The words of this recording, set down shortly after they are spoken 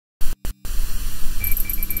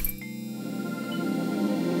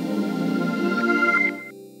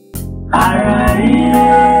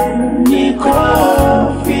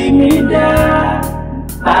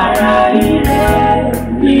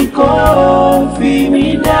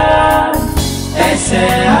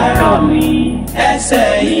ẹsẹ̀ àárọ̀ mi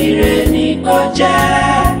ẹsẹ̀ ire ni kó jẹ́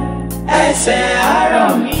ẹsẹ̀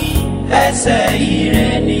àárọ̀ mi ẹsẹ̀ ire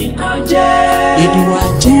ni kó jẹ́. Ìdùnnú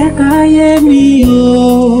jẹ́ káyé mi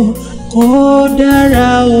o kó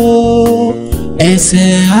dára o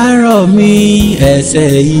ẹsẹ̀ àárọ̀ mi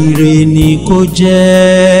ẹsẹ̀ ire ni kó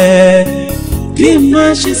jẹ́ kí n má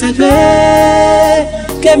ṣe ṣẹgbẹ́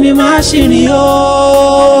kẹ́mi má ṣìrìn o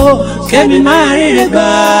kẹ́mi má ríre gbà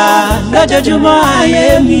lójoojúmọ́ ayé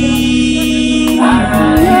mi.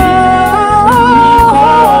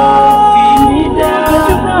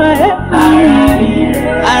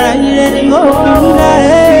 Ara ire ni mo fi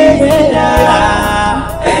mí dá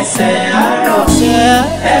ẹsẹ̀ àárọ̀ mi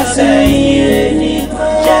ẹsẹ̀ ire ni kó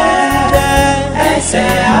jẹ́ ẹsẹ̀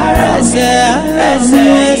àárọ̀ mi ẹsẹ̀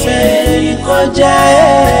ire ni kó jẹ́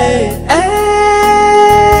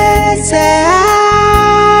ẹsẹ̀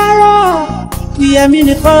àárọ̀ kìyẹ̀mí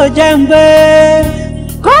ni kó jẹ́ ń gbé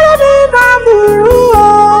kọ́lọ́ ní máa burú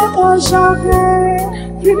o ṣọ́kẹ́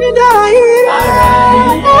kìmí dá ire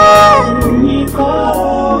ni kó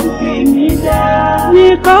fi mí dá ni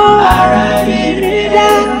kó ara ire dá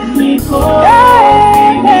ni kó fi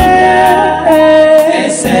mí dá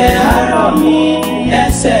ẹsẹ̀ àárọ̀ mi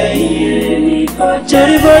ẹsẹ̀ ire ni kó jẹ́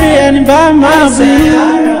torí borí ẹni bá máa burú.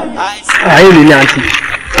 Ayé mi ni àǹtí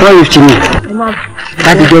 12:50 ni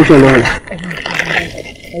láti jẹ́ ìṣòro rẹ̀.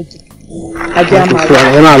 Ajé a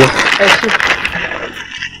máa lọ.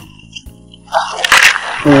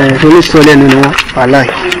 Oníṣẹ́ ọlẹ́nu ni wọ́n wà láì.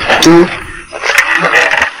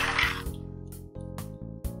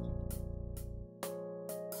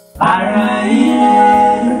 Ara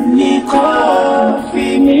ire ni kó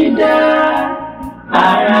fi mí dá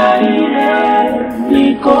ara ire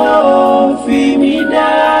ni kó fi mí dá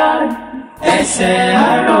ẹsẹ̀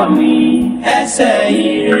àárọ̀ mi ẹsẹ̀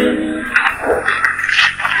ire.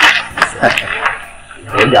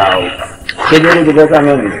 Ó dà o ṣé jẹ́ ní gbogbo sáà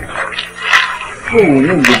mẹ́rin fóun ní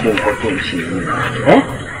gbogbo nǹkan tó ń ṣe yìí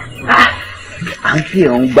à ń fi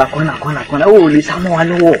ẹ̀hún gba kọ́nà ó lè sá mọ́ wa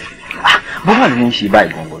lọ́wọ́ bọ́bá ló ń ṣe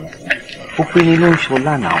báyìí gbọ̀ngàn ó pé ní ló ń sọ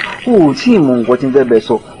lánàá ó tí ì mọ nǹkan tí ń fẹ́ bẹ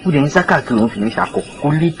sọ ó lè ń sá káàkiri òun fi ń ṣakọ kó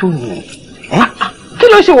lé tó yẹ. Kí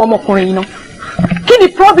ló ṣe wọ ọmọkùnrin yìí ná kí ni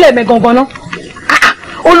problem ẹ gangan ná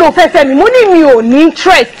olùfẹ́fẹ́ mi mo ní mi ò ní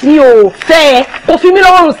interest mi ò fẹ́ ẹ kò fi mí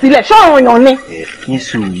lọ́rùn sílẹ̀ ṣọ́ọ̀rùn yàn ni. ní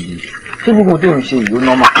sùúrù ṣé gbogbo tó ń ṣe ìlú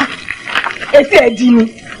nọ́mà. etí ẹ di ni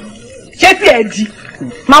ṣé tí ẹ di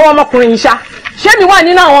máa wọ ọmọkùnrin yìí ṣá ṣé mi wà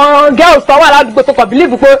nínú àwọn girls tó wà ládùúgbò tó kàn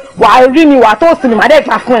believe pé wàá rí mi wàá tó sì mi màá dẹ́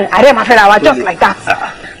gbà fún ẹ àdé máa fẹ́ ra wa just like that.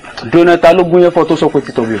 Donata ló gún yẹn fọ́ tó sọ pé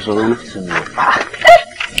títọ́ bí òṣòro ló.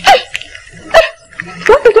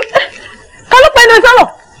 ká ló pẹ́ ní sọ̀rọ̀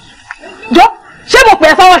jọ ṣé mo pè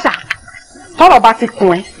é sọ́wọ́ ṣá tọ́rọ̀ bá ti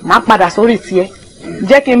kún ẹ máa padà sórí tiẹ̀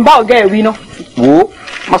jẹ́ kí n bá ọ̀gá ẹ̀ wí ná. Wo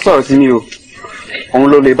má sọ̀rọ̀ sí mi o òun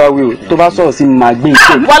ló lè bá wí o tó bá sọ̀rọ̀ sí mi máa gbé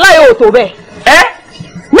ìṣe mi. wàhálà yóò tó bẹ́ẹ̀ ẹ́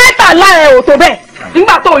mẹ́tàlá ẹ̀ ò tó bẹ́ẹ̀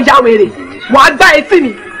nígbà tó ya wèrè wàá gbá etí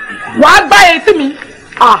mi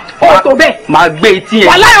ó tó bẹ́ẹ̀. máa gbé etí ẹ.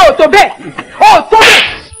 wàhálà yóò tó bẹ́ẹ̀ ó tó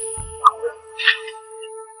bẹ́ẹ̀.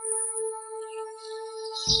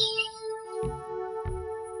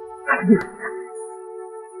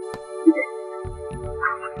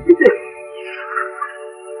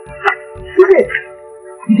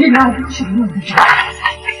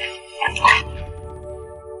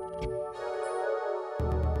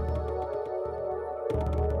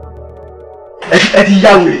 ẹ ti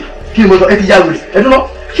yá wèrè kí ni mo sọ ẹ ti yá wèrè ẹ dúró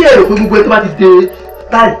kí ẹ rò pé gbogbo ẹ tó bá ti dé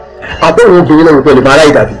táì. àbẹ̀wò obìnrin náà pẹ̀lú màá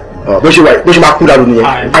ráyè dàbí bó ṣe máa kú dànù nìyẹn.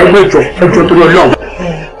 àìgbé ẹjọ́ torí Ọlọ́run.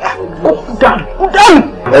 kú dànù.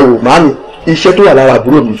 ẹ wò màámi iṣẹ́ tó wà lára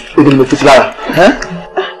àbúrò mi ó ní mo fi sí lára.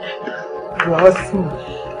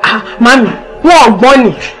 mami wọn ò gbọ́n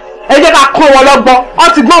ni ẹ jẹ́ ká kọ́ wọn lọ́gbọ́n ọ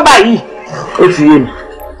ti gbọ́n báyìí. ó ti yé mi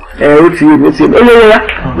ó ti yé mi olóyè ya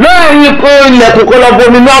lẹ́yìn kó ilẹ̀kùn kó lọ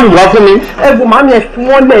bomi inú àmùwá fún mi. ẹ bù mami ẹ fi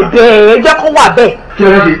wọn lẹ bẹ́ẹ̀ ẹ jẹ́ kó wà bẹ́ẹ̀. kí ló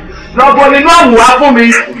dé lọ bomi inú àmùwá fún mi.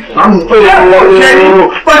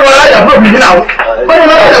 báyọ̀ alájà fún mi nínú àwọn báyọ̀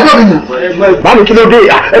alájà fún mi nù. báwo kí ló dé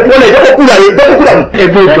ẹ fi wọn lẹ jẹ́ kó kúrò àyè jẹ́ kó kúrò àyè.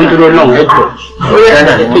 ẹgbẹ́ ìjọ ìjọ náà ẹjọ́.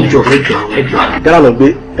 gánà lọ gbé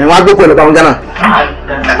ẹ̀wọ̀n agbókò ẹ̀ lọ bá wọn gánà.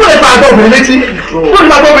 bó lè pa àgbọ̀ obìnrin létí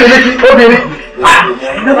obìnrin.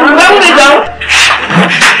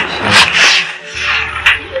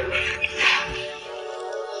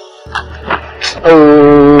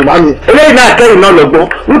 Mami, eléyìí náà kẹ́yìn náà lọ́gbọ́n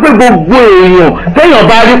wípé gbogbo èèyàn téèyàn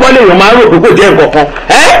bá rí kọ́lé èèyàn máa ń rò pé kò jẹ́ nǹkan kan.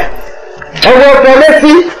 Ọwọ́ ọkọ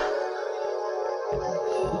létí.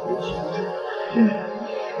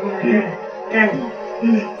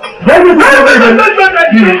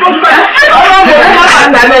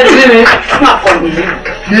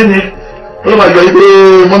 Kí ni? Ó máa jọ yí pé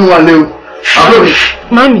mọ́mí wà lé o. Àbúrò mi.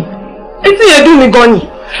 Mami, etí yẹn dùn mí gan ni.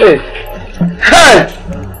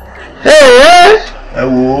 Ẹ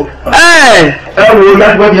wo. Ẹ wo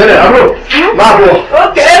láti gbọ́ bí ẹlẹ́ àbúrò. Máa bọ̀.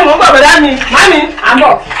 Ok, mo ń bọ̀ bọ̀dá mi. Mami, à ń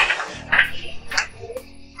bọ̀.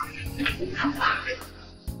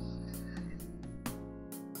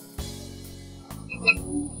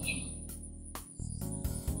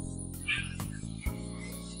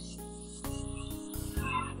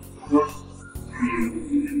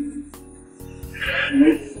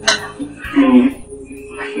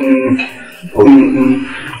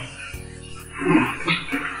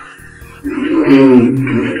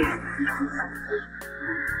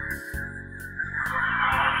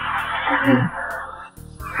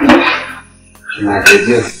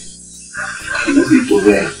 Nàìjíríà ló sì tó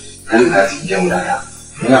bẹ́ẹ̀ láti láti jẹun dáadáa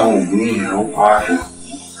ní àwọn òògùn ní ìlú pa á fún.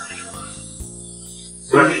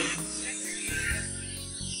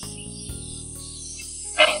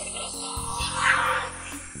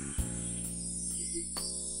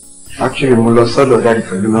 Actually, mo lọ sọ́dọ̀ dáàdì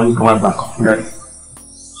pẹ̀lú wọn ní kí wọ́n gbà kan fún dáàdì.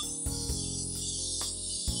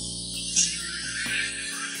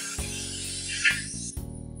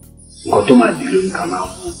 Nǹkan tó máa dìlò ní ká máa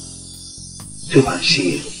wò tí ó máa ń ṣe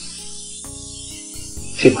é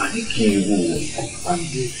ṣe máa ní kí irú nǹkan bá mi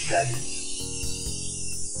lè rí dáadé.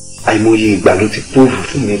 Àìmọye ìgbà ló ti prove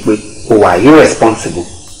fún mi pé o wà irresponsible.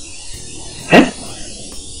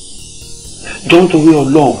 Jọ́ nítorí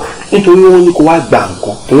Ọlọ́run nítorí wọ́n ní kó wá gba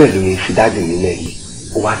nǹkan torí ẹ̀ ló yẹ fi dáàdì nílẹ̀ yìí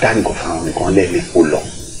ó wá dá nìkan fún àwọn nìkan lẹ́ẹ̀lẹ́ kó lọ.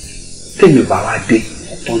 Tèmi bá wá dé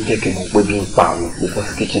tó ń jẹ́ kí mo pé bí ń pa àwọn mo bọ́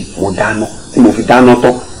sí kitchen mo dáná tí mo fi dáná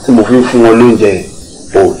tán tí mo fi ń fún wọn lóúnjẹ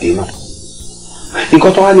òde náà.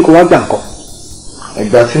 Nǹkan tó wá ní kó wá gbà nǹkan.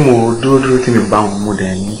 Ìgbà tí mo dúró tí mi bá wọn mú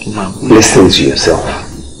dẹ̀ ní kí n máa bọ̀. Listen to yourself.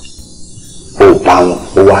 O bá wọn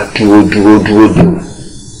o wá dúró.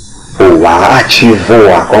 O wá achieve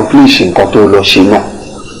o accomplish nǹkan tó lọ ṣe náà.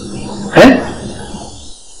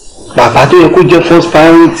 Bàbá tó yẹ kó jẹ́ first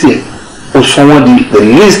priority ẹ̀ o sọ wọ́n di the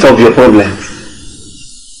least of your problems.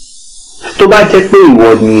 Tó bá jẹ́ pé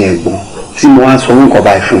ìwọ ni ẹ̀gbọ́n tí mo wá sọ nǹkan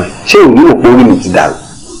báyìí fún ẹ ṣé ò ní òpó orí mi ti dàrú?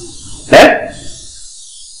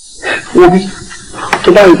 Wo bí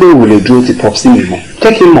tó bá rí pé ìwò lè dúró ti pop sí mi mọ́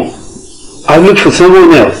jẹ́ kí n mọ̀ I'll look for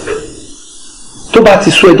someone else. Tó bá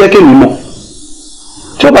ti sú ẹ jẹ́ kí mi mọ̀.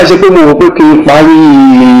 Tí ó bá ṣe pé mo wò pé kí n parí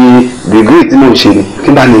degree tí mo ń ṣe ni kí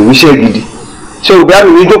n bá lè ríṣẹ́ gidi ṣé o bí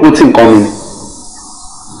àmì ní ìjókòó tí nǹkan mi ni.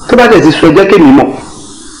 Tó bá dẹ̀ ti sú ẹ jẹ́ kí mi mọ̀.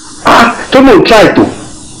 Tó mò ń try tó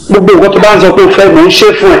gbogbo nǹkan tó bá ń sọ pé o fẹ́ mò ń ṣe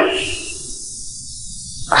fún ẹ.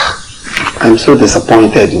 I'm so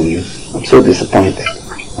disappointed in you. I'm so disappointed.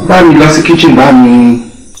 Bá mi lọ sí kitchen bá mi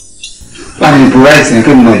bu rice yẹn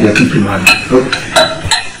kí mi náà jẹ́ kí n fi máa lọ.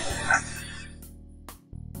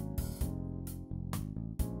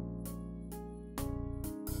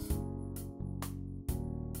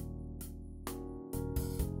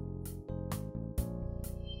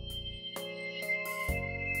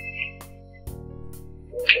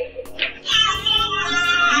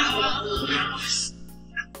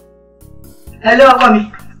 Hello ọkọ mi.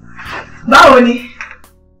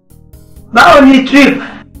 Báwo ni trip?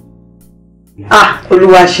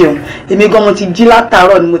 Olúwa ṣeun. Èmi gan mo ti jí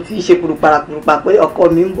látàárọ̀ ni mo ti ṣe purupara pé ọkọ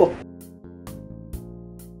mi ń bọ̀.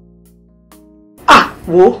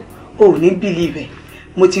 Wo o ò ní believe ẹ̀.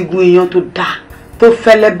 Mo ti gún iyán tó dáa tó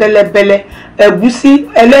fẹ́lẹ́ bẹ́lẹ́bẹ́lẹ́ ẹ̀gúsí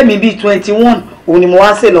ẹlẹ́mìí bíi 21 òun ni mo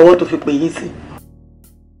wá sè lọ́wọ́ tó fi pè yín sí.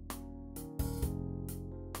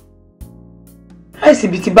 Láìsí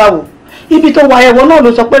ibi tí báwo ibi tó wà ẹ̀wọ̀n náà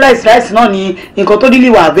ló sọ pé rice náà ni nǹkan tó dílé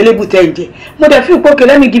wà available tẹ́ ń jẹ. Mo dẹ̀ fi ìpókè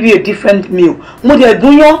let me give you a different meal. Mo dẹ̀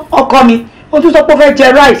gúnyán ọkọ mi ó tún sọ pé ó fẹ́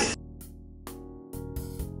jẹ rice.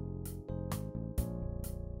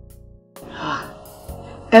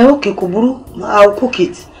 Okay kò burú I'll cook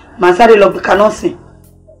it. Màá sáré lọ gbé kaná sìn.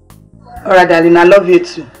 Alright darling, I love you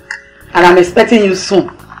too and I'm expecting you soon.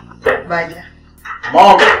 Bye.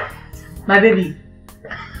 Mom. My baby.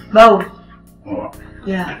 Báwo?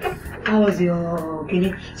 Yeah. How was your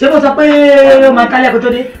kini? Ṣé mo sọ pé o máa kálẹ̀ kó tó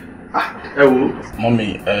dé? Ẹ wo.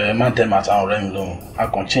 Mọ́mí, má tẹ́ màá táwọn ọ̀rẹ́ mi lóhùn. A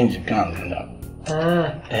kàn change plans ni.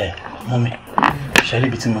 Mọ́mí, ṣe rí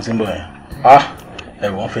ibi tí mo ti ń bọ̀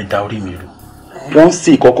yẹn. Wọ́n fẹ́ da orí mi rú. Wọ́n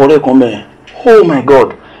sì kọ́kọ́rọ́ ẹ̀kan mẹ́rin. Oh my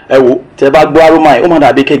God. Ẹ wo, tẹ́ bá gbọ́ aroma yìí, ó máa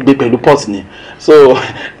dàbí kẹ́ gbé pẹ̀lú pot ni. So,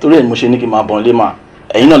 torí ẹ̀ mo ṣe ní kí n máa bọ̀ nílé mà.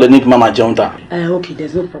 Ẹ̀yin náà lẹ ní kí n máa jẹun ta. Okay,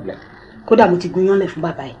 there's no problem. Kódà mo ti gúnyán lẹ̀ fún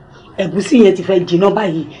bàbá yìí. Ẹ̀gúsí yẹn ti fẹ́ jiná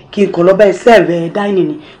báyìí kí n kàn lọ bẹ́ẹ̀ serve dining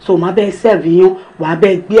ni so màá bẹ́ẹ̀ serve yán wàá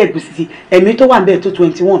bẹ́ẹ̀ gbé ẹ̀gúsí sí ẹ̀mí tó wà ń bẹ́ẹ̀ tó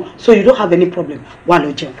 21 so you don't have any problem wà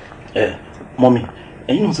lọ jẹun. Mọ́mí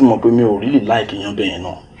ẹ̀yin náà ti mọ̀ pé mi ò really like yán bẹ́ẹ̀ yẹn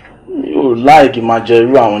náà ò láìkí máa jẹ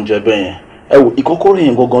irú àwọn oúnjẹ bẹ́ẹ̀ yẹn. Ẹ wò ìkọ́kọ́rọ́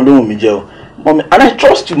yẹn gangan ló wù mí jẹ o. Mommy, and I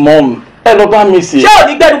trust you, Mom. Ẹ lọ bá mi ṣe. Ṣé ò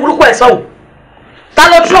ní gbẹ́nu burúkú ẹ̀ sọ̀hún? Ta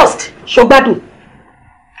ló trust? Ṣó gbádùn?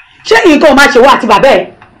 Ṣé nǹkan ò máa ṣe wá àti bàbá ẹ̀?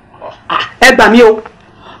 Ẹ gbà mí o.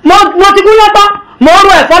 Mo ti gún yọ́tọ́, mo rú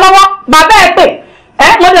ẹ̀fọ́ lọ́wọ́, bàbá ẹ̀ pè.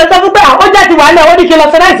 Mo lè sọ fún pé ó jẹ́ ti wà ní ó ní kí n lọ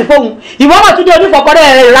sẹ́láìsì fóun. Ìwọ náà tún dé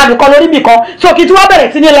onífọ̀kọ́rẹ́ ìranù kan lórí mi kan. So kí tí wọ́n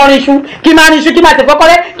bẹ̀rẹ̀ sí ní lọrin iṣu, kí máa ní iṣu, kí máa tẹ̀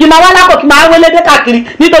fọ́kọ́rẹ́, kí máa wá lápò, kí máa wélé dé káàkiri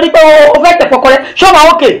nítorí pé ó fẹ́ tẹ̀ fọ́kọ́rẹ́. Ṣé wàá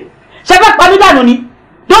òkè? Ṣé fẹ́ pa mí dànù ni?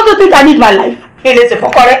 Don't you think I need my life? Kí lè tẹ̀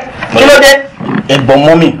fọ́kọ́rẹ́? Kí ló dé? Ẹ̀gbọ́n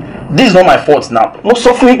mọ́mì, this is not my fault now. Mo sọ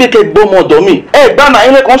fún yín pé kẹ́ gbọ́ ọmọ ọ̀dọ̀ mi. Ẹ gbá màá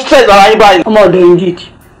yín lẹ́kọ̀ọ́ stress ara yín báyìí. Ọmọ ọ̀dọ̀ indeed.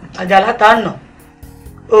 Àjàlá tá nà.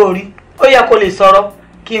 Ó rí. Ó yẹ kó lè sọ̀rọ̀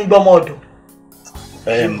kí n gbọ́ ọmọ ọ̀dọ̀.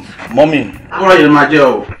 Mọ́mì, àwòrán yẹn máa jẹ́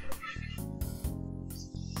o.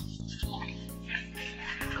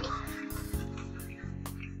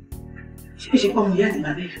 Ṣé o ṣe pọ́ mo yá àti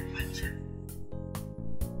bàbá ẹ̀?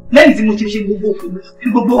 Lẹ́yìn tí mo ti ṣe gbogbo òfin,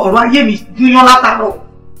 gbogbo ọ̀rọ̀ ayé mi gúnyán látàárọ̀.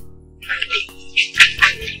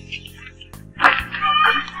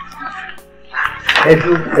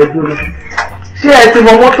 Ẹdúró. Ṣé ẹ ti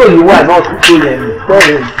mọ mọ́tò yìí wà náà tó yẹ ní?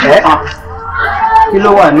 Bẹ́ẹ̀ kí ló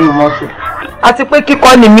wà nínú mọ́tò? Àti pé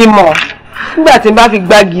kíkọ́ ni mímọ̀ nígbà tí n bá fi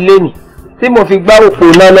gbági lénìí tí mo fi gbá òpó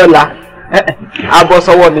náà lọ́la abọ́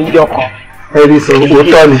sọ́wọ́ mi jọ kan. Ẹ̀rí sọ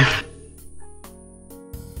òótọ́ ni.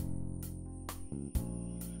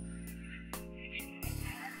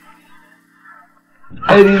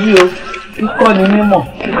 Ẹ̀rí rí o, kíkọ́ ni mímọ̀.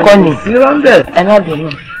 Kíkọ́ ni. Sí rọ́ńdẹ̀. Ẹ má bínú.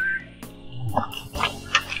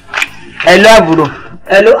 Hello àbúrò.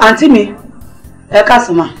 Hello àǹtí mi. Ẹ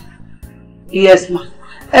káàsán mà. Yes ma.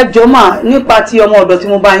 Ẹ jọ̀ọ́ mà nípa ti ọmọ ọ̀dọ̀ tí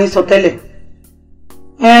mo bá yín sọ tẹ́lẹ̀.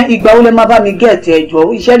 Ìgbà wo lẹ máa bá mi get ẹ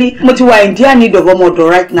jọ̀ọ́? Iṣẹ́ rí mo ti wà in dear need of ọmọ ọ̀dọ̀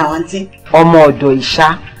right now àǹtí. Ọmọ ọ̀dọ̀ ìṣá.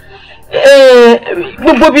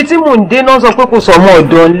 Gbogbo ibi tí mò ń dé náà sọ pé kò sọ ọmọ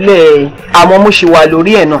ọ̀dọ̀ ńlẹ̀ àmọ́ mo ṣì wà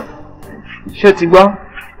lórí ẹ̀ náà. Ṣé o ti gbọ́?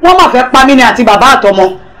 Wọ́n máa fẹ́ pa mí ni àti bàbá àtọmọ.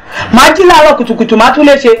 Màá jí láàárọ̀ kùtùkùtù máa tún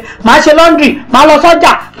lè ṣe, màá ṣe laundry, màá lọ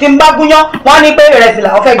sọ́jà, tí n bá gúnyán, wọ́n ní pé ìrẹsì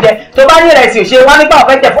làwọn fẹ́ jẹ, tó bá ní ìrẹsì ò ṣe, wọ́n ní pé àwọn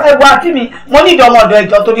fẹ́ jẹ fún ẹ̀wọ̀ àti mi, mo ní ìdí ọmọ ọ̀dọ̀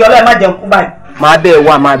ẹ̀jọ̀ torí ọlọ́ọ̀ má jẹun kú báyìí. Màá bẹ́ẹ̀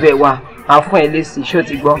wá, màá fún ẹ lésì, ṣó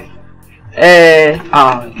ti gbọ́?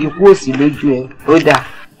 Ikú òsì lójú ẹ, ó dáa.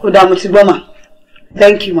 Ó dáa mo ti gbọ́ mà,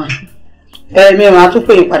 thank you ma. Mi ò máa tún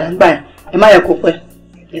pè é padà nígbà yẹn, ẹ má yẹ kó pẹ́.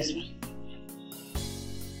 Yes ma.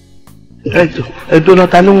 Ẹjọ́ náà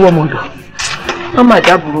ta ló ń wọ́ ọmọ ọ̀dọ̀? Wọ́n máa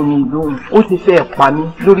dábùrò mi lóhùn, ó ti fẹ́ pa mí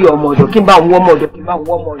lórí ọmọ ọ̀dọ̀ kí n bá wọ́ ọmọ ọ̀dọ̀.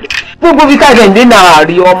 Gbogbo bí káàdì ẹ̀ǹdé náà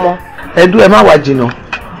rí ọmọ. Ẹ má wá jìnnà,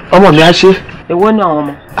 ọmọ mi á ṣe. Èwo ni àwọn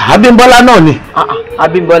ọmọ? Abímbọ́lá náà ni.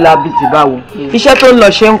 Abímbọ́lá bíi ti báwo? Iṣẹ́ tó ń lọ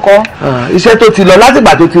ṣe ń kọ́. Iṣẹ́ tó ti lọ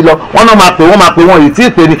látìgbà tó ti lọ, wọ́n náà máa pè wọ́n yìí tí ì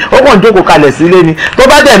pè ní, ó kàn jókòó kalẹ̀ sílé ni. Tó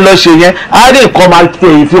bá dẹ̀ lọ ṣe yẹn, á rí nǹkan máa ti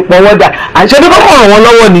èyí fi pọn wọ́dà. Àṣẹ bí kọ́kọ́ ràn wọ́n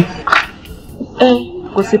lọ́wọ́ ni.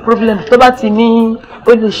 Kò sí problem, tó bá ti ní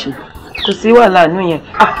ó lè ṣe. Kò sí wàhálà nù yẹn.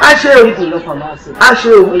 A ṣe o. A ṣe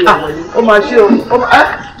o. Ó máa ṣe o.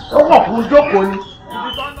 Ó mọ̀ fún jókòó ni.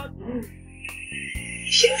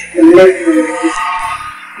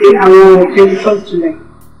 Àwọn 21st July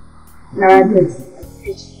lára bẹ̀rẹ̀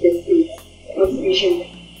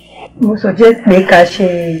mo suggest pé ká ṣe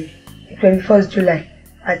 21st July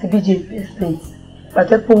àti BJ basement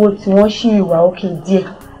pàtẹ́pọ̀wọ́ tí wọ́n ṣì wà òkè díẹ̀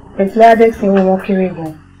pẹ̀lú ládẹ́sí wọn kéré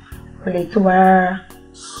gan kò lè tó wá rárá.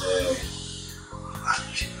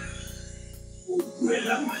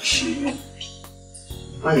 Wẹ́lá máa ṣe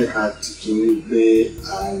báyìí ká ti torí pé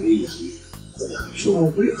ààrẹ yìí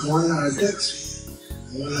ṣùgbọ́n pé àwọn ará dẹ́tì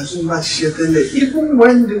àwọn ará tó bá ṣiṣẹ́ tẹ́lẹ̀ even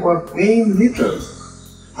when they were paying little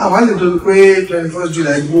àwọn àlè tó pé 21st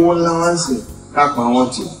July gbó wọn láwánsì kápá wọn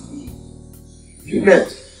tì you get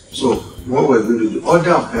so what we're going to do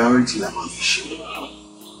order of priority la máa fi ṣe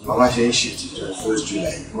bàbá ṣe ń ṣe ti 21st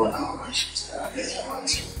July wọn àwọn máa ṣe ti ààrẹ àwọn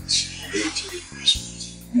àti ṣe ilé ìjọba ìgbésùn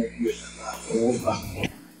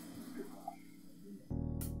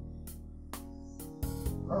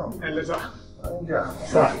Hello, sir.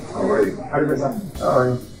 Sir, how are you? How are you, sir? How are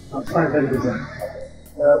you? I'm fine, thank you, sir.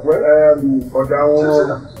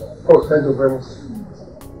 Thank you very much.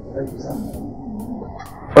 Thank you, sir.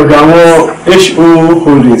 Ọ̀dọ̀ àwọn HO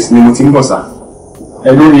Holdings ni mo ti ń bọ̀ sá.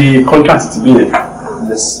 Ẹ lórí contract ti bí yẹn.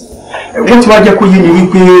 Wọ́n ti wá jẹ́ kó yé mi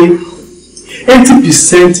wípé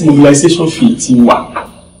 80% mobilization fee ti wà.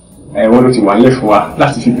 Wọ́n ló ti wà nílẹ̀ fún wa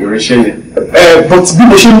láti fi bẹ̀rẹ̀ iṣẹ́ yẹn. But bí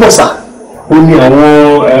mo ṣe ń bọ̀ sá, ó ní àwọn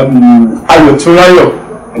ayọ̀ tó ráyọ̀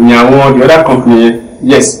ní àwọn the other company yẹn,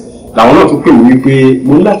 yes, làwọn náà tó pè mí wípé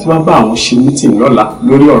mo ní láti wá bá àwọn ṣe meeting lọ́la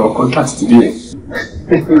lórí ọ̀rọ̀ contract ti bí yẹn.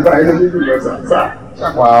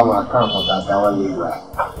 Sápá àwọn àkáǹtì ọ̀gá wa lè gbà.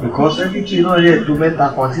 Because everything náà yẹ tó mẹ́ta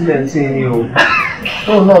kan sílẹ̀ ń sìn ní o.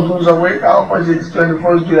 Tóun náà tún sọ pé káwọn kan ṣe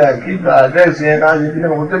 21st July kí ìgbà àdẹ́sì yẹn ká ṣe kí náà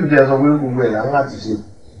kó tẹ́bi jẹ́ sọ pé gbogbo ẹ̀ là ń láti ṣe.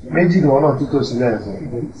 Méjì ni wọn náà tún tò sílẹ̀ ẹ̀sìn.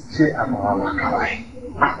 Ṣé àpàwọ̀ àmàkà wa yìí?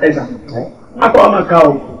 Ẹ̀sà, àpàwọ̀ àmàkà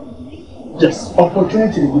o. Yes,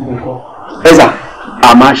 opportunity ni gbogbo nǹkan. Ẹ̀sà,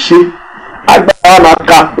 àmà ṣe agbára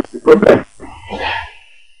àmàkà problem.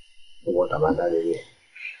 Owó tàbá dá lé yẹn.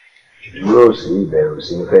 Ìdúró sí ìbẹ̀rù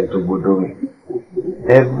sí ń fẹ́ tó gbódó mi.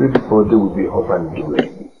 Everybody will be up and doing.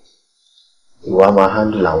 Ìwà máa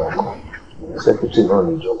handle àwọn kan. Secretary náà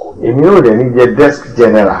ní ìjókòó. Èmi ò dẹ̀ ní jẹ́ desk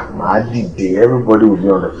general. Màá dìde. Everybody will be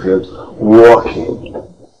on the field working.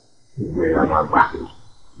 Ìgbéra máa gbà.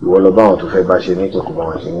 Ìwọ lọ bá àwọn tó fẹ́ bá ṣe ní ìjókòó bá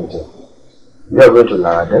wọn ṣe ní ìjẹ. You are going to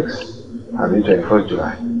Laradex. Have you 21st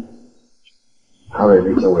July? Have a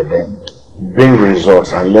meeting with them. Bring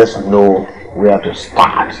results and let's know where to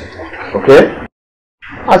start. Okay?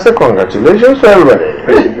 I say congratulations to everybody.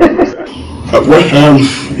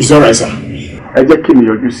 It's alright, sir. Ẹ jẹ́ kí mi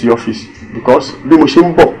yọjú sí ọ́fíìsì because bí mo ṣe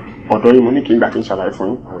ń bọ̀ ọ̀dọ̀ yín mo ní kí n gbà kí n ṣàlàyé fún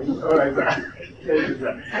yín. Alright, sir.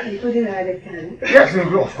 Including Laradex? Yes,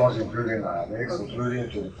 of course, including Laradex, including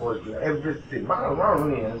 24th July, everything. Man,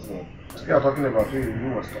 we are talking about you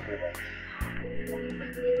must talk about.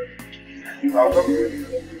 I'll talk to you.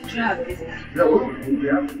 Yeah, we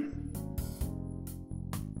have.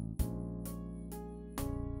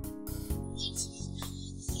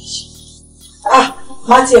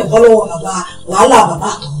 Má ti ẹ̀ bọ́ lọ́wọ́ bàbá wàhálà bàbá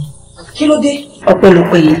àtọ̀hún. Kí ló dé?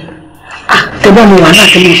 Ọpẹ́lọpẹ́ yìí. Tẹ́bá mi wàhálà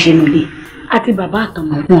tí mo ṣe nílé. Àti bàbá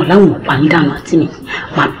àtọ̀hún wọn láwọn ọ̀pá ń dànù àti mi.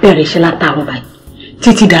 Màá bẹ̀rẹ̀ iṣẹ́ látàárọ̀ báyìí.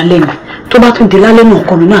 Títí dalẹ́ mi. Tó bá tún di lálẹ́ náà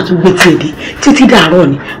ọkọ mi náà tún gbé tiẹ̀ dé. Títí dàárọ̀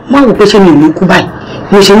ni. Má wò pé ṣé mi ò ní kú báyìí.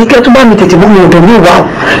 Mo ṣe ní kẹ́ tó bá mi tètè bọ́ mi ọ̀dọ̀ mi wà ó.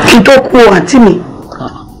 Kí tó kú àǹtí mi.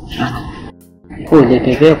 Kò lè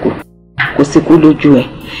bẹ̀bẹ̀ kù. Kò sí kú lójú ẹ̀.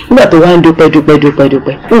 Nígbà tó wá ń dúpẹ́.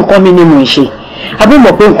 Nǹkan mi ni mò ń ṣe. Àbí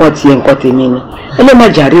mọ̀ pé nǹkan tiẹ̀ nǹkan tèmi ni ẹlẹ́mà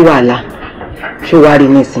jàrí wàhálà ṣó wá rí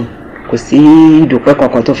nísìn kò sí ìdúpẹ́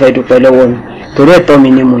kankan tó fẹ́ dúpẹ́ lọ́wọ́ mi torí ẹ̀tọ́ mi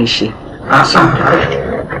ni mò ń ṣe.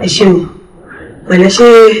 Ẹ ṣeun pẹ̀lẹ́ ṣé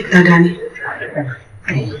dáadáa ni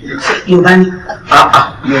Yorùbá ni.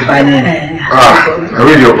 Yorùbá ni.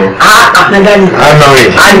 Ẹ̀rí ìdí ọkọ̀. Dáadáa ni.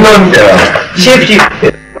 Àná mi. Ṣé fi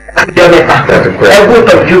àjọ mẹ́ta ẹkú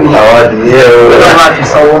tọ́jú mi. Àwọn adìyẹ o. Ọlọ́run máa fi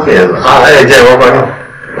sanwó. Ẹ jẹ́ ìwọ́n kan náà.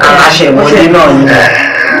 Àṣẹ ìwọlé náà ni.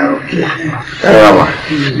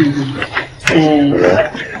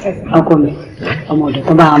 Ọkọ mi ọmọ ọ̀dọ̀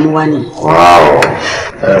tó bá wa mú wá nìyí.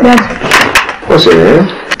 Ó ṣe é.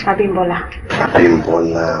 Abímbọ́lá.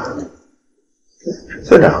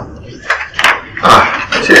 Sit down.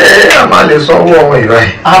 Ṣé a máa lè sanwó ọmọ ìwà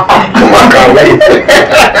yìí? Mo máa kàwé.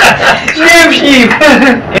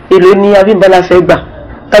 Èló ni Abímbọ́lá fẹ́ gbà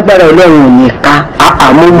tágbára Ọlọ́run ò ní ká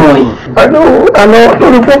àmúmọ̀ yìí. Àná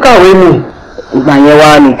lórí kó kàwé nù. Ìgbà yẹn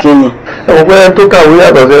wá ní kíni. Ẹ̀wọ̀n pé tó kàwé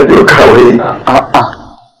yàtọ̀ sí ẹni tó kàwé.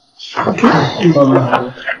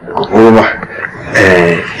 Owó mà,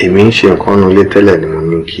 èmi ń ṣe nǹkan nu ilé tẹ́lẹ̀ ni mo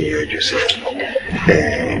ní kí n yọjú sí.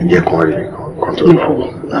 Jẹ́ kan rí kan tó lọ.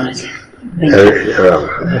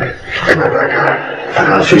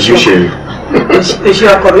 Ṣojú ṣe ni. Èṣù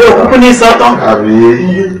ọkọ̀ yóò kúkú ní sọ́tọ̀. Àbí.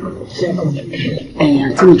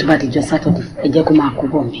 Àǹtí mi tó bá ti jọ Sátọ̀dé ẹ jẹ́ kó máa kú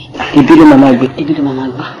bọ̀ mí. Ibi ló máa gbé.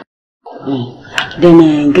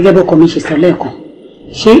 Then gẹ́gẹ́ bọ́kọ mi ṣe sọ lẹ́ẹ̀kan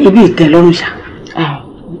ṣé ibi ìtẹ́ lọ́rùn ṣá.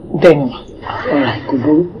 Bẹ́ẹ̀ni. Ọ̀rọ̀ kò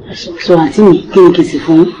burú. So àǹtí mi kí ni kí n sì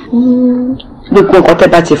fún yín? Gbogbo nǹkan tẹ́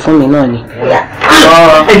bá ti fún mi náà ni.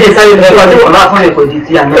 Ẹ jẹ́ sáré lọ sí ọdún ọ̀la fún ẹ̀kọ́ di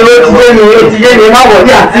ti àná. Ó ti yé mi má wọ̀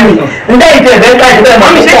ní àǹtí mi. Ǹjẹ́ ìtẹ̀ ẹ̀fẹ́ ká ìtẹ̀ mọ́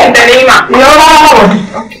mi ṣe ìtẹ̀lé yín mà. Ìyọ́ bá wà wọ̀.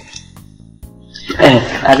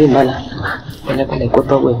 Abímbọ́lá pẹ̀lẹ́pẹ̀lẹ́ kó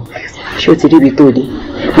tọ́wọ́ ẹ̀ ṣé o ti rí ibi tó dé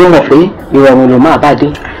mo mọ̀ pé ìrọ̀rùn ló máa bá dé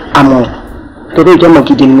àmọ́ torí ìjọmọ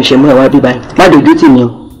gidi ni mo ṣe mú ẹ wá bí báyìí má dojú tì mí o.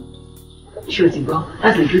 Ṣé o ti gbọ́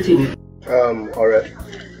láti dojú tì mí? Ọ̀rẹ́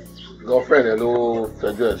girlfriend ẹ ló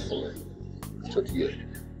fẹjọ́ ẹ̀ sùn ẹ̀ tó ti yẹ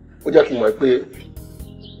ó jẹ́ kí n mọ̀ pé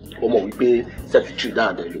ó mọ̀ wípé secretary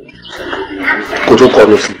dáadáa ló kó tó kọ́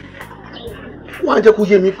ló sí. Wọ́n á jẹ́ kó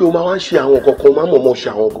yé mi pé o máa wá ń ṣe àwọn kankan o máa mọ̀ọ́mọ̀ ṣe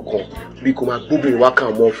àwọn kankan bí kò máa gbóbìnrin wá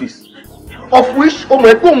kàn mọ́ ọ́fíìsì of which o mọ̀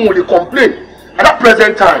ẹ́ pé òun ò lè complain at that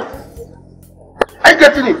present time. Are you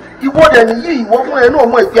getting it? Ìwọ dẹ̀ nìyí ìwọ fún ẹ náà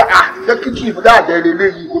mọ̀ ìpè secretary dáadáa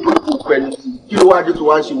lélẹ́yìí kó tó kú pẹ̀lú kí ló wá dé tó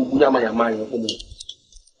wá ń ṣe gbogbo yàmàyàmà yẹn fún mi.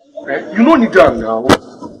 You no need that now.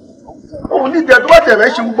 O ní ìdẹ tó bá tẹ̀lé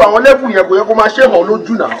ṣe gbogbo àwọn level yẹn kò yẹ kó máa ṣe hàn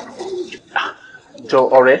lójú náà. Jọ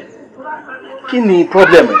ọ̀rẹ́ kí ni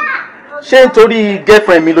problem ẹ ṣé nítorí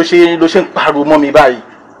girlfriend mi ló ṣe ń pariwo mọ́ mi báyìí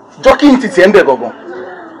jọ kí n ti tiẹ̀ ń bẹ̀ gangan.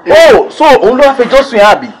 Oh so òun ló wá fẹjọ́ sùn yẹn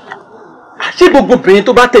àbí ṣé gbogbo obìnrin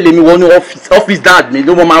tó bá tẹ̀lé mi wọnú office dad mi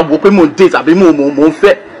ló máa wò pé mò ń date àbí mò ń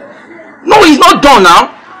fẹ́? No, it's not done now.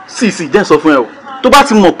 See, jẹ́ sọ fún ẹ o. Tó bá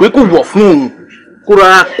ti mọ̀ pé kò wọ̀ fún òun, kó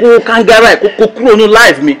rárá kó kangara ẹ̀ kó kúrò ní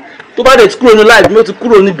life mi. Tó bá dẹ̀ ti kúrò ní life mi, ó ti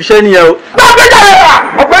kúrò níbi iṣẹ́ nìyẹn o. Báwo jáde rà?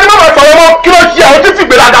 Ọ̀gbẹ́ni máa sọ̀rọ̀ mọ́ kí ló ṣe àwọn tí fi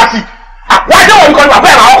gbéraga sí? Wájú wọn nìkan ni bàbá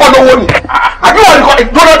ẹ̀ máa kọ́ lówó ni. Àbí wọn nìkan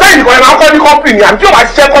ìgbóná tẹ́yìn nìkan ẹ̀ máa kọ́ ní kọ́mpìnì ni. Àbí tí o máa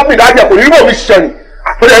ṣiṣẹ́ kọ́mpìnì dájẹ́ kò ní rí bòmí ṣiṣẹ́ ni.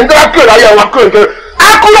 Àpẹẹrẹ ẹni tó bá kúrò láyé wa kúrò nìkan. Á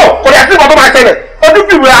kúrò kò lè sí ìmọ̀ tó máa ṣẹlẹ̀. Ó ti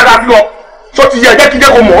fi gbéraga sí ọ. So ti yẹ jẹ́ kí jẹ́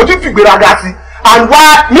kó mọ̀ ó ti fi gbéraga sí. And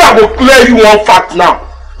why me I go clear you one fact now.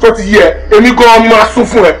 So ti yẹ èmi gan máa sún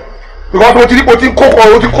fún ẹ. Because mo ti rí o ti kókó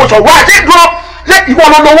o ti kóṣọ. Wá ṣé dúró ṣé ìwọ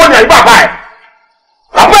ló lówó ni àbí bàbá ẹ̀?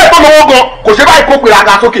 Bàbá ẹ̀ tó lówó gan kò ṣe báyìí kó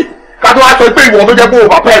gbéraga sókè. Ká tó wá sọ pé ìwọ tó jẹ́ pé òun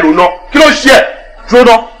bàbá ẹ̀ ló ná. Kí ló ṣe ẹ̀? Dúró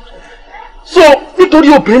ná. So nítorí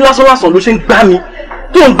obìnrin lásán ló ṣe ń gbá mi.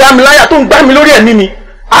 Tó ń gbá mi láyà tó ń gbá mi lórí ẹ̀mí mi.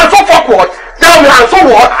 And so fuck what? Tell me and so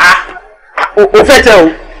what? O fẹ́ tẹ o.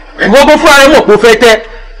 Ìwọ gbọ́ fúnra rẹ̀ mọ̀ pé o fẹ́ tẹ.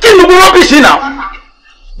 Kí ni gbogbo rọ́bìṣì náà?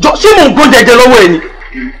 Jọ ṣé mò ń gbóúnjẹ jẹ lọ́wọ́ ẹ ni?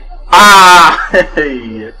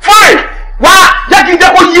 Fine! Wá jẹ́ kí n jẹ́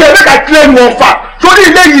kó yí ẹ mẹ́ka clear ni wọ́n fà. Sórí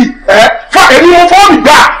ilé yìí fa èmi wọn fọ́ọ̀mù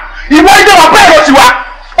gbà. Ìwọ ìjọ bàbá ẹ̀ lọ sí wa.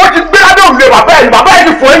 Ó ti gbé lábẹ́ òrùlé bàbá ẹ̀ ni bàbá ẹ̀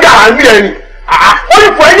ti fọ ẹ̀ yàrá ń rí ẹ̀ ni. Ó ti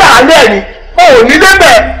fọ ẹ̀ yàrá ń rí ẹ̀ ni. O ò ní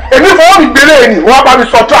débẹ̀ èmi fọwọ́mù gbélé ẹ̀ ni wọ́n bá mi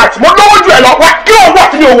sọ tract. Mo lówó ju ẹ̀ lọ wá kí ló ń wọ̀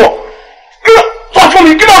tí mi ò wọ̀? Sọ fún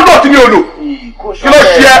mi kí ló ń lọ tí mi ò lò? Kí ló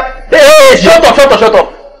ṣe ẹ? Ṣọ́tọ̀.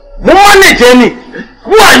 Mo manage ẹ ni.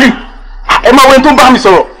 Who are you? Ẹ máa wẹ́n tó ń bá mi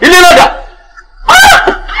sọ̀rọ̀. Ilé lọ́dà.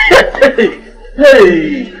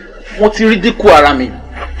 Mo ti rí dínkù ara mi.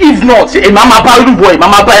 If not, èmi á máa bá irú boy,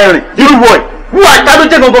 máa bá ẹ̀rìn. Irú boy. Who are you?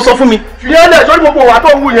 Jẹ́ gbogbo sọ fún mi. Fiẹ́lẹ̀ sórí gbogbo wa tó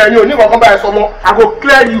ń wù yẹn ni ò ní kankan báyìí sọ mọ́. I go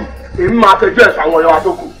clear you. Èmi máa fẹjọ́ ẹ̀sùn àwọn ọ̀yọ́ wa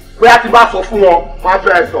tó kù. Bóyá ti bá sọ fún wọn, máa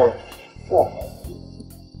fẹ́ ẹ sọ̀rọ̀.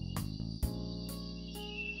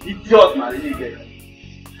 Idiot màá lè gẹ̀.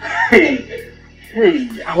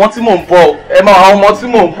 Àwọn tí mò ń bọ̀ ẹ máa àwọn ọmọ tí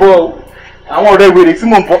mò ń bọ̀ àwọn ọ̀rẹ́ wèrè tí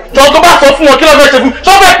mò ń bọ̀. Jọ tó bá sọ fún wọn kí ló fẹ́ ṣe fún mi?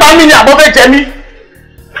 Ṣọ́ fẹ́ pa mí ni àbọ̀ fẹ́ jẹ mí?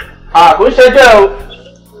 Kò ń ṣe jẹ́ o.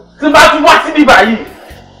 Tí bá tún wá síbí báyìí.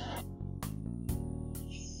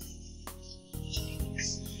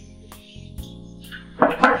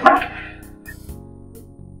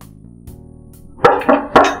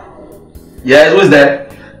 Yes, who's there?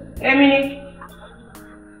 Emily.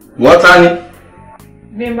 What's Annie?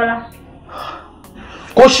 Bímbọ́lá.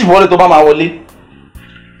 Kó sì wọlé tó bá máa wọlé.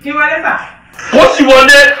 Kí wọlé sà? Kó sì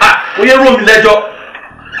wọlé. Ó yẹ rò mí lẹ́jọ́.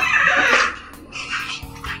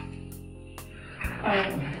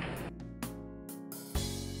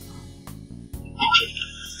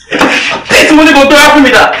 Tí mo ní kó tó wá fún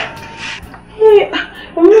mi dà.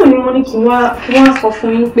 Omi ò ní mo ní kí wọ́n sọ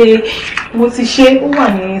fún yín pé mo ti ṣe ó wà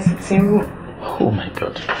ní sitting room. Oh my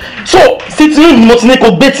God. So sitting room ni mo ti ní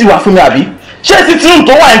kó gbé tí wá fún mi àbí? Ṣé sitting room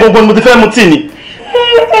tó wà ní gbogbo ni mo ti fẹ́ mu tí ni?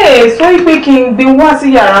 Sọ wípé kí n gbé wá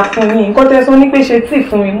sí yàrá fún yín. Nǹkan tẹ́ sọ ní pé ṣe tí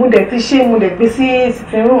fún mi. Mo dẹ̀ ti ṣe mo dẹ̀ gbé sí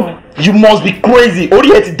sitting room. You must be crazy.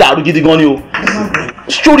 Orí ẹ ti dàrú gidi gan ni o.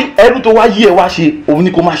 Sórí ẹrú tó wá yí ẹ wá ṣe òun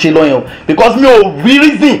ni kó má ṣe lọ́yàn o. Because mi ò rí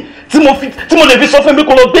reason tí mo lè fi sọ fún mi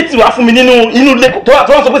kó lọ gbé tí wá fún mi nínú ilé tó wà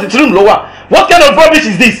sọ pé sitting room ló wà. What kind of rubbish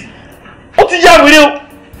is this? Ó ti yá wèrè o.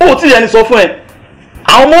 Ó ti yẹn ni sọ fún ẹ.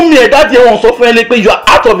 Àwọn ọmọ mi ẹ̀ dáàdì ẹ̀ wọ́n sọ fún ẹ lé pé you are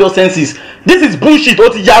out of your senses. This is bullshit. Ó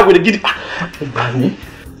ti yá wèrè gidi. Gbà mí.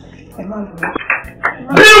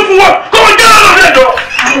 Bí o fún wa, kọ́ ọ jẹ́ ọ̀rọ̀ rẹ̀ jọ.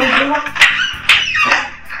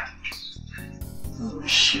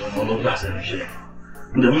 Ṣé ọmọ ọlọ́gbà sẹ́nu iṣẹ́?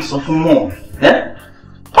 Ǹjẹ́ mi sọ fún mọ́ ẹ́?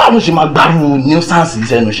 Báwo ṣe máa gbárù nuisance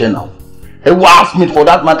sẹ́nu iṣẹ́ náà? Ẹ wá housemate for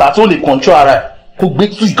that matter tó lè control ara ẹ̀. Kó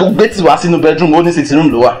gbé tí wá sínú bedroom ó ní sitting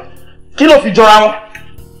room ló wà. Kí ló fi jọra wọn?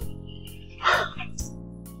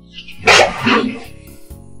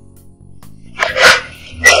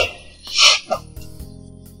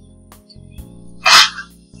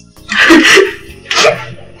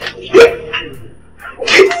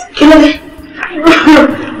 Kí ló dé?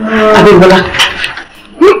 Abímbọ́lá.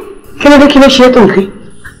 Kí ló dé kí ló ṣe é tó nǹkan?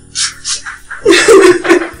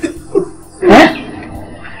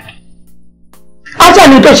 Ajá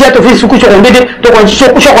ni tó ṣe é tó fi sunkún ṣọ̀kan dédé tó kàn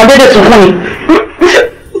ṣọ̀kan dédé sunkún ni.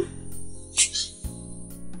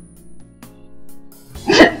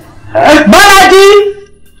 Bọ́lájí!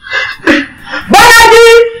 Bọ́lájí!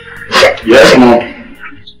 Yes, mom.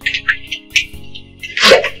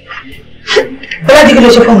 Bọ́lájí kí ló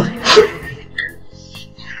ṣe fún mi?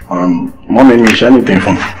 Mom ain't say anything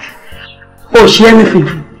for me. Oh, she anything.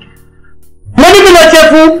 Money kí ló ṣe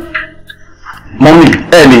fún? Mommy,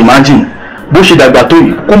 ẹ lè imagine bó ṣe dàgbà tó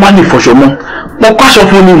yìí kó má lè fọṣọ mọ́. Mo káṣọ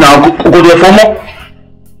fún mi náà kò dẹ̀ fọ́ mọ́.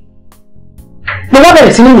 Mo wá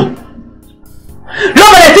bẹ̀rẹ̀ sí nínú. ló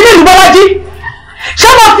bẹ̀rẹ̀ sí ní ìlú Bọ́lájí ṣé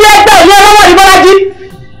mo fi ẹgbẹ́ ìlú ọlọ́wọ́ ní Bọ́lájí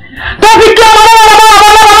tó fi kí ọmọ lọ́wọ́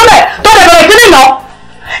lẹ̀ tó lè bẹ̀rẹ̀ sí ní ìná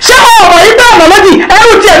ṣé ọmọ yìí pé ọmọ méjì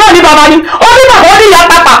ẹrú tiẹ̀ náà ní bàbá ni ó ní bàbá ó ní ìyá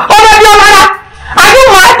pàpà ó fẹ́ bí ọmọ ara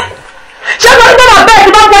àdúrà ṣé mo ní bàbá bẹ́ẹ̀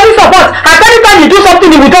tí bá fẹ́ ní support at any time you do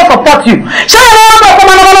something we don't support you ṣé ẹ̀rọ wọn bẹ̀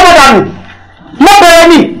fọmọ lọ́wọ́ dànù mo bẹ̀rẹ̀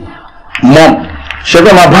ni. Mom, ṣé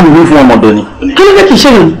fẹ́ máa bá mi wí fún ọmọdé ni. kí ló dé kì í ṣe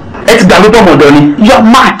yìí. ẹ ti gbàgbé pọ̀ ọmọdé ni. You are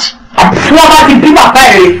mad. tí wọ́n bá ti bí bàbá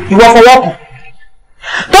ẹ̀ ìwọ fọwọ́ kàn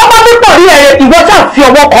tó bá bí pọ̀ rí ẹ̀ ìwọ ṣáà fi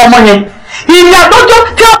ọwọ́ kan ọmọ yẹn ìyá tó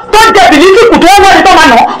jẹ bìlítìkù tó wọ́n ní tó máa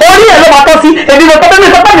nà orí ẹ̀ ló máa tọ́ sí èmi ló tọ́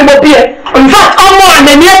bẹ́ẹ̀ mi mo bí ẹ in fact ọmọ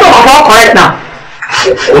àná ni ẹ tó ọ̀fọ̀ correct now.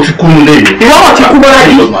 o ti kú nílé yìí. ìwọ wọn ti kú bọ́lá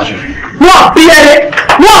yìí wọ́n bí ẹrẹ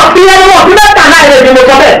wọ́n bí mẹ́ta náà ẹ̀rẹ́ ni mo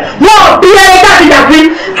sọ bẹ́ẹ̀ wọ́n bí ẹrẹ jáde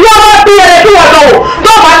tí wọ́n bá bí ẹrẹ tí wọ́n lọ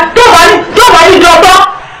wò tó bá ní jọ tán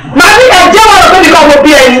màá ní ẹ̀jẹ̀ wọn lọ tóbi kan mo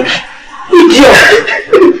bí ẹni ìdí ọ̀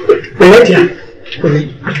pẹ̀lẹ́ díà pẹ̀lẹ́.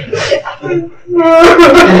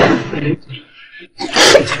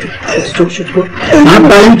 Màá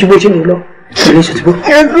bá yín ju bó ṣe lè lọ. Pẹ̀lẹ́ ṣètìbó.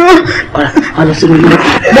 Ọ̀rọ̀ a lọ sínú ilé.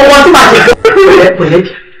 Mo wọ́n tí màá ṣe pẹ̀lẹ́ pẹ̀lẹ́.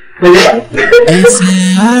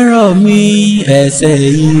 Ẹsẹ̀ àárọ̀ mi ẹsẹ̀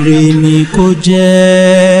ire ni kò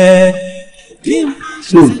jẹ́.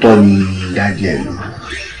 Lóòótọ́ ni dájú ẹ̀ lọ,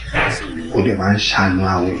 ó dẹ̀ máa ń ṣàánú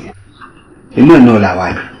àwọn èèyàn. Inú ẹ̀ náà làwa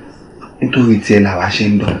yìí, nítorí tiẹ̀ làwa ṣe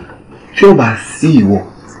ń dán. Tí ó bá sí ìwọ,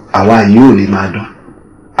 àwa yìí ò lè máa dán,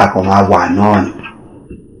 a kàn máa wà náà ni.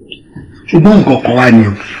 Ṣùgbọ́n nǹkan kan wá ni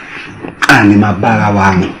o, a ní máa bára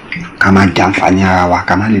wa rìn, ká máa jàǹfààní ara wa,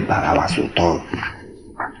 ká má lè bára wa sòótọ́ ọ̀rọ̀.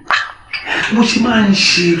 Bó ṣe máa ń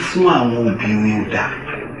ṣe fún àwọn obìnrin ò dáa.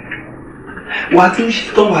 Wà á tún ṣe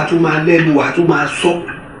tán, wà á tún máa lẹ́nu, wà á tún máa sọ.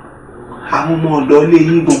 Àwọn ọmọ ọ̀dọ́ lé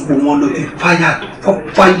yín gbogbo wọn ló ti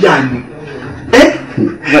fáyà ni.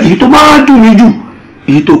 Èyí tó máa dùn mí jù,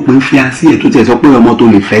 èyí tó pè ń fi àṣì ẹ̀ tó tiẹ̀ sọ pé ọmọ tó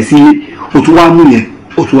lè fẹ́ sílé, ó tún wá mú yẹn,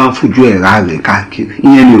 ó tún wá fojú ẹ̀ rà rẹ̀ káàkiri.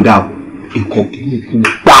 Ìyẹn ni ò dáa o, nǹkan burúkú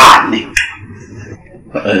gbáà ni.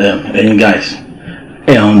 Ẹ̀yin guys,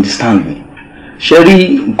 ẹ understand me. Ṣé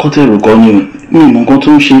rí nǹkan tẹ́ rò kọ́ ni mi ìmọ̀ nǹkan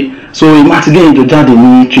tó ń ṣe so ìmátìlẹ́ ìjọ jáde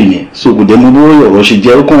ní tree yẹn so kò dé mọ bó ọ̀rọ̀ ṣe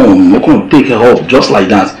jẹ́ ó kàn take her off just like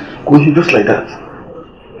that. Kò ṣe just like that.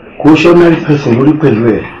 Kò ṣe ordinary person lórí pẹ̀lú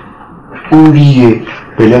ẹ̀. Ó rí ẹ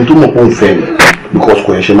pẹ̀lú ẹni tó mọ̀ pé ó ń fẹ́ mi because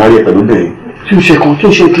kò yẹn ṣe máa rí ẹ pẹ̀lú bẹ̀rẹ̀. Tí ó ṣe kan, tí ó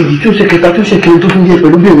ṣe kejì, tí ó ṣe kẹta, tí ó ṣe kẹrin tó fi ń rí ẹ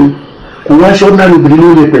pẹ̀lú bẹ̀rẹ̀. Kò wá ṣe ordinary obìnrin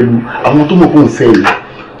lórí ẹ pẹ̀lú àwọn tó mọ̀ pé ó ń fẹ́ mi.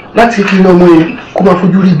 Láti fi ọmọ yẹn kó máa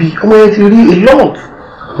fojú rí bi, ọmọ yẹn ti rí a lot.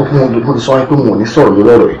 Mo ti sọ pé mo ò ní sọ̀rọ̀ lórí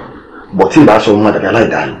ọ̀rọ̀ yìí but tí ì bá sọ mo máa dàbí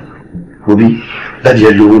aláìdáni òbí dájú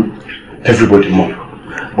ẹ lówó everybody mọ̀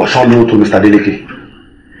but sọ lówó tó Mr. Deleke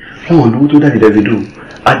wọn ò lówó tó dájú Davido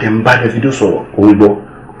Adẹ̀mbá Davido sọ̀rọ̀ òun gbọ́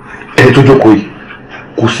ẹni tó jókòó yìí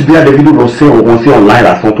kò sí bí Davido lọ sí ọ̀gbọ́n sí online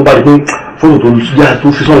lásán tó bá di pé fóònù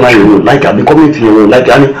tó fi sí online yẹn wò láìka àbí kọ́mẹ̀ntì yẹn wò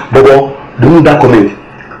láìka á ní bọ́bọ́ lóun dá kọ́mẹ̀ntì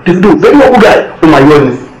Davido very well guy ó máa yọ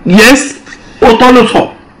ni. Yes, ó tọ́ ló sọ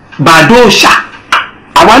bàdó ṣá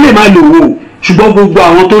àwa lè máa lò wò ṣùgbọ́n gbogbo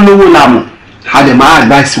àwọn tó lówó la mọ̀ a lè máa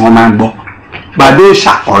advice wọn máa ń gbọ́ bàdó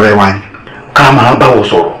ṣàkọrẹ́ wa ni. Ká máa bá wọn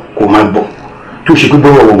sọ̀rọ̀ kó máa gbọ́ tí ó ṣe pé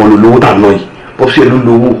bọ́rọ̀ ọ̀gbọ̀n ló lówó tà lọ yìí bọ́sí ẹ̀ ló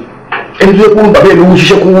lówó ẹni tó yẹ kó bàbá ẹ̀ lówó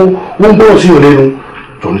ṣiṣẹ́ kó wọ́n gbọ́rọ̀ sí ìyọ̀ lẹ́nu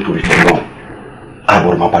jọ nítorí tó náà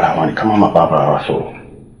àbọ̀rọ̀ máa bára wa ni ká má bá ara wa sọ̀rọ̀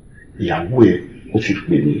ìyàwó ẹ̀ ó ti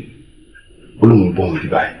pè mí olóhùn bọ́ mi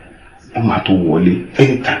báyìí wọ́n máa tó wọlé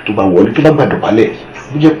anytime tó bá wọlé tó bá gbàdọ̀ balẹ̀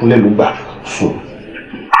ó jẹ́ kúnlẹ̀ ló gbà fún un.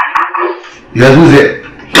 Yazoo there.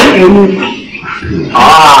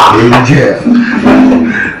 Angel.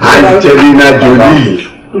 Angelina Jolie.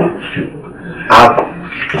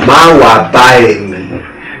 Máa wà bá ẹ̀mí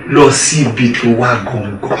lọ sí ibi tó wá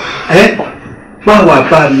gọ̀ǹgọ̀. Máa wà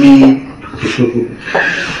bá mi.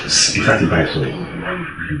 Ìfà ti bá ẹ sọ̀rọ̀.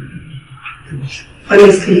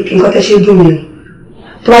 Honestly, nǹkan tẹ́ ṣe dùn mí o.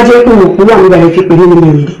 Tó bá jẹ́ pé mo kú wà nígbà yẹn fi pè mí ní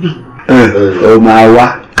mi débi. Ó máa wá.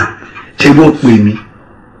 Ṣé bó pè mí?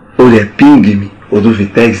 O lè píǹgì mi, o tún fi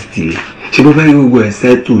tẹ́ẹ̀sì rẹ̀. Ṣé bó fẹ́ rí gbogbo ẹ̀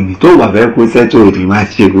sẹ́tù ni? Tó wà fẹ́ kó sẹ́tù ò ní máa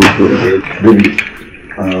ṣe gbogbo ẹ̀. Bébì,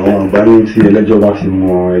 àwọn àgbà ní tí ẹlẹ́jọ́ bá ti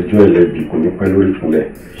mọ ẹjọ́ ẹlẹ́bi kò ní pẹ́ lórí ìpínlẹ̀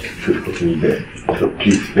ṣòro tó ti ń bẹ̀. So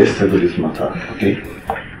please, let's settle this matter, okay?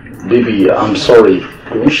 Baby, I'm sorry.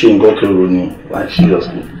 Kò ń ṣe nǹkan tó ro ni, like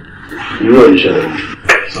seriously. Irú ẹ̀ ìṣẹ̀lẹ̀.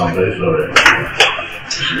 So I'm very sorry.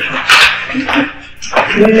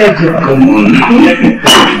 Come on.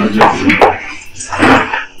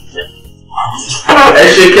 Ẹ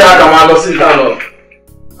ṣe kí a kà máa lọ sí ìta lọ.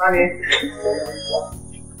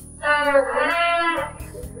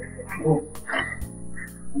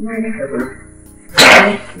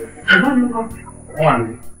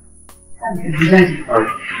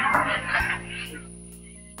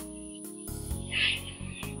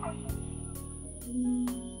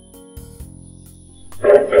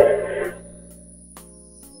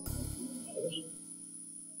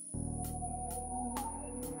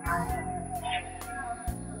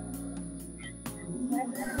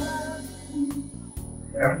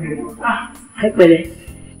 Ẹ pẹ̀lẹ́.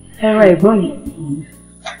 Ẹ ra ẹ̀gbọ́n mi.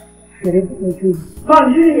 Bẹ̀rẹ̀ ojú.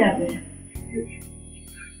 Bọ́ọ̀lù yóò yà bẹ̀rẹ̀.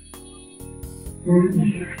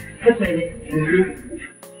 Ẹ pẹ̀lẹ́.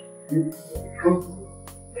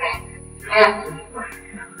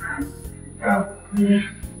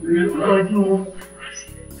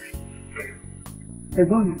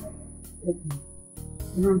 Ẹ̀gbọ́n mi.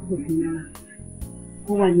 Máa ń pò fún yàrá.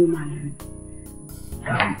 Ó wà ní màá lọ.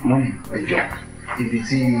 Mọ́ ẹjọ́ ibi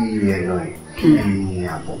tí ẹ lọ ẹ̀ kí ni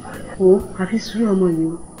àbọ̀? Ó àfi sùúrù ọmọ yìí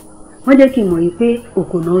o. Wọ́n jẹ́ kí n mọ̀ yìí pé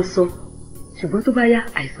òkò náà sọ. Ṣùgbọ́n tó bá yá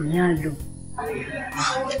àìsàn yẹn á lọ.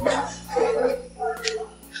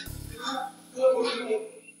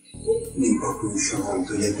 Ní nǹkan tó ń sọ̀rọ̀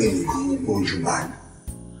tó yẹ pé nìkan ní ojú bá ní.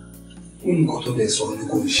 Ní nǹkan tó lè sọ ní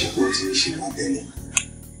kò ń ṣe kó ti ń ṣe wọ́n tẹ́lẹ̀.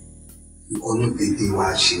 Nǹkan náà dédé wá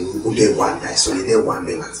ṣe ó dẹ̀ wà ní àìsàn yẹn dẹ̀ wà ń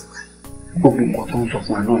bẹ̀ láti gbà. Gbogbo nǹkan tó ń sọ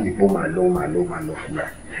fún wa náà ni bó máa lọ fún wa.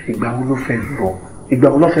 Ìgbà wo ló fẹ́ lọ? Ìgbà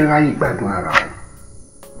wo ló fẹ́ ráyè gbádùn ara wọn?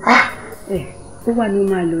 Ó wà ní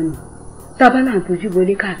máa lọ nì. Tá a bá náà tójú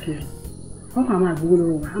bolé káàkiri. Wọ́n kàn máa gbowó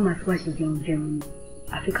lọ́wọ́ wa, á máa fi wá ṣe jẹun ni.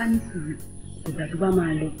 Àfi ká ní sùúrù ìgbà tó bá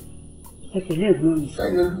máa lọ. Ẹ pẹ̀lú ẹ̀gbọ́n mi.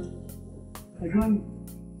 Ẹ̀gbọ́n mi.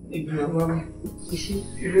 Ìgbìyànjú mi. Iṣẹ́.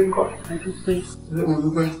 Ilé ńkọ́. Adúpẹ́. Ilé mo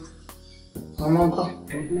dúpẹ́. Ọmọ ńkọ́.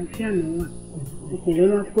 Àlàáfíà ló wà. Ìpìlẹ̀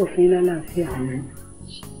ló pọ̀ fún yín lálàáfíà.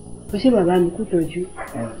 Ó ṣe bàbá mi kú tọ́jú.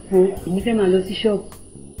 Èmi fẹ́ máa lọ sí ṣọ́ọ̀bù.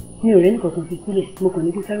 Mi ò rẹ́ nìkankan fi sílẹ̀. Mo kàn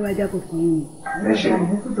ní kí sáré wá jábọ̀ fún yín. Bàbá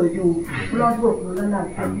mi kú tọ́jú wọn. Ó lọ́wọ́ pọ̀ fún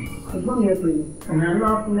lálàáfíà. Ẹ̀gbọ́n mi ẹ pẹ̀lú. Ọ̀nà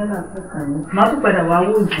lọ́wọ́ fún lálàáfíà kàn mí. Màá tún padà wá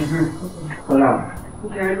wó ìjù náà. Kọ́lá.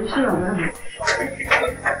 Ìjà ló ṣe bàbá mi.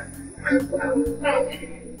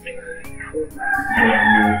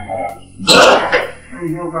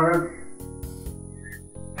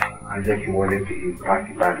 A jẹ́ kí wọlé fi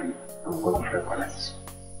báàgì àwọn ọmọ fẹ́ padà sí.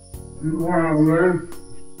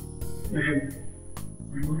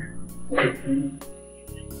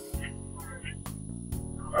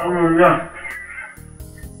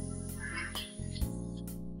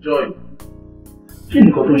 Joy, kí ni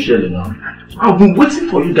nǹkan tó ń ṣẹlẹ̀ náà? I've been waiting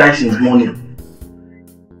for you guys since morning.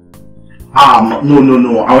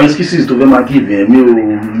 No. Our excuses to them are given.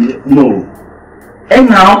 No. And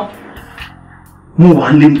now, mo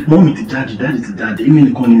wà nílé, mommy ti jáde, daddy ti jáde, èmi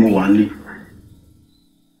nìkan ni mo wà nílé.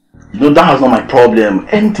 No, that was not my problem.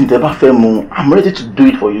 Anything tẹ́ bá fẹ́ mu, I'm ready to do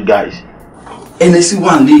it for you guys. NSC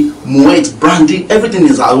one day, Moet, brandy, everything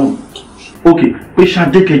is our own. Okay, pé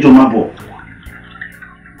Ṣadé kẹjọ máa bọ̀.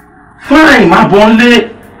 Fine, máa bọ̀ nílé.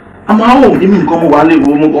 I'm at home, èmi nìkan mo wà nílé,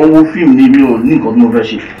 mo kàn wo fíìmù ni mi ò ní nǹkan tí mo fẹ́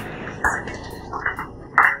ṣe.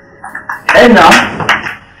 And now,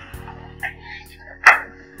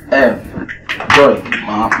 Joy,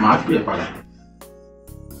 máa pè é padà.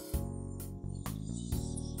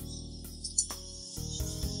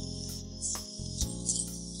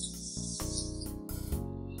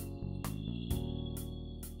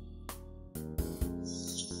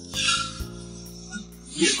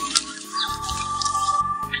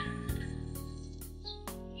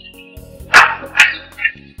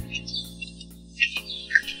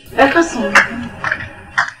 Ẹ káàsán.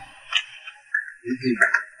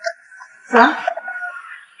 Sá.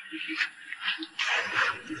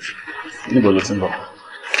 Níbo ló ti ń bọ̀?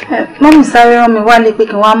 Mọ́mì sáré rán mi wálé pé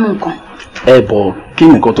kí n wá mú nǹkan. Ẹ bọ̀, kí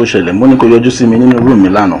ni nǹkan tó ṣẹlẹ̀? Mo ní kó yọjú sí mi nínú room mi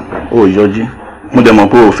lánàá. Ó yọjú. Mo dẹ̀ mọ̀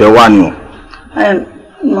pé o fẹ́ wá ni o.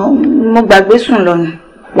 Mo gbàgbé sùn lọ ni.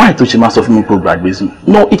 Why tó ṣe máa sọ fún mi pé o gbàgbé sùn?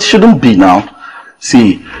 No, it shouldn't be now.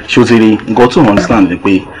 See, ṣé o ti rí nǹkan tó understand ni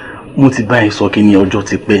pé mo ti bá ẹ sọ kí ni ọjọ́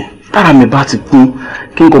ti pẹ́. Tára mi bá ti kún,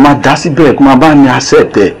 kí n kò máa dá síbẹ̀ kó máa bá mi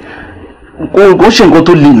accept ẹ̀. Kò ṣe nǹkan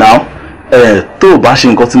tó le now. Tó o bá ṣe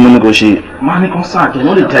nǹkan tí mo ní kó ṣe, máa ní kán sáà kẹ́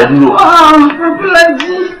wọ́n lè tẹ́ dúró.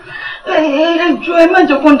 Bọ́lájí, ẹjọ́ ẹ má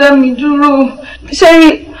jẹ́ kó dá mi dúró. Ṣé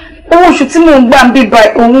owó oṣù tí mò ń gbà ń bí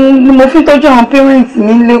báyìí òun ni mo fi tọ́jú àwọn parents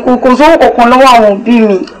mi lé kò sówó kankan lọ́wọ́ àwọn òbí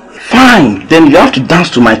mi. Fine, then you have to dance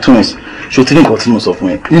to my tunes. Ṣé o ti ní nǹkan tí mo sọ fún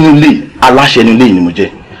ẹ? Nínú ilé, aláṣẹ nínú ilé ni mo jẹ́.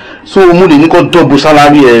 So mo lè ní kó dọ́gbó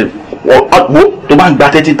sálárì ẹ tó bá ń gba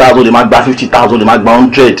 30,000 lè máa gba 50,000 lè máa gba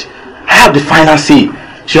 100. I have the final say.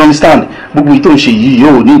 She understand? Gbogbo ìtò ń ṣe yìí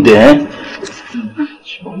yóò ní ìdẹ́ ẹ́.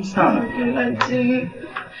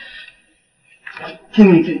 Kí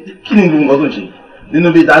ni gbogbo nǹkan tó ń ṣe nínú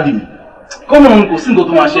ilé dáàdì mi? Kọ́mọ òun kò sí nǹkan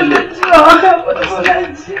tó máa ṣẹlẹ̀.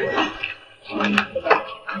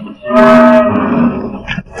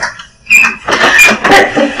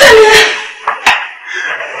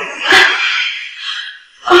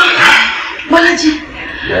 Bọ́lájí.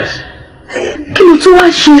 Yes. Kí ló tún wá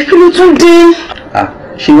ṣe? Kí ló tún dé?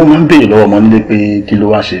 Ṣé wọ́n máa ń béèrè lọ́wọ́ ọmọ nílé pé kí ló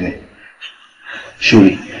wá ṣe ni?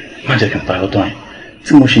 Ṣòrí, má jẹ́ kí n parọ́ tán ẹ̀.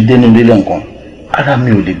 tí mo ṣe dénú ilé nǹkan ara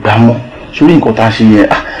mi ò lè gbá mọ́ sórí nǹkan tá a ṣe yẹn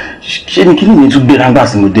ṣé ni kí ni mi tún gbéra ńgbà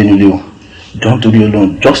tí mo dénú ilé o don't worry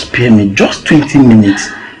alone just spare me just 20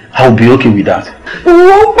 minutes I'll be okay with that.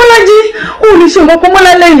 Wọ́n Bọ́lájí ò lè ṣe nǹkan kan mọ́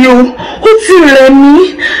lálẹ́ yìí o ó ti rẹ̀ mí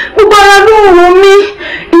gbogbo ara ló ń ro mí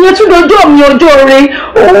ìyẹn tún dọjọ́ mi ọjọ́ rẹ̀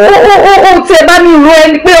ó tiẹ̀ bá mi ro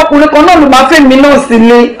ẹni pé ọkùnrin kan náà ló máa fẹ́ mi náà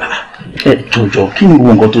sílé. Ẹ jọ̀jọ̀ kí ni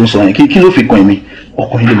gbogbo nǹkan tó ń sọ yẹn kí ló fi kan èmi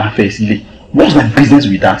ọkùnrin ló máa fẹ́ sílé what's my business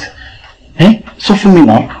with that? Sọ fún mi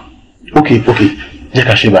now. Okay jẹ́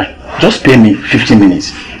ká ṣe báyìí just spare me 15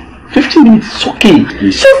 minutes 15 minutes it's okay.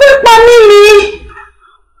 Ṣé fẹ́ pa mí ni?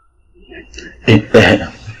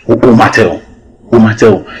 O máa tẹ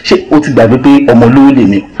o ṣé o ti gbàgbé pé ọmọ olówó lè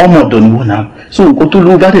mi ọmọ ọ̀dọ̀ ni wọ́n náà so nǹkan tó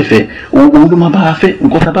lówó bá dẹ̀ fẹ́ òun ló máa bá wa fẹ́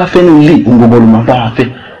nǹkan tá a bá fẹ́ ní ilé òun gbogbo ló máa bá wa fẹ́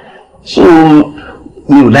so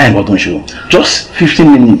mi ò láì nǹkan tó ń ṣe o just 15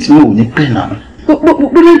 minutes mi ò ní pẹ́ náà.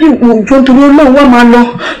 Bọ́lájí òjò nítorí Ọlọ́run wá máa lọ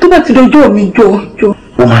tó bá ti dọjọ́ mi jọ.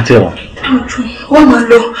 O máa tẹ o. Wọ́n máa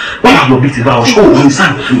lọ. Wọ́n máa lọ bí ti bá ọ ṣó òun sáà.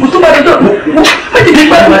 Mo tó bá dọjọ́ mo ti di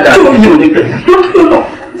gbàgbà jọ mi ò ní pẹ́.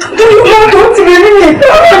 Torí Ọlọ́run tó ti rẹ̀ nínú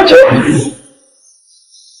ìtàn àjọ.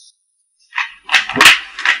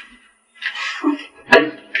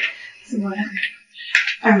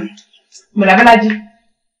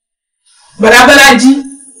 Bọ̀dá Bọ́lájí.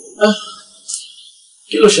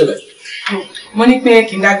 Kí ló ṣẹlẹ̀? Mo ní pé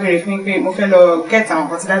kí n dágbére fún pé mo fẹ́ lọ gẹ́ẹ̀tì àwọn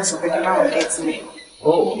kan tí dájú sọ pé kí n bá wọn gẹ́ẹ̀tì mi.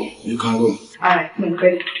 Oh, you can go. All right, mo ń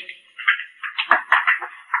pẹ́.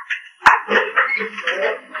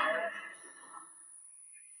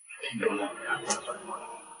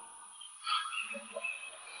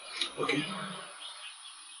 Okay.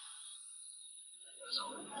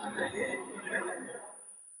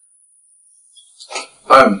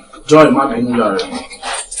 Joy, má bínú yàrá rẹ̀.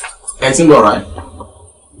 Ẹ ti ń bọ̀ right?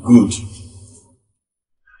 Good.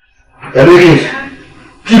 Ẹ̀rẹ́kìn,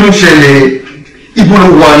 kí ló ṣẹlẹ̀? Ibo ló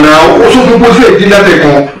wà náà? Ó sọ fún bóṣù èdè lábẹ́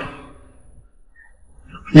kan.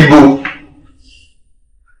 Ibo.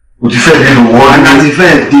 O ti fẹ́ dé lò wọ́n. Àná ti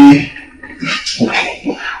fẹ́ dé.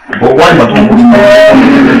 Wá ìgbà tó ń bọ̀ fún ọmọ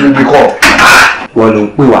tó gbé kọ́. Wọ́n ló ń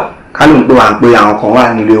pè wá. Ká ló ń pè wá ń pé àwọn kan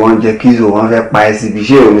wà nílé wọn jẹ kízo wọn fẹ́ pa ẹ́ síbi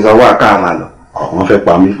ṣé òní sọ wà ká máa lọ. Àwọn fẹ́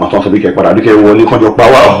pa mí, màá tán sọ bí kẹ́ padà bí kẹ́ wọlé kánjọ pa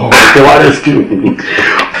wá kẹ́ wá rescue.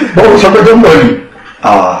 Bọ́ọ̀ sọ pé tó ń bọ̀ yìí.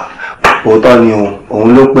 Òótọ́ ni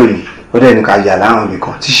òun ló pè mí ó dẹ̀ ní ká yà láwọn ibì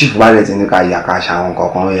kan tí ṣìfù bá dẹ̀ ti ní ká yà ká ṣàwọn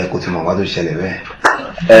kankan ó yẹ kó ti mọ̀ nǹkan tó ṣẹlẹ̀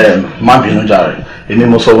bẹ́ẹ̀. Má bínú jàre èmi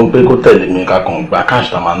mo sọ pé kó tẹ̀lé mi ká kàn gba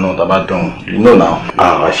cash tá máa ná tá bá dùn you know now.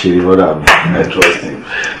 Àṣírí bọ́dà mi I trust him.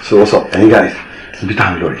 So what's up ẹ̀yin guys ibi tá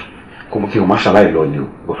à ń lọ rẹ̀ kó mọ̀ kí o má ṣàlàyé lọ ni o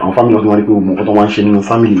but àwọn family ọdún wọn ni pé gbogbo nǹkan tó wá ń ṣe nínú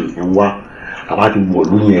family ẹ̀ ń wá tàbá ti wọ̀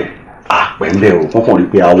lóyún ẹ̀ pẹ̀lẹ́ o wọ́n kàn rí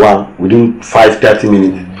pé àwa within 5-30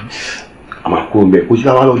 minutes àmà kó o bẹ̀ kó sí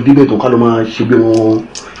káwá lọ débẹ̀ tó ká ló máa ṣe bí wọn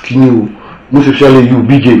kí ni o most especially you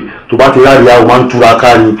BJ tó bá ti ráàlì àwọn máa ń túra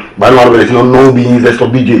ká ni gbàdúrà máa bẹ̀rẹ̀ sí náà bí investor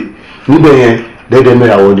BJ níbẹ̀ yẹn dẹ́dẹ́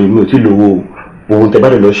mẹ́ra wọ̀ ni mi ò tí lówó ohun tẹ bá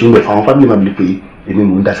dẹ̀ lọ ṣe ń bẹ̀ fáwọn family máa bìlì pé èmi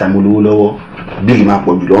mò ń dá sáà mo lówó lọ́wọ́ bíìlì máa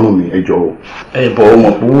pọ̀ jù lọ́rùn mi ẹ jọ̀ọ́. Bọ̀ ọmọ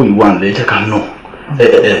owó ìwà ńlẹ̀ jẹ́ ká nà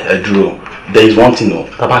ẹ dúró there is one thing o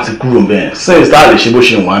tábà ti kúrò ń bẹ̀yẹn since tá a lè ṣe bó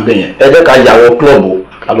ṣe wà ń bẹ̀yẹn ẹ jẹ́ ká yàwọ̀ club o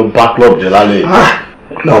ká ló bá club jẹ lálẹ́ yìí.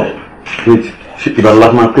 Club wait ìbàdàn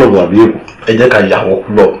láti máa club àbí èkó. Ẹ jẹ́ ká yàwọ̀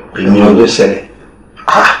club èmi ò ló ṣẹlẹ̀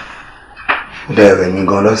bẹ̀rẹ̀ mi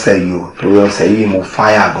gan lọ́sẹ̀ yìí o torí ọ̀sẹ̀ yìí mo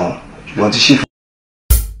fáyà gan ṣùgbọ́n ti ṣì.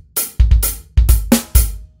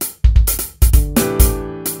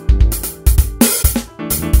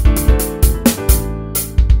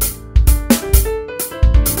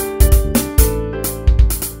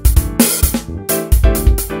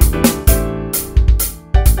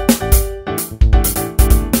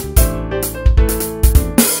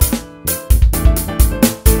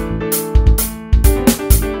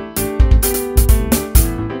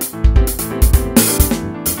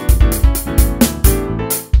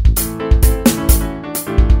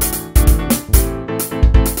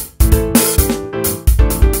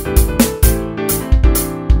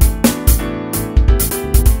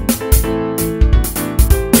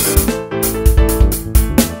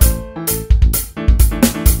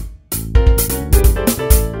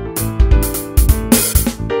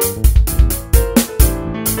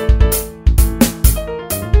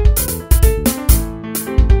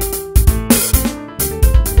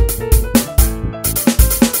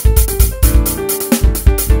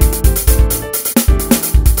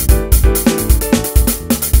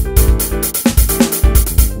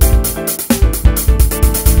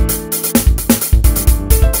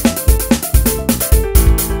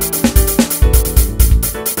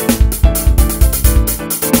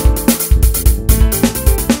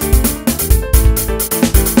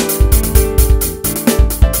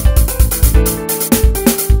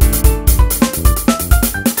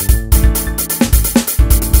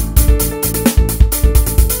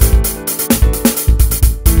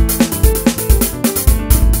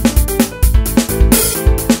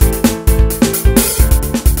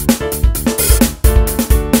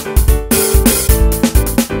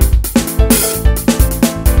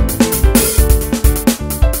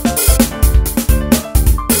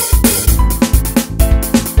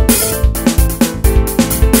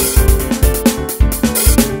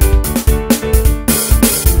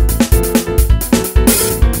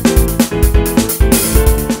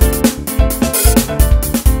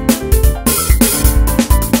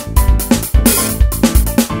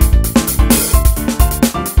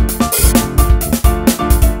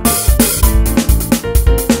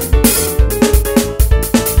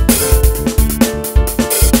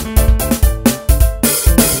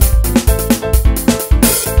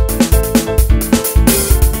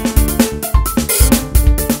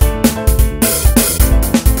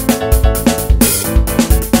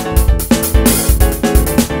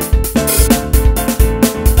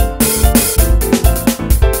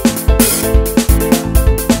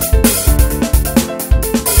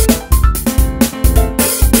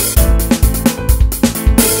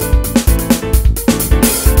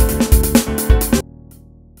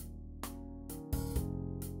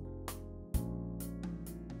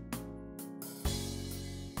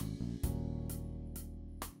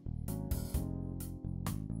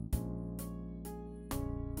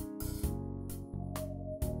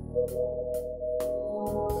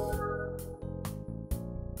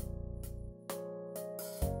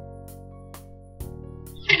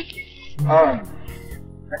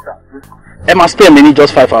 ẹ máa spare mi ní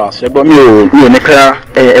just 5 hours ṣùgbọ́n mi ò ní pẹ́.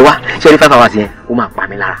 ẹ wá ṣe rí 5 hours yẹn ó máa pa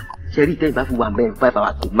mí lára ṣe rí ìtẹ́yìn bá fi wà bẹ́ẹ̀ 5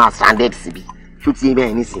 hours kò máa stranded síbi ṣó ti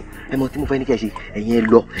bẹ́ẹ̀ nísìn ẹ mọ tí mo fẹ́ ní kẹ́ ṣe ẹ̀yin ẹ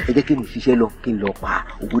lọ ẹ jẹ́ kí mi ṣiṣẹ́ lọ kí n lọ pa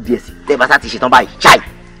owó díẹ̀ sí tẹ́ bá sá ti ṣetán báyìí ṣáì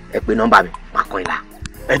ẹ pe nọ́mbà mi máa kọ́ ìlà.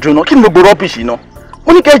 ẹ dùnà kí ni gbogbo rubbish náà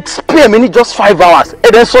mo ní kẹ́ spare mi ní just 5 hours ẹ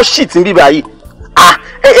dẹ̀ sọ shit níbí báyìí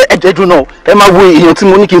ẹ dùnà ẹ máa wo èèyàn tí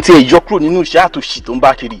mo ní kí n tiẹ̀ yọ kúrò nínú iṣẹ́ àtòṣì tó ń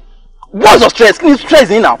bá kiri what's your stress kí ni stress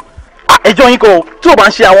yín náà ẹjọ́ yín kọ́ tí o bá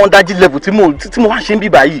ń ṣe àwọn dájí level tí mo wá ṣe ń bí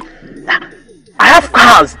báyìí I have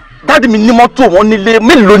cars dáàdì mi ní mọ́tò wọn nílé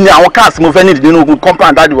mélòó ni àwọn cars mo fẹ́ nídìí nínú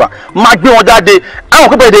compound dáàdì wa máa gbé wọn jáde àwọn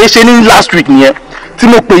pípẹ́ ìdè ṣe ní last week nìyẹn tí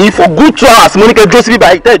mo pè yín for good 2 hours mo ní kẹ́ dúró sí bí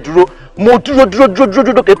báyìí tẹ́ ẹ̀ dúró mo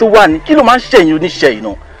dúró kẹ́ tó wà ní kí ló máa ń ṣẹ̀yìn oníṣẹ́ yìí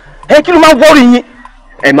náà kí ló máa ń wọ́ọ̀rì yín.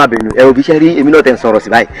 ẹ má bẹ̀rù ẹ òbí ṣẹ́rí èmi náà tẹ̀ ń sọ̀rọ̀ sí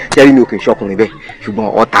báyìí ṣẹ́rí mi ò kì í ṣọkùnrin bẹ́ẹ̀ ṣùgbọ́n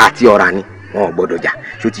ọ̀tá àti ọ̀rà ni wọn ò gbọ́dọ̀ jà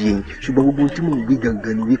ṣó ti yé yín ṣùgbọ́n gbogbo tí mò ń gbé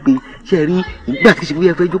gangan ni wípé ṣe rí ìgbà tí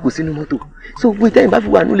ṣe fẹ́ jókòó sínú mọ́tò so gbé tẹ́yìn bá fi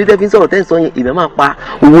wà nílé tẹ́fí ń sọ̀rọ̀ tẹ́yìn sọ yẹn ìbẹ̀ máa pa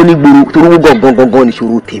owó ní gbòòrò torí owó gangan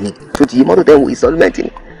níṣòro tèmi ṣó ti yé mọ́tò tẹ́yìn wò installment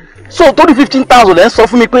ni. so torí 15,000 ẹ̀ ń sọ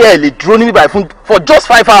fún mi pé ẹ lè dúró níbí báyìí for just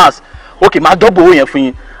 5 hours ok máa dọ́gbọ̀ owó yẹn fún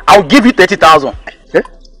yín I will give you 30,000. ẹ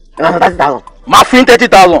máa sọ 30,000. máa fún yín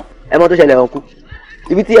 30,000. ẹ mọ tó ṣẹlẹ̀ ọkú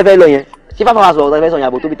ibi tí ẹ fẹ́ lọ yẹn ṣé 5 hours ọ̀rọ̀ ẹ fẹ́ sọ yẹn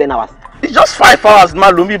àbò tó bí 10 hours. it's just 5 hours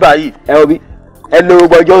máa lò ń bí báyìí. ẹ obi ẹ lo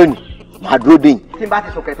gbogbo ọjọ́ òní máa dúró dé yìí. tí n bá ti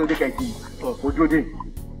sọ kẹtó dé kẹjì mo dúró dé yìí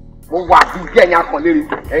mo wà bí bí ẹ̀yin akànlére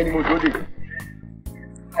ẹ̀yin ni mo dúró dé yìí.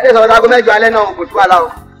 ẹ lè sọ̀rọ̀ sago mẹ́jọ alẹ́ náà kò tú àlá o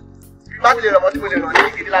bá ti lè rọ̀ mọ́ tí mo lè rọ̀ ní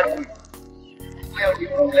ìkéde ládùúgbò yìí.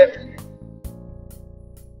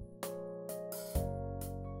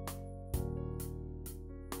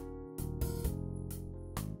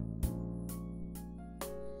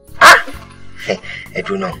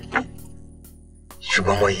 ẹdùn náà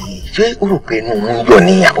ṣùgbọ́n mo yìí ṣé o rò pé inú ń yọ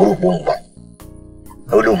ní àbúrò gbòǹgbò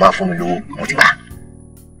ó lóun máa fún mi lówó mo ti gbà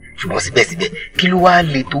ṣùgbọ́n síbẹ̀síbẹ̀ kí ló wá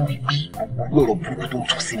le tó wípé lọ́rọ̀ burúkú tó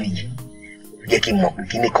tún sí mi yìí jẹ́ kí n mọ̀ pé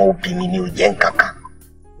kíní kan òbí mi ni ò jẹ́ nǹkan kan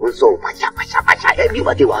ó ń sọ̀rọ̀ pàṣàpàṣàpàṣà ẹbí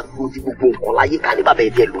ìwà tí wàá tó ti gbogbo nǹkan láyé ká ní bàbá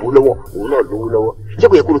ẹbí ẹ lówó lọ́wọ́ òun náà lówó lọ́wọ́ ṣé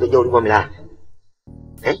kò yẹ kó ló tó jẹ́ orí mọ́ mi lára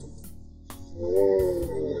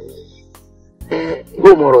bó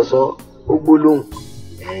mo rọ̀ sọ ó gbólóhùn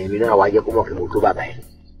èmi náà wá jẹ́ kó mọ̀ pé mo tó bàbá ẹ̀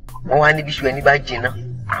wọ́n wá níbi iṣu ẹni bá jiná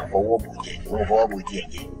à ń fọwọ́ bò jẹ òun fọwọ́ bò díẹ̀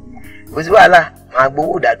jẹ kò sí wàhálà máa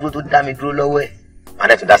gbowó ìdádúró tó dá mi dúró lọ́wọ́ ẹ̀ máa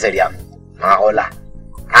dẹ̀ tún dá sẹ́rí àmì máa ọ̀la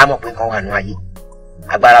á mọ̀ pé nǹkan wà nú ayé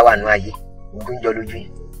agbára wà nú ayé gbogbo ń jọ lójú yìí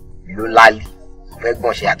ló lálẹ́ fẹ́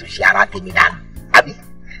gbọ́n ṣe àtúnṣe ara tèmi dànù àbí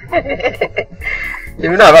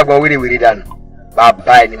èmi náà bá gbọ́n wérewère dànù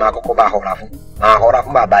bàbá ẹ̀ ni máa kọ́kọ́ bá họra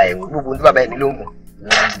fún bàbá ẹ̀ gbogbo tí bàbá ẹ̀ ní ló ń gùn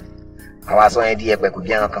àwọn aṣọ yẹn di ẹgbẹ́ kò bí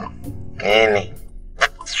ẹran kan kẹ́ẹ̀ni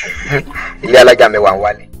ilé alájà mẹ́wàá ń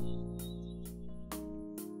wálé.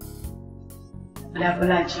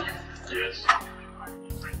 Lábọ́lájí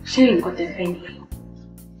ṣé nǹkan tẹ fẹ́ ni.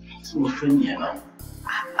 tí mo fẹ́ nìyẹn náà.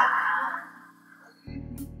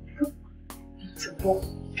 ti bọ́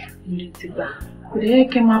ilé ti gbà kò dé yẹ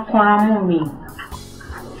kí n máa kanra mọ́ mi.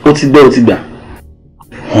 ó ti gbà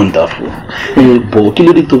wonderful bọ̀ kí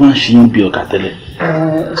ló dé tó máa ń ṣe yín bí ọ̀gá tẹ́lẹ̀.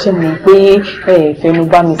 ṣé mo mọ̀ pé fẹnu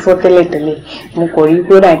bá mi sọ tẹ́lẹ̀tẹ́lẹ̀ mo kọ̀ rí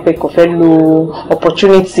pé ó dà pé kò fẹ́ lo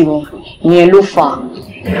opportunity mi ìyẹn ló fà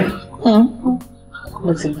á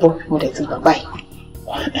mo ti gbọ́ mo dẹ̀ ti gbà báyìí.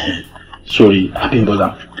 sorry Abímbọ́lá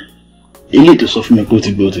ilé ètò sọ fún mi pé ó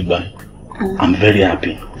ti gbà I'm very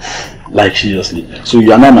happy like seriously so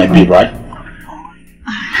you are not my babe right.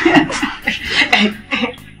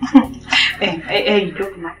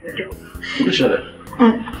 Ìjọba máa jọ. Kí ṣẹlẹ̀?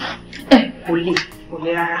 Kò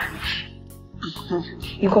lè rárá.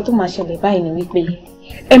 Nǹkan tó máa ṣẹlẹ̀ báyìí ni wípé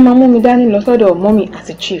ẹ máa mú mi dání lọ sọ́dọ̀ mọ́mì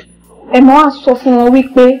àti chief. Ẹ máa wá sọ fún wọn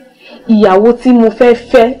wípé ìyàwó tí mo fẹ́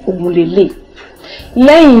fẹ́ òun lélẹ̀.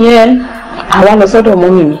 Lẹ́yìn yẹn, àwa lọ sọ́dọ̀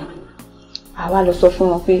mọ́mì mi. Àwa lọ sọ fún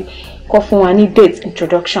wọn pé kó fún wa ní date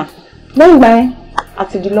introduction. Lẹ́yìn ìgbà yẹn, a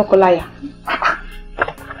ti di lọ́kọláya.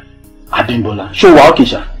 Abímbọ́lá, ṣé o wà ókè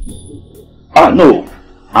ṣá? No,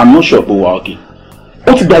 I'm not sure pé o wà ókè.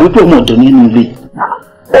 Ó ti gbà wípé ọmọ ọ̀dọ́ nínú ilé.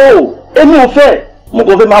 Èmi ò fẹ́, mo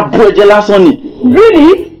kàn fẹ́ máa bú ẹ̀jẹ̀ lásán ni. Really?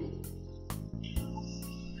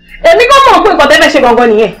 Èmi kò mọ̀ pé nǹkan tẹ́ fẹ́ ṣe gangan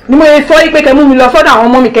nìyẹn. Ni mo sọ pé kẹ́ mú mi lọ sọ́dọ̀ àwọn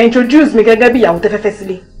ọmọ mi kẹ́ introduce mi gẹ́gẹ́ bí ìyàwó tẹ́ fẹ́ fẹ́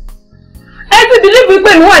sílé. Ẹ ti believe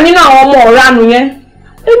pé mi wà nínú àwọn ọmọ ọ̀ranu yẹn.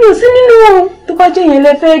 Èmi ò sí nínú wọn tó bá jẹ́ yẹn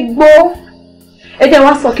lẹ fẹ́ gbọ́. Ẹ jẹ́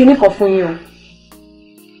wá sọ kinní kan fún yín o.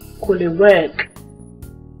 Kò lè work.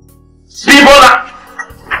 Bímbọ́lá,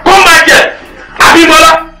 come back here.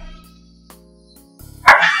 Abímbọ́lá,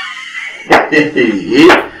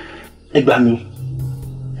 ẹ gbà mí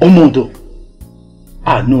ọmọ ọ̀dọ̀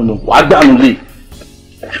no wàá gbà mí lè.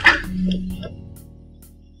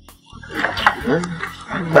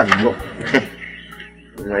 gbà mí lọ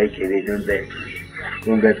ọmọ ìkéré ló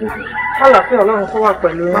ń bẹ tó sùn. àlàáfíà Ọlọ́run kó wà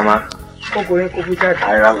pẹ̀lú yín. mama ọkùnrin kò fi jáde.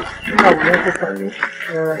 ara o. àwòrán kò kàn mí.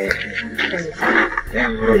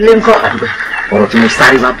 ilé ńkọ́. ọ̀rọ̀ tí mo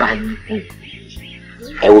sáré wá bá yín.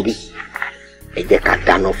 ẹ wo bí ẹ jẹ́ ká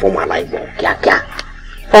dáná fún ọmọ aláìgbọ̀n kíákíá.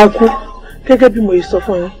 ọkú gẹ́gẹ́ bí mo yìí sọ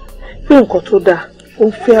fún yín pé nǹkan tó dáa ó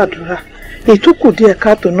ń fẹ́ àdúrà èyí tó kù díẹ̀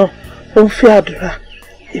káàtó náà ó ń fẹ́ àdúrà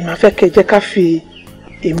ìmọ̀fẹ́ kẹ́ jẹ́ ká fi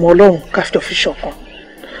ìmọ̀ Ọlọ́run ká fi ṣọ̀kan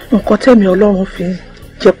nǹkan tẹ́mi Ọlọ́run fi ń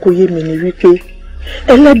jẹ́ kó yé mi ni wípé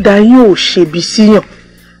ẹlẹ́dàá yín ò ṣebi síyàn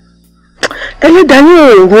ẹlẹ́dàá yín ò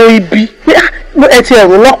ro ibi pé ẹ ti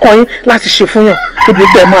ẹ̀rọ lọ́kàn yín láti ṣe fún yàn ibi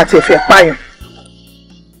tẹ́ máa ti ẹ̀fẹ̀ pààyàn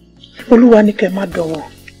Olúwa ní kẹ́ má dọ̀wọ̀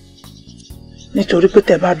nítorí pé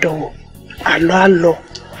tẹ́ bá dọ̀wọ̀ àlọ́ á lọ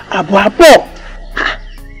àbọ̀ á bọ̀.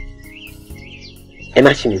 ẹ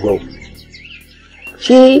má ṣe mi gbọ́ o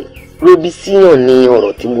ṣé robi síyàn ni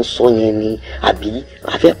ọ̀rọ̀ tí mo sọ yẹn ni àbí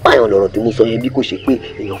àfẹ́ pààyàn lọ̀rọ̀ tí mo sọ yẹn bí kò ṣe pé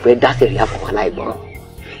èèyàn fẹ́ dá sẹ̀ríà fún aláìgbọràn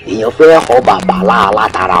èèyàn fẹ́ họ bàbá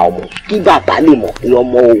látara ọmọ kí bàbá lè mọ̀ pé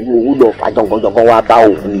ọmọ òun lọ fa jọ̀ngànjọ̀ngàn wá bá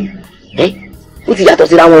òun ni ó ti yàtọ̀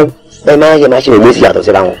síra wọn ẹ má ṣe òwe sì yàtọ̀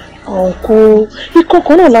síra wọn. ọ̀nkú ikọ̀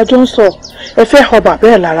kan náà lájọ ń sọ ẹ fẹ́ họ bàbá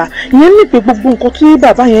ẹ̀ lára ìyẹn ní pé gbogbo nǹkan tí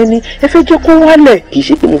bàbá yẹn ní ẹ fẹ́ jẹ́ kó wálẹ̀. kì í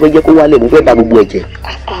ṣe pé mo fẹ́ jẹ́ kó wálẹ̀ mo fẹ́ bà gbogbo ẹ̀ jẹ́.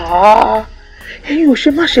 ẹ̀yin ò ṣe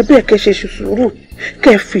má ṣe bẹ́ẹ̀ kẹ́ ṣe sùúrù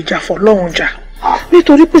kẹ́ fìjà fọlọ́run jà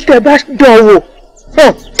nítorí pé tẹ́ bá dán wò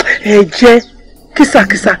ẹ jẹ́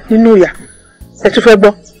kìsàkìsà nínú ìyà ẹ tún fẹ́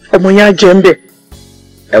gbọ́ ọmọ yẹn á jẹ ń bẹ̀.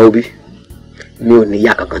 ẹ wo bí mi ò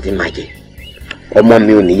níyà kankan tí máa jẹ ọmọ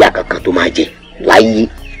mi ò níyà kankan tó máa jẹ láyé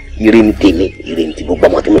ire ni tèmi ire ni ti gbogbo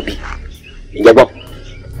ọmọ tí mo bí ǹjẹ́ gbọ́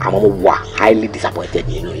àmọ́ mo wà highly disappointed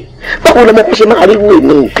nínú yìí báwo lọmọ kó ṣe máa rí ìwé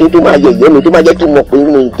mi nǹkan tó máa yẹ̀yẹ́ mi tó máa jẹ́ kí n mọ̀ pé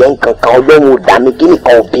mi jẹ́ nǹkan kan Ọlọ́run ò dá mi kí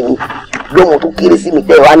nìkan ò bí mi lọ́mọ tó kéré sí mi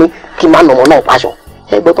tẹ́ ẹ wá ní kí n má nà ọmọ náà paṣọ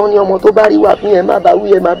ẹgbọ́n tán ní ọmọ tó bá rí wà fún ẹ má bá wí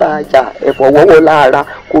ẹ má bá a jà ẹ fọwọ́wọ́ lára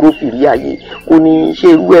kóró fìrí ayé kò ní ṣe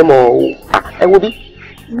irú ẹ mọ̀ o ẹ wo bí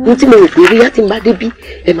ní tí mo rò pé bóyá tí n bá dé bí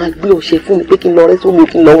ẹ máa gbé ọṣẹ fún mi pé kí n lọ rẹ sómi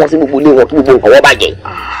kí n lọ wọn sí gbogbo ilé wọn kí gbogbo nǹkan wọn bàjẹ́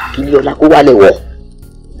kí ilé ọlá kó wálẹ̀ wọ̀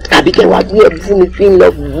tàbí kẹ́ wá gbé ẹ fún mi kí n lọ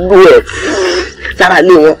gbó ẹ sára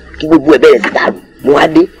ilé wọn kí gbogbo ẹ bẹ̀rẹ̀ sí dàrú mo wá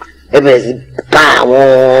dé ẹ bẹ̀rẹ̀ sí ká àwọn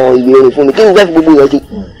ìwé orin fún mi kí n fẹ́ fi gbogbo yẹn ṣe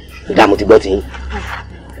ìdá mo ti gbọ́ tiyín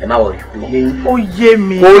ẹ má wọrí ó yé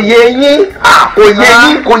mi. kò yé yín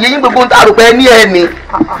kò yé yín gbogbo tá a rò pé ní ẹni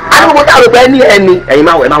gbogbo tá a rò pé ní ẹni ẹ̀yin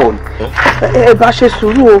má wọ ẹ bá ṣe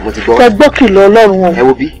sùúrù o kẹ́ gbọ́ kìlọ̀ Ọlọ́run o. ẹ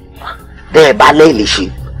wo bí tẹ́ ẹ bá lẹ́yìn lè ṣe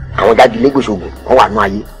àwọn jáde lẹ́gbẹ̀ṣogun wọ́n wà nú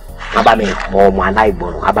ayé wọ́n bá mi họ ọmọ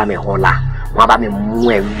aláìgbọràn wọ́n bá mi họ la wọ́n bá mi mú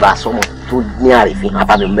ẹgbà sọmọ tó ní àrífín wọ́n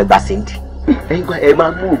bá mi mú ẹgbà sẹ́ńdì ẹ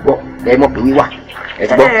máa mú gbọ́ ẹ mọ̀ pé wíwà ẹ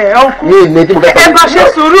ti gbọ́ ní ìní tí mo fẹ́ ẹ bá ṣe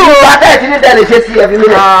sùúrù o. ìgbà tẹ́ ẹ ti ní tẹ́lẹ̀ ṣe sí ẹbí mi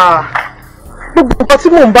lẹ̀. gbogbo nǹkan tí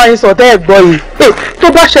mò ń bá yín sọ tẹ́ ẹ gbọ́ yìí tó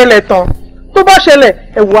bá ṣẹlẹ̀ tán tó bá ṣẹlẹ̀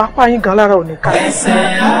ẹ wo apá yín gan lára òní ká. ẹsẹ̀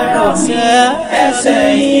àárọ̀ mi ẹsẹ̀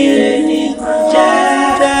ire ni kò jẹ́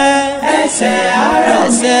ẹsẹ̀ àárọ̀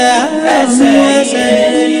mi ẹsẹ̀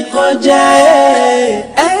ire ni kò jẹ́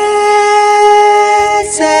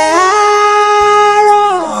ẹsẹ̀ àárọ̀.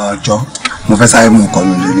 ọjọ́ mo fẹ́ sáré mú ọkọ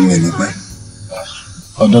mi lórí mi nípa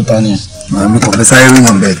ọdún ta ni. màmí kò fẹ́ sáré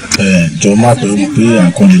ríyàn bẹ́ẹ̀. jọ má pẹ̀lú mi pé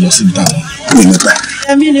àkọ́ni lọ síbi táwọn. mi nípa.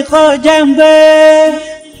 ẹ̀mí ni kò jẹ́ ń gbé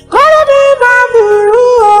kọ́lọ́ bí bá burú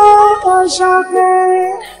o ṣọ́kẹ́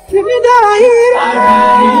kìmí dára yìí. ara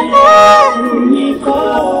ìlú ni kò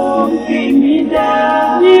fi mí dá.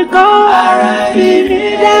 ni kò fi mí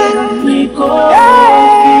dá. ni kò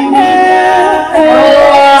fi mí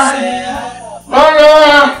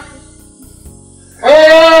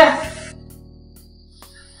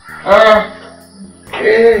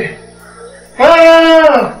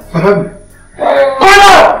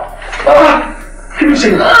kí ló ṣe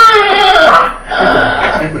yìí?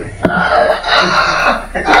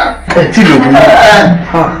 ẹ tí lè ògùn yìí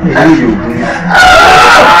ẹ tí lè ògùn yìí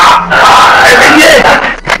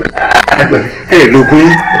ẹ lògùn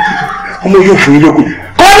yìí ọmọ yóò fún yín lókun.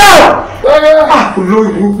 kọ́nà olórí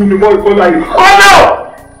burúkú ni mọ́ ìkọ́lá yìí. kọ́nà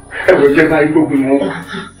ẹ wọ jẹ́ náà ìgbógun wọn.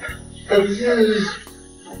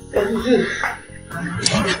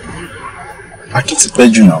 Akí ti pẹ́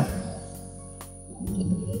jù náà.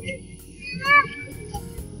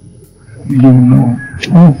 Ilé mi náà,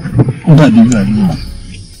 ó dàbí ìgbà yìí wọ̀.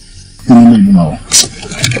 Inú ilé ìlú máa wọ̀.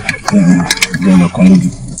 Bẹ́ẹ̀ lọ́kàn lójú.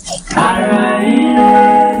 ara ire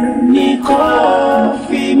ni kò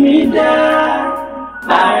fi mí dá.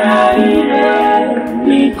 ara ire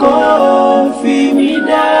kó fi mí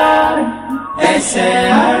dá. Ẹsẹ̀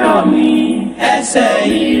àárọ̀ mi, ẹsẹ̀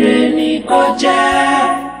ire ni kó jẹ́.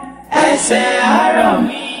 Ẹsẹ̀ àárọ̀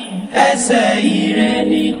mi, ẹsẹ̀ ire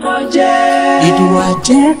ni kó jẹ́. Ìdùnnú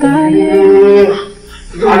àjẹkáyé.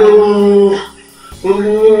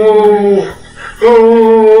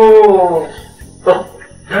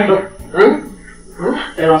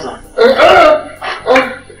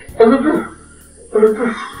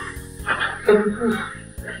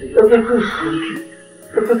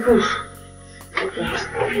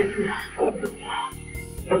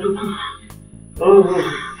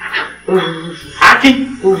 Aki.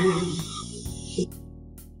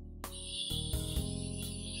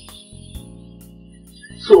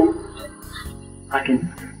 So, Akin,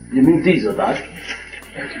 you mean this or that?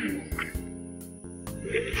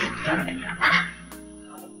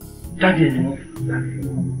 Daddy,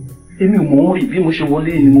 èmi ò mọ̀ rí bí mo ṣe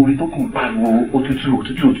wọlé ni mo rí tó kàn pariwo òtútù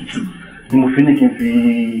ni mo fi ní kí n fi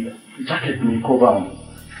jacket mi cover wọn.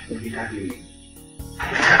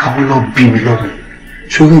 Àwọn lọ bí mi lọ́wọ́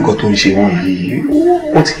sórí nǹkan tó ń ṣe wọ́n yìí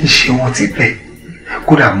wọ́n ti ń ṣe wọ́n ti pẹ́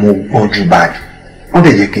kódà mo gbọ́n jù báyìí wọ́n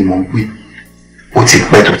dẹ̀ jẹ́ kí n mọ̀ pé ó ti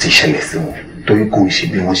pẹ́ tó ti ṣẹlẹ̀ sí wọn torí kò ń ṣe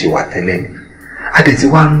bí wọ́n ṣe wà tẹ́lẹ̀ ni adẹ̀ ti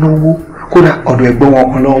wá náwó kódà ọ̀dọ̀ ẹgbẹ́ wọn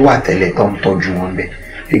kan lọ́wọ́ wà tẹ́lẹ̀ tó ń tọ́jú wọn bẹ̀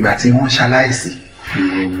ìgbà tí wọ́n ṣaláìsí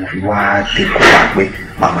wá tẹ́kọ̀ọ́ wá pé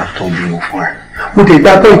màmá tọ́jú wọn fúnra mo dẹ̀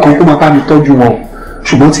gbá pé nǹkan kó máa bá mi tọ́jú wọn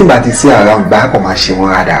ṣùgbọ́n tí ìgbà ti sí ara ìgbà kan máa ṣe wọn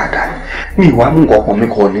rádaràda mi ìwà mú nǹkan kan mi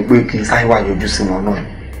kọ ní pé kí n sáré wá yọjú sí wọn náà.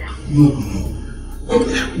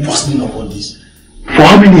 What's the meaning of all this? For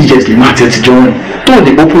how many years the matter ti jọ rìn tó o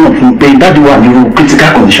dey open up fún pé dáàdi wà nínú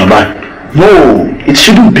critical condition báyìí? No, it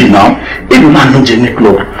shouldn't be now. Èdè máa ń jẹ ní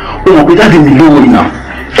club. O mọ̀ pé dáàdi mi lówó iná.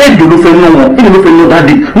 Èdè ló fẹ́ ná wọn, èdè ló fẹ́ ná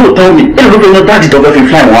dáàdi. No, tell me, èdè ló fẹ́ ná dáàdi tó fẹ́ fi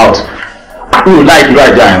fly wọn out. No, like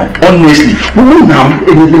right there, honestly. We know now,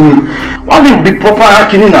 anything. Why will be proper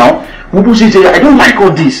kini now? We do say, I don't like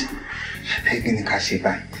all this. Kí ni ká ṣe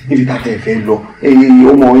báyìí? Ibi tá tẹ́ fẹ́ lọ,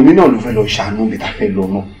 ọmọ èmi náà ló fẹ́ lọ ṣàánú ibi tá fẹ́ lọ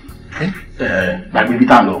náà. Gbàgbé ibi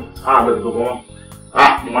tá ń lọ. Bẹ́ẹ̀ tó kọ́.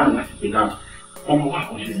 Mo máa ń láti pè náà. Ọmọ wa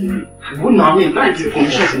kò ṣe sílẹ̀. Ṣùgbọ́n náà mi láì ti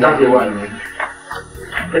condition sí dáadé wa ni.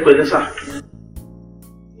 Ẹ pẹ̀lẹ́ sà.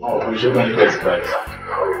 Ọ̀rọ̀ ṣe bá ní bẹ́ẹ̀ sí báyìí sà.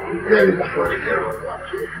 Very much for the care of that.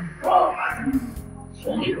 Wow.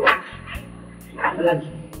 Thank you.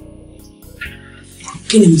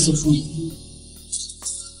 Kí ni mo sọ fún ẹ?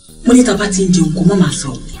 Mo ní tàbá ti ń jẹun kó má máa sọ.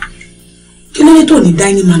 Kí ló dé tó ní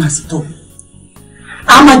dining manners tó?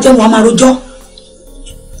 A máa jẹun, a máa rojọ́.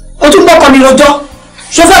 O tún gbọ́kọ̀ mi rojọ́.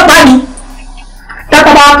 Ṣo fẹ́ pa ni?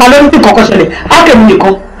 Dápá bá pa lórí tí kọ̀ọ̀kan ṣẹlẹ̀, á kẹ́mi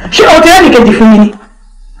nìkan. Ṣé o ti rẹ́ nìkejì fún mi ni?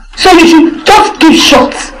 So you should just keep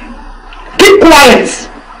short. Keep quiet.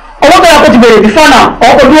 Owó tó yẹ kó ti bèrè before now,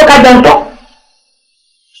 ọkọ̀ dúró ká jẹun tán.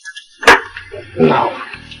 Now,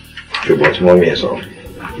 ṣùgbọ́n tí wọ́n mi ẹ̀ sọ,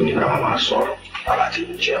 ní ká máa sọ̀rọ̀ láti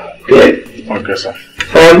jẹun. Good? Okay, sir.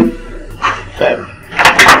 Fun? Fem.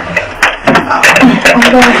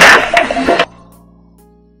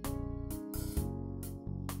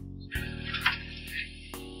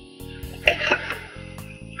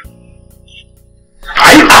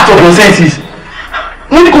 Are you out of your senses?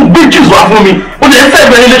 Wọ́n ní kò gbé juice wá fún mi. O lè fẹ́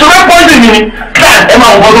bẹ̀rẹ̀ ilé tó fẹ́ pọ́ńdì mi ni. Ẹ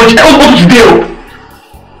máa wọ́n tó ṣe, ó tó ti dé o.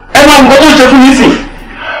 Ẹ máa wọ́n tó ṣe fún mi sìn.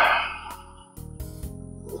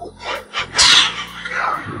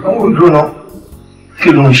 Àwọn olùdóná kí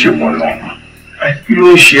ló ń ṣe wọn náà? Kí ló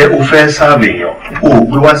ń ṣe o fẹ́ sáàbì èèyàn? O ò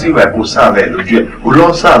gbé wá sí ìwà kó sáàbẹ̀ lójú ẹ̀. O lọ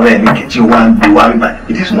sáàbẹ̀ ní kìtì wa ń gbé wá nígbà.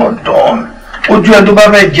 It is not done. Ojú ẹ tó bá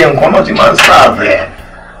fẹ́ jẹ nǹkan náà ti máa ń sáàbẹ̀.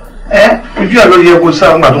 Ojú ẹ ló yẹ kó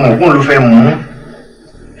sáàbẹ̀ nígbà tó mọ̀ kóun ló fẹ́ mú.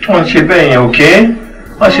 Wọ́n ṣe bẹ́ẹ̀ yẹn, okay?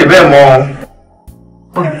 Wọ́n ṣe bẹ́ẹ̀ mọ́.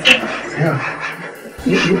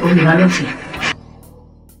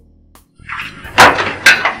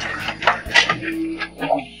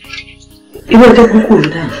 Ìwé ọjọ́ kúkú ló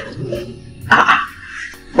dáa.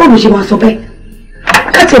 Bọ́ọ̀lù ṣe máa sọ bẹ́ẹ̀.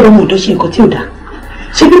 Káàtì ọ̀dọ́ mọ̀ ọ̀dọ́ ṣe nǹkan tí ò dáa.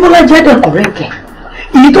 Ṣé bí Bọ́lá jẹ́ ẹ̀dẹ̀ kọ̀rẹ́ẹ̀kẹ́?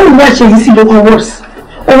 Ìyí tó ń wá ṣe yìí sí lóko worse.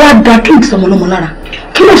 Ó wá da kíkì sọmọlọmọ lára.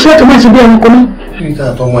 Kí ló ṣe é tó máa ṣe bí ẹranko náà?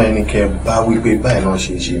 Nígbà tó mọ ẹni kẹ bá wípé báyìí náà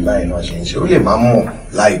ṣe ṣe báyìí náà ṣe ń ṣe ó lè máa mọ̀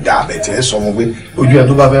láì dá àbẹ̀tẹ̀ ẹ sọ wọn pé ojú ẹ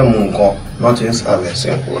tó bá fẹ́ mú nǹkan náà ti ń sàbẹ̀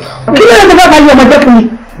simple náà. Kí ló ń tó bá bá yí ọmọ ẹgbẹ́ fún mi?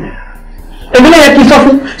 Èmi ló yẹ kí n sọ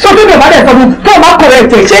fún. Sọ fún mi ò bá dẹ̀ sọ fún mi. Tó o bá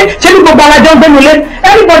correct ẹ̀ ṣé ní gbogbo alájọ ń gbẹ́nu lé?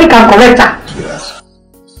 Everybody can correct her.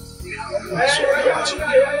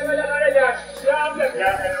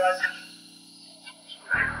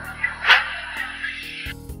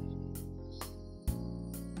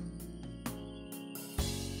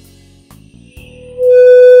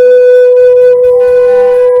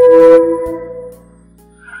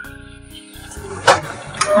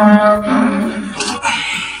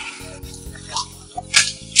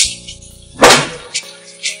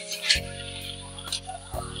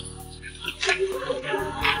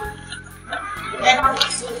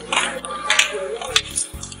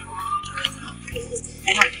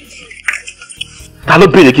 ló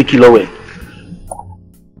béèrè kíkí lọ́wọ́ ẹ̀?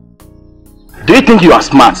 Do you think you are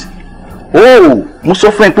smart? Oh, mo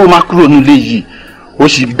sọ fún ẹ pé o máa kúrò nílé yìí. O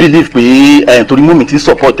sì believe pé torí mọ́mì ti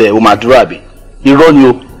support ẹ o máa dúró àbí? Irọ́ ni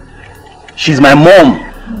o. She's my mom.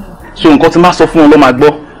 So nǹkan tí máa sọ fún wọn ló máa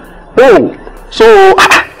gbọ́. Oh, so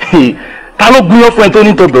ta ló gbúyán fún ẹ tó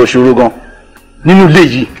ní tọ̀bẹ̀ òṣòro gan nínú ilé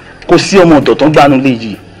yìí? Kò sí ọmọ ọ̀dọ̀ tó ń gbà nínú ilé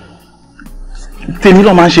yìí. Tèmi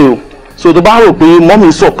ló máa ń ṣe o. So tó bá rò pé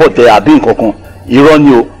mọ́mì support ẹ àbí nǹkan kan, irọ́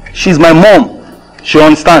ni o. She's my mom. She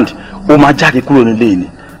understand. O máa jáde kúrò nílé yìí ni.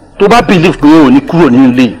 Tó bá believe pé o ní kúrò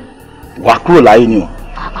nínú ilé yìí, wà kúrò láyé ni o.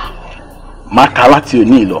 Má ka láti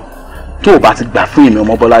òní lọ. Tó o bá ti gbà fún èmi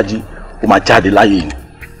ọmọ Bọ́lájí, o máa jáde láyé ni.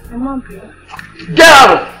 Get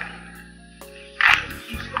out!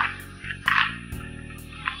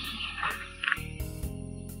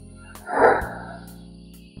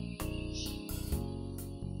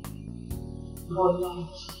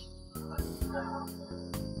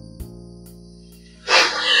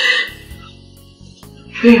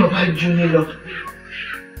 Béèyàn bá jù ní lọ,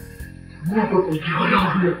 wọ́n kò kò jù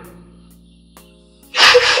Ọlọ́run lọ.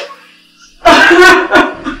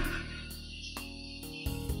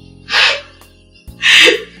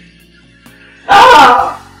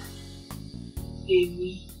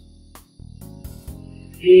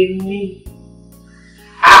 Èmi.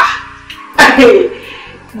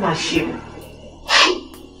 Má ṣe o.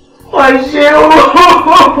 Má ṣe o.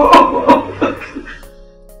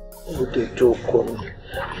 Ó dé jókòó mi.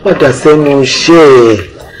 Padà sẹ́nu iṣẹ́ ẹ̀.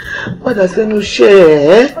 Padà sẹ́nu iṣẹ́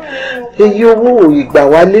ẹ̀. Èyí owó ìgbà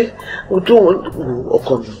wálé. Ojú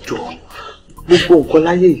ọkọ mi jọ. Gbogbo nǹkan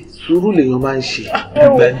láyé yìí, sùúrù lèèyàn máa ń ṣe.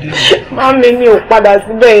 Mami mi ò padà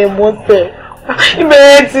síbẹ̀ yẹn mọ́ tẹ̀.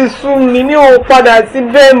 Ibẹ̀ ti sú mi ò padà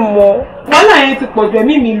síbẹ̀ mọ́. Wàhálà yẹn ti pọ̀jù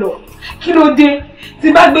ẹ̀mí mi lọ. Kí ló dé?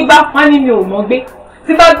 Tí bá gbé gbá pání mi ò mọ́ gbé.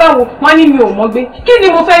 Tí bá gbàwò pání mi ò mọ́ gbé. Kí ni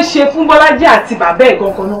mo fẹ́ ṣe fún Bọ́lájí àti bàbá ẹ̀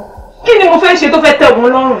gangan náà? Kí ni mo fẹ́ ṣe tó fẹ́ tẹ́ wọn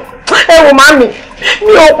lọ́rùn? Ẹ wò mami,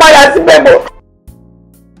 mi ò padà síbẹ̀ mọ́.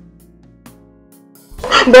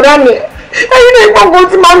 Bọ̀dá mi, ẹ̀yin ní gbọ̀ngàn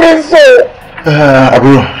tí mami ń sọ.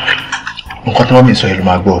 Àbúrò, nǹkan tí mami ń sọ yìí ló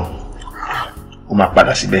máa gbọ́. Ó máa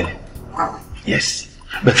padà síbẹ̀ ni. Yes.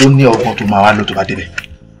 Bẹ́ẹ̀ tó ní ọgbọ́n tó máa wá lò tó bá débẹ̀.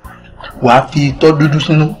 Wàá fi itọ́ dúdú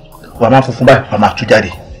sínú, wàá máa funfun báyìí, wàá máa tú jáde.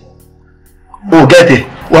 O gẹ́tẹ̀,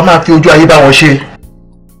 wàá máa fi ojú ayé bá wọn ṣe.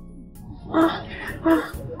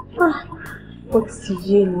 Ó ti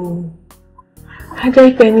yé mi. Ajá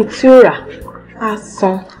ìpẹ́ ẹni tí ó rà á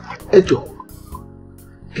san. Ẹ jọ̀ọ́,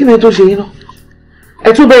 kí ni tó ṣe yín náà?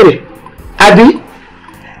 Ẹ tún bẹ̀rẹ̀, àbí?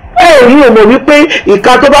 Ẹ ò rí òmò wípé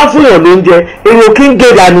ìka tó bá fún yàn lóúnjẹ, èrò kí ń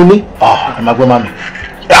gé dànù ni. Ẹ máa gbọ́ mami.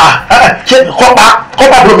 Ṣé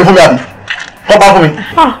kọ́pá bùrọ̀ mi fún mi àbí? Kọ́pá fún mi.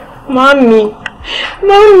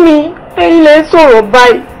 Mami, ẹ̀yin lè sọ̀rọ̀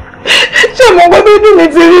báyìí. Ṣé mo gbọ́ bíbí mi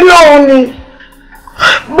ti rí lọ́hùn ni?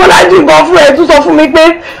 Bọ́lájí gan fún ẹ tún sọ fún mi pé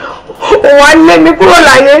òun á lé mi kúrò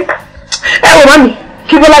láyé. Ẹ wò mami,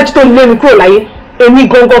 kí Bọ́lájí tó lé mi kúrò láyé, èmi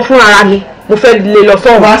gangan fún ara mi mo fẹ́ lè lọ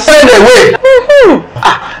sọ́run. Wàá sẹ́lẹ̀ wé.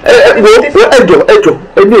 Ẹjọ́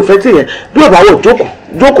èmi ò fẹ́ tí yẹn bí ò bá wò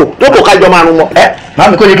jókòó kájọ máa rún mọ́.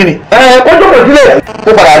 Màámi kó yé kí ni? Kó jókòó sílẹ̀.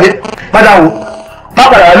 Kó padà dé. Padà wò. Má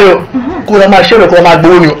padà wálé o. Kó lọ máa ṣẹ́rẹ̀ kó lọ máa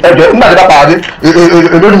gbowó ni o. Ẹjọ́ nígbà tí bá padà dé,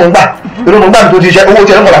 èló ni mò ń gbà. Èló mò ń gbà tó ti ṣe owó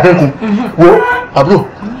tí ẹ ń kọ̀ láti ń kun. Wo àbúrò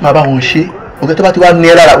máa bá wọn ṣe. Òkè tó bá ti wá ní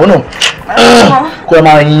ẹ lára wọn náà. Kó lọ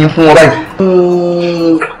máa yin fún wọn báyìí.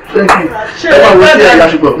 Ẹ máa wo tí ẹ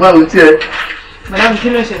yàtúgbọ̀, máa wo tí ẹ. Madame, kí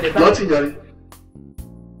ló ṣẹlẹ̀ báyìí? Lọ́tì yọrí.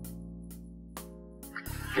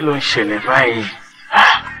 Kí ló ń ṣẹlẹ̀ báyìí?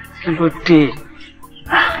 Kí ló dé?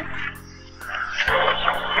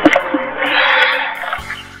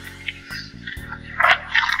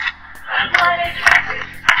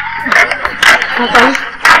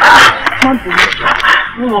 Má bínú.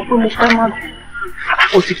 Mo mọ̀ pé mo fẹ́ má bínú.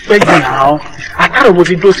 O ti pẹ́ jù náà. Àtàrò mo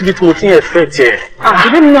ti dúró síbi tí mo ti ń ẹ̀fẹ́ tiẹ̀.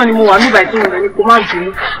 Ìbí mi náà ni mo wà nígbà tí mo rẹ̀ ní kó má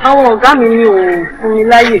bínú. Àwọn ọ̀gá mi ni ò fún mi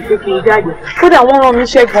láyè pé kí n jáde. Kódà wọ́n rán mi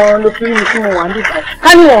iṣẹ́ gan-an ló fi rí mi tí mo wà nígbà. Ká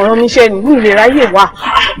ní wọ́n rán mi iṣẹ́ ni mi lè ráyè wà.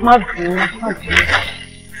 Má bínú.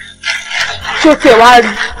 Ṣé o tiẹ̀ wá rí?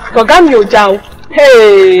 Ọ̀gá mi ò já o.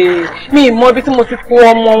 Mi ì mọ ibi tí mo ti kó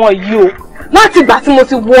ọmọ wọn yìí o. Láti ìgbà tí mo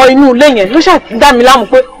ti wọ inú ilé yẹn ló ṣàdá mi láàmú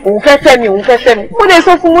pé òun fẹ́ fẹ́ mi. Mo lè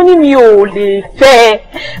sọ fún mo ní mi ò lè fẹ́.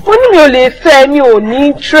 Mo ní mi ò lè fẹ́, mi ò ní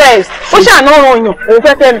interest. Ó ṣàná ran yàn òun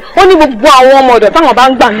fẹ́ fẹ́ mi. Ó ní gbogbo àwọn ọmọ ọ̀dọ̀ táwọn bá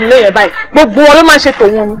ń gbà nílé yẹn báyìí. Gbogbo wọn ló máa ń ṣe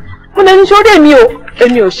tòun ni. Mo lè ní sórí èmi o.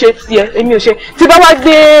 Èmi ò ṣe tiẹ̀, èmi ò ṣe. Tí bá wá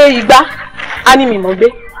gbé igbá, á ní mi mọ̀ gbé.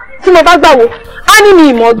 Tí mo bá gbàwó, á ní mi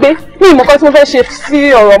ìmọ̀ gbé. Mi ìmọ̀ kan tí mo fẹ́ ṣe sí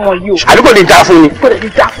ọ̀rọ̀ ọmọ yìí o. Àbí kò ní já fún ni. Kò lè ní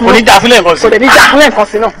já fún. Kò ní já fún lẹ́ẹ̀kan sí. Kò lè ní já fún lẹ́ẹ̀kan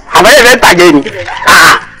sí náà. Àbáyé fẹ́ tàjẹ́ ni.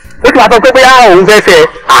 ó ti wá sọ pé bóyá òun fẹ́ fẹ́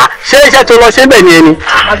ṣé iṣẹ́ tó lọ ṣe bẹ́ẹ̀ ni ẹni.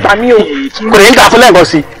 àgbà mi ò kò lè ń ta fún lẹ́ẹ̀kan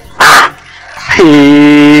sí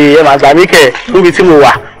i ẹ máa gbà mí kẹ níbi tí mo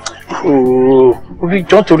wà orí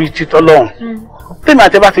jọ́ torí títọ́ lọ́hùn tèmi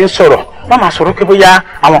àti bá ti ń sọ̀rọ̀ wọ́n máa sọ̀rọ̀ pé bóyá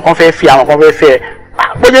àwọn kan fẹ́ fi àwọn kan fẹ́ fẹ́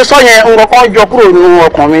bójú sọ yẹn nǹkan kan jọ kúrò nínú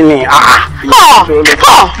ọkàn mi ni.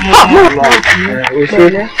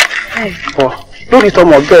 lórí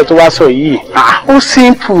tọmọ ọgbẹ́ tó wá sọ yìí ó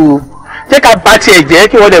simple jẹ́ ká bá tiẹ̀ jẹ́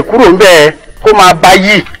kí wọ́n dẹ̀ kúrò ń bẹ́ẹ̀ kó máa bá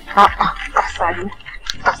yìí.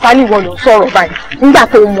 Kàsálí wọ́n lọ sọ̀rọ̀ báyìí nígbà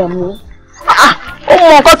tó mọ̀ mí. Ó mọ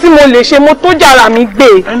nǹkan tí mo lè ṣe mo tó jàrà mi gbé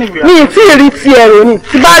ní tí ì rí ti ẹ̀rọ ni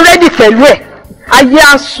tí bá rẹ́dì pẹ̀lú ẹ̀ ayé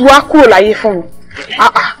aṣọ á kúrò láyé fún mi.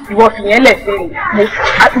 Ìwọ fìyẹn lẹ̀ fẹ́ mi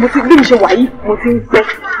mo ti bí mi ṣe wà yìí mo ti ń pẹ́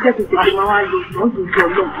jẹ́ kí tètè máa wá lọ ìjọ́ ìjọ́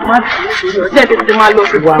lọ má bì í lórí ọjọ́ tètè máa lọ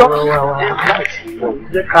sí gbọ́.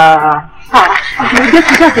 jẹ́ ká mo jẹ́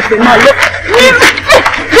kí tètè máa lọ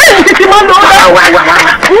tètè máa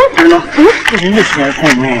lọ.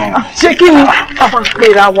 Ṣé kí ni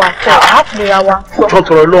àpèrà wa àpèrà wa.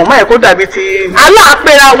 tọ̀tọ̀rọ̀ lọ máa kó dàbí ti.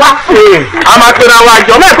 aláàpèrà wa. a máa pèrà wa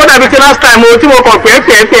jọ máa kó dàbí ti last time o tí mo kàn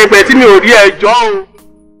pẹ́ tí mi ò rí ẹjọ́ o.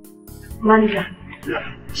 manager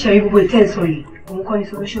ṣe gbogbo ìtẹ́sọ̀ yìí òun kọ́ ni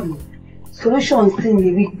solution mi solution sì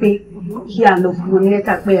ni wípé kí a lọ fún oní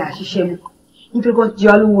lẹ́tà pé àṣìṣe mu nítorí wọ́n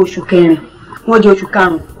jẹ́ olówó oṣù kẹrin wọ́n jẹ́ oṣù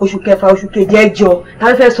karùn-ún oṣù kẹfà oṣù keje ẹjọ́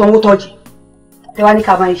tàbí fẹ́ sanwó tọ́jú tẹ wá ní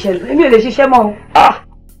ká máa iṣẹ́ lọ èmi ò lè ṣiṣẹ́ mọ́ o.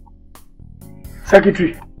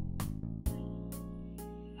 secretary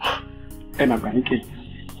ẹ máa gbà ní kẹ́yìn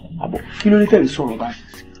àbọ̀ kí ló ní tẹ̀ ń sọ̀rọ̀ báyìí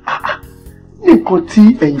nǹkan tí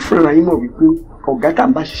ẹ̀yin fúnra yín mọ̀ wípé ọ̀gá tá à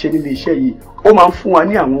ń bá ṣiṣẹ́ nílé iṣẹ́ yìí ó máa ń fún wa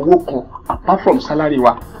ní àwọn owó kan apart from salary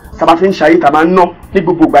wa tá a bá fi ń ṣayé tá a máa ń ná ní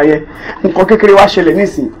gbogbo ìgbà yẹn nǹkan kékeré wá ṣẹlẹ̀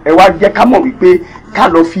nísìn ẹ wá jẹ́ ká mọ̀ wípé ká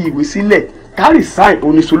lọ fi ìwé sílẹ̀ ká resign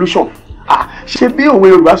òun ni solution ṣé bí òwe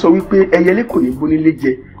Yorùbá sọ wípé ẹyẹlé kò ní bónílé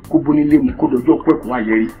jẹ kó bónílé mu kó dọjọ́ pẹ́ kó wá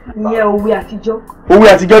yẹrí. ìyẹn òwe àtijọ́. òwe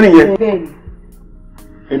àtijọ́ nìyẹn. bẹ́ẹ̀ni.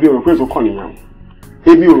 èmi ò rò pé èso kàn nìyẹn o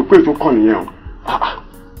èmi ò rò pé èso kàn nìyẹn o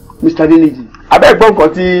Mr. Deniji abẹ́ gbọ́ nǹkan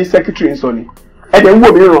tí secretary ń sọ ni ẹ̀dẹ̀ ń wò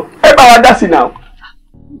mí ràn ẹ bá wa dá sí náà.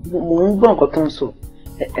 mo ń gbọ́ nǹkan tó ń sọ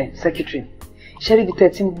secretary ṣẹ́rí ibi tẹ́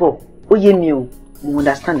ẹ ti ń bọ̀ ó yé mi o mo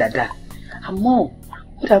understand dáadáa àmọ́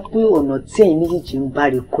ó dà pé ọ̀nà tí ẹ̀yin méjèèjì ń bá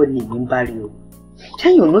rí kọ́ ni èmi ń bá rí o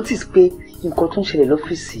ṣẹ́yìn ò notice pé nǹkan tó ń ṣẹlẹ̀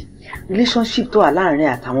lọ́fíìsì relationship tó wà láàárín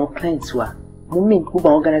àtàwọn clients wa mo mean gbogbo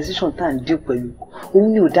àwọn organisation tá à ń deal pẹ̀lú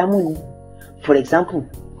òun ni ò dámú ni for example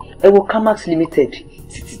ẹ wo Kamax Limited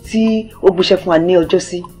títí tí ó gbéṣẹ́ fún wa ní ọjọ́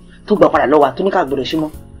sí tó gbà padà lọ́wọ́ tó ní ká gbọ́dọ̀ ṣe mọ́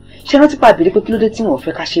ṣé rántí pa àbèrè pé kí ló dé tí wọ́n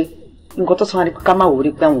fẹ́ ká ṣe nǹkan tó sọ wá ní ká má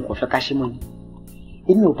wòrí pé àwọn kò fẹ́ ká ṣe mọ́ ni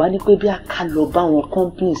èmi ò bá ní pé bí a ká lọ bá àwọn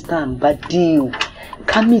companies tá à ń bá deal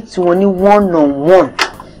ká meet wọn ní one on one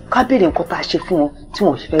ká béèrè nǹkan tá a ṣe fún wọn tí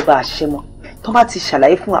wọ́n fẹ́ bá a ṣiṣẹ́ mọ́ tó bá ti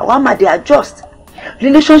ṣàlàyé fún wa wọ́n á máa dé adjust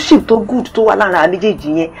relationship tó good tó wà láàárín àwọn méjèèjì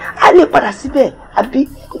yẹn á lè padà síbẹ̀ àbí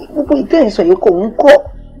gbogbo ìtẹ́yìnsọ yìí kò ń kọ́.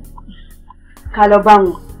 ká lọ bá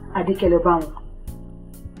wọn àdìkẹ́ lọ bá wọn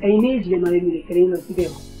ẹ̀yin méjì lè máa rí mi lè kẹ́lẹ́ lọ síbẹ̀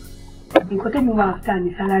o nǹkan tó mú máa ta ní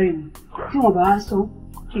sálárì mi tí wọ́n bá wá sọ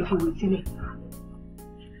kí n fi wò sílẹ̀.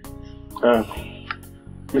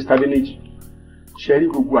 Mr. Deniji ṣe rí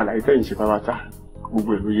gbogbo àlàyé tẹ́yìn ṣe pàápàá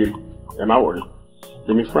gbogbo ìlú yé ẹ má wọ̀rí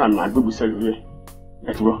èmi fúnra mi àgbègbè sẹ́lú rẹ̀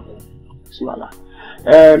ẹ ti gbọ́ sí wàhálà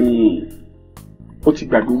ó ti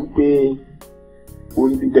gbàgbé wípé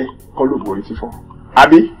orí bíbẹ́ kọ́ ló borí fífọ́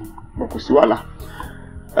àbí mo kò sí wàhálà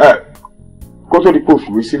kó tó di pé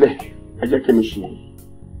òfìwé sílẹ̀ ẹ jẹ́ kí mi ṣe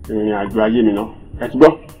ìrìn àjò ayé mi náà ẹ ti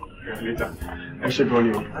gbọ́. ẹ ṣe gan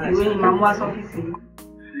ni o. ìwé ni màá mú wá sọ́fíìsì mi.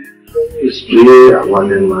 Display àwọn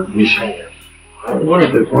ẹnu admission wọ́n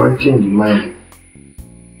ṣe fún change mind.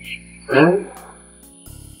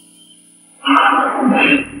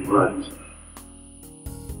 Right.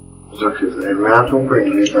 Okay, ẹ̀mí á tún pè ní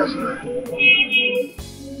nípa sílẹ̀.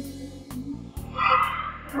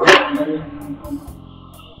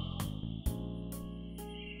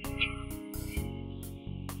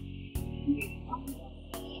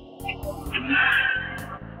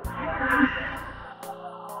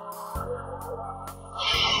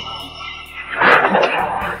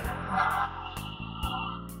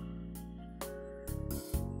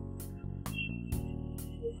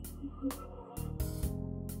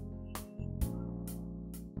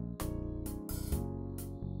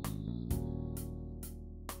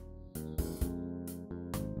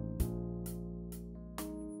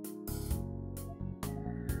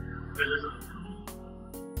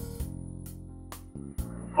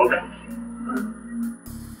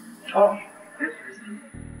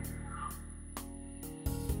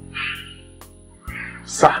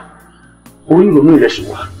 Sá, orí ìrònú ilẹ̀ ṣì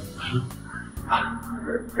wà.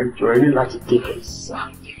 ẹjọ́ ẹ ní láti take it sá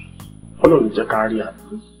Ọlọ́run jẹ́ ká rí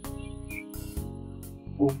àdúgbò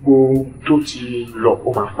gbogbo tó ti lọ ó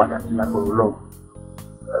máa padà ní lágbọ̀rọ̀ lọ́wọ́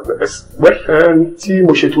tí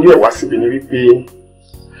mo ṣe torí ẹ̀ wá síbi ni wípé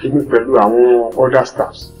èmi pẹ̀lú àwọn other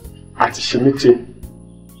staffs àti ṣe meeting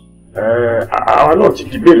àwa náà ti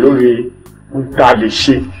dìbè lórí ohun tá a lè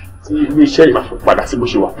ṣe tí iléeṣẹ́ ìmàfẹ́ padà sí bó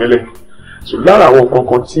ṣe wà tẹ́lẹ̀ so lára àwọn nǹkan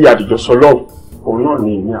kan tí àdìjọ sọ lọ́wọ́ òun náà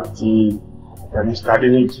ni èmi àti Mr.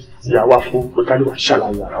 Adeniji tí a wá fún pé ká lè wá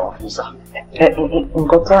ṣàlàyé ara wa fún sá.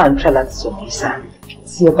 nǹkan tó à ń ṣà láti sọ ní sá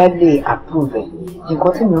tí ẹ bá lè approve ẹ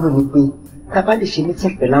nǹkan tí mi rò ní pé tá a bá lè ṣe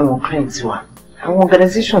meeting pẹ̀lú àwọn clients wa àwọn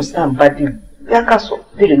organizations tá à ń bá dé bí a kà sọ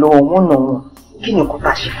béèrè lọ́wọ́ wọn náà wọn kí ni nǹkan tá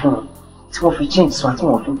a ṣe fún wọn tí wọ́n fi change wa tí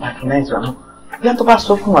wọ́n fi patronize wa náà bí a tó bá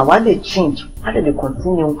sọ fún wa wá lè change wá lè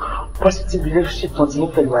continue positive relationship tó ti ní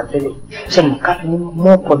pẹ̀lú wa tẹ́lẹ̀ ṣe mọ̀ ká fi ní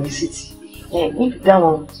more publicity maybe that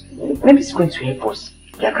one maybe it's going to help us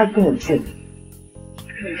bí a ká gbìyànjú ẹ̀.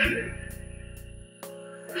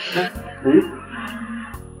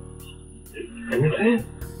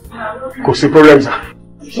 Kò sí problem sir.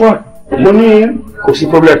 Mo ní kò sí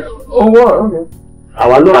problem.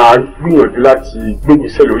 Àwa náà á gbìyànjú láti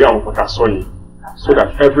gbégbèsè lórí àwọn nǹkan tá a sọ yìí so that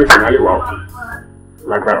everything á lè wà òkè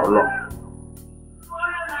lágbára Ọlọ́run.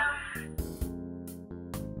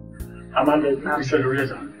 A máa ń lọ gbégbèsè lórí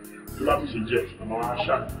ẹ̀sà tó bá fi ṣe jẹ́ ọmọ wa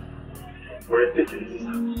ṣáà wọ́n tètè ní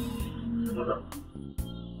ìsà.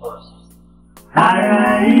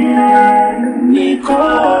 Ara ilé ni kò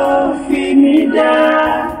fi mí dá.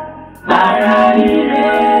 Ara ilé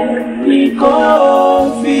ni kò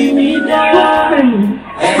fi mí dá.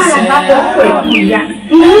 Ẹsẹ̀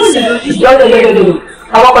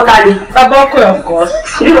àwọn ọkọ̀ ta ni? Bàbá ọkọ̀ of course.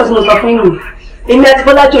 Ìdí ìwọ̀n tí mo sọ fún yìí. Èmi àti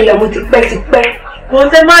Bọ́lájí ò yẹ mo ti pẹ́. Mo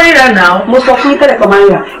tẹ́ máa ń ríra náà. Mo sọ fún tẹ́lẹ̀ kan máa ń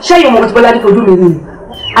rà. Ṣé ìyẹn mo ti Bọ́lájí fojú mi nìyí?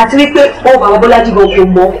 Àti wípé ó bàbá Bọ́lájí gan kò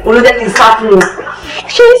mọ̀ olójẹ́ kí n sá fún wọn.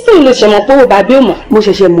 Ṣé sì lè ṣe mọ̀ pé ó bàbí ò mọ̀? Mo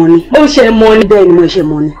ṣẹ̀ṣẹ̀ mọ̀ ni. Ó ṣe mọ̀ ni bẹ́ẹ̀ ni mo ṣe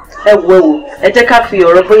mọ̀ ni. Ẹ wo ẹ jẹ́ ká fi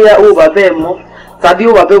ọ̀rọ̀ bóyá ó bàbá ẹ̀ mọ̀ tàbí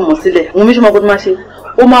ó bàbá ẹ̀ mọ̀ sílẹ̀. Mo mi ṣe mọ̀ kó tó máa ṣe.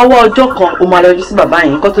 Ó máa wá ọjọ́ kan ó máa lọ́jú sí bàbá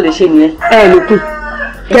yẹn kó tó lè ṣe nìyẹn. Ẹ lókun.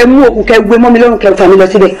 Kẹ mú òkú kẹ gbé mọ́ mi lọ́rùn kẹ fà mí lọ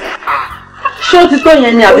síbẹ̀. Ṣé ó ti tó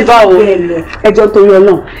yẹn ni àbí báwo? Ẹjọ́ torí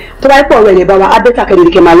Ọlọ́run tó bá pọ̀ ọ̀rọ̀ ẹ̀ lè bá wa abẹ́ta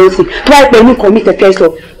kẹ́lẹ́ kẹ́ máa lọ sí tó bá pẹ́ ní nǹkan mi tẹ̀kẹ́ sọ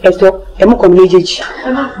ẹ̀mú kan mi méjèèjì.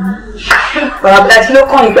 Bàbá Bọ́lájí ló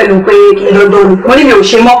kàn yín pẹ̀lú pé kí n lọ́dọ̀ ni mo ní mi ò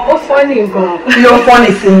ṣe mọ́. Ó fọ́ ní nǹkan. Kí ló ń fọ́ ní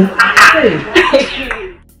sí i?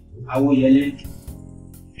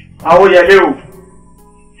 Awóyẹlé o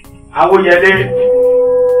Awóyẹlé.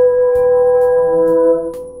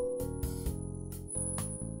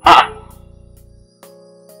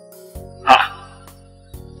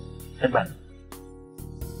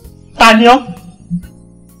 Ta ni ọ́?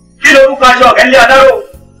 Kí lorúkọ aṣọ ẹ̀lẹ́ adáró?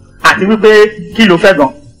 Àti wípé kí ló fẹ́ gan?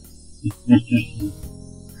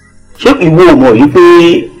 Ṣé ìwọ ò mọ̀ yìí pé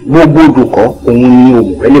gbogbo olùkọ́ òun ni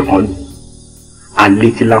òmùwẹ́ lè kàn lù? Àlè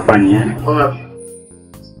ti lápá nìyẹn.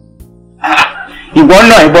 Ìwọ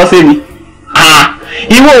náà ìbọ́ sí mi.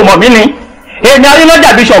 Ìwọ ò mọ̀ mí ni. Èmi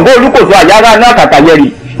arínájà bíi Ṣàngó Olúkòso àyàrá náà kàkà yẹrì.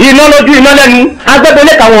 Iná lójú iná lẹ́nu.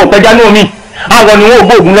 Agbẹ́bẹ́lẹ́ káwọn òpẹja ní omi. Àwọn ni wọn ò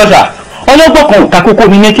gbóògùn lọ́sà. Ọlọ́gbọ̀n kan ò kakókó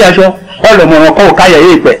mi ní kí aṣọ. Ọlọ́mọ̀ràn kan ò káyẹ̀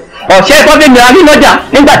yé ìpẹ́. Ọ̀sẹ̀ tó dé mi arínájà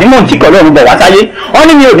nígbà tí mò ń tíkọ̀ lọ́rùn bọ̀ wá sáyé. Wọ́n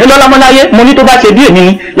ní mi ò ní lọ́lámọ́láyé. Mo ní tó bá ṣe bí èmi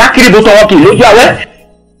ni. Lákìrì bó sọ wọn kì í lójú àwẹ́.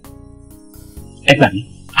 Ẹ gbà mí.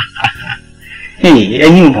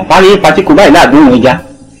 Ẹ̀yin ìmọ̀ parí patíkù báyìí láàdúrà ìjà.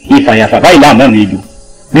 Ìfàyàfà báyìí láàmú ọ̀nà ìlú.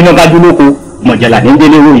 Nínú bá dúlóko mọ̀jàlá ní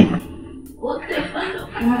délé ròyìn. Ó tẹ̀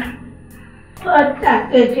Balogun. Ọ̀tà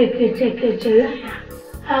kẹ̀kẹ̀kẹ̀kẹ̀kẹ̀ láyà.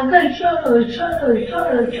 Àgọ́ ìṣòro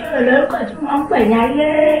lórúkọ tí wọ́n ń pè ní ayé.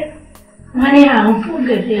 Wọ́n ní à ń fún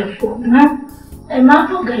gèdè èfò mọ́. Ẹ má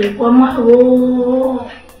fún gèdè èfò mọ́ o.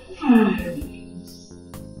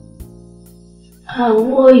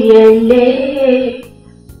 Awóyẹlé.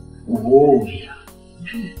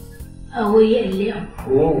 Awóyẹlé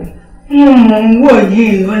ọ̀hún. Wò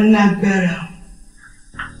yìí ó lágbára.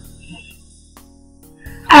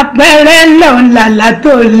 Àpẹẹrẹ lọ́n làlá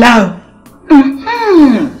tó lá o.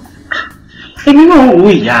 Èmi náà wò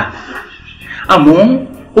ìyá. Àmọ́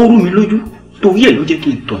ó rú mi lójú torí ẹ̀ ló jẹ́ kí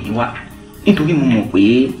n tọ̀ yín wá. Nítorí mo mọ̀ pé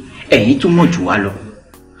ẹ̀yin tún mọ̀ jù wá lọ.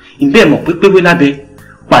 Ìbẹ́ mọ̀ pé pépé lábẹ́,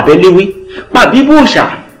 pàbẹ́ léwé, pàbí bòòṣà.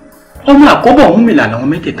 Ọmọ àkọ́bọ̀ ọ̀hún mi làwọn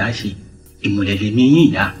mẹ́tẹ̀ẹ̀ta ṣe. Ìmùlẹ̀lẹ̀ mi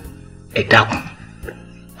yín ìyá. Ẹ dákun.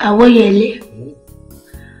 Awóyẹlé,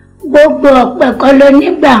 gbogbo ọ̀pẹ kọ́ ló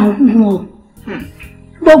nígbà ń mú o.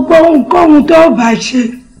 Gbogbo ohunkóhun tó bá ṣe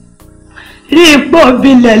rí ipò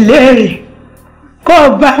bilẹ̀ léèrè kó o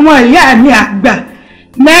bá àwọn ìyá mi àgbà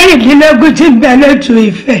mẹ́rìndínlógún tí ń bẹ lótú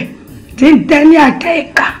Ifẹ̀ tí ń tẹ́ ní àtẹ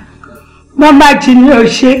ìka wọ́n bá ti ní o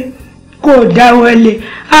ṣe kò dáwọ́lé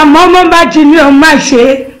àmọ́ mo bá ti ní ọ má ṣe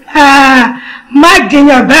má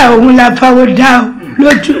jiyàn báyìí òun la fáwọ́ dá o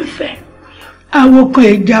lójú ìfẹ́ àwòkọ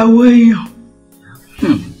ìjáwó èèyàn.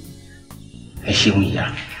 ẹ ṣeun ìyá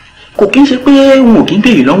kò kí n ṣe pé wọn ò kí n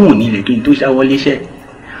béèrè lọ́wọ́ òní ilẹ̀ kí n tó ṣáwọ́ léṣẹ́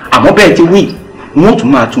àmọ́ bẹ́ẹ̀ ti wí wọn ò tún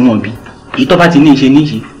máa tún wọn bí èyí tó bá ti ní í ṣe ní í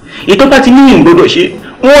ṣe èyí tó bá ti ní ìgbọ́dọ̀ ṣe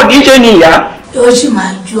wọn ò ní í ṣe ní ìyá. yóò sì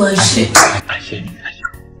máa ju ọṣẹ.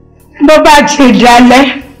 bó bá ti dalẹ̀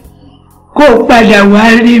kó o padà wá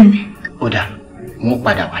rí mi. ó dà wọn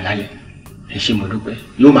padà wá lálẹ́ ẹ ṣé mo dúpẹ́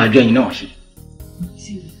yóò máa jọ ẹ̀yin náà ṣe.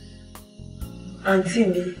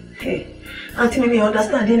 àǹtí mi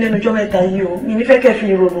understand ní lẹ́nu ọjọ́ mẹ́ta yìí o mi nífẹ̀ẹ́ kẹ́ fi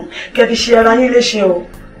ìrònú kẹ́ fi ṣe ara yín léṣe o.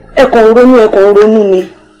 ẹ̀kọ́ ń ronú ni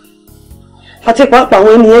àti pàápàá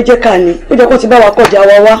àwọn ènìyàn jẹ́ ká ní ó jẹ́ kó ti bá wa kọjá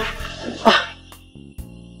wa wá.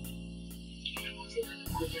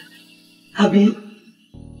 àbí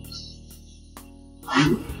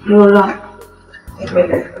rọra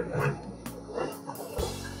ìpẹ̀lẹ́.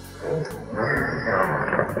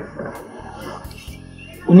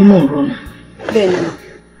 onímọ̀ ìrọ̀nà bẹ́ẹ̀ ni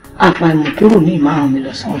àpàìmọ̀kérò ní ìmárùn mi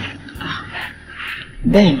lọ́sàn-án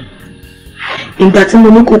bẹ́ẹ̀ ni ìgbà tí mo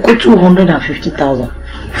ní kókó 250,000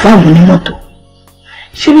 fáwọn onímọ́tò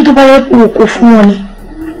ṣé bí tó bá yẹ kó kó fún wọn ni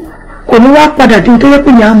kò ní wá padà dín tó yẹ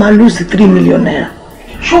pé ní a máa lose 3 million naira.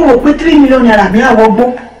 ṣó wò pé 3 million naira mi àwọ̀ gbó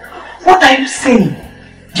what are you saying?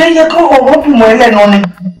 jẹ́ yẹ kó ọ̀rọ̀ bù mọ́ ẹlẹ́nu ni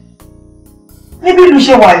níbi ìlú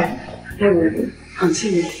ṣe wà yìí. ẹ wò ó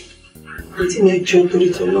àǹtí mi ẹ jẹun torí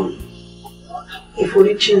tọ́lọ́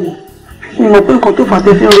ìforíjì mi. mo mọ̀ pé nǹkan tó fà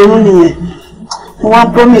tẹ́ fi ń ronú nìyẹn mo wá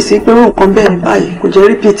promise pé nǹkan bẹ́ẹ̀ báyìí kò jẹ́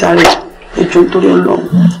repeat rẹ̀ ẹ jọ̀ọ́ nítorí Ọlọ́run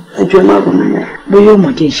ẹ jọ̀ọ́ ẹ má ronú mọ́. bóyá ò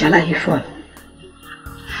mọ̀ jẹ́ ìṣàlàyé fún ẹ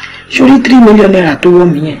sórí 3 million naira tó wọ́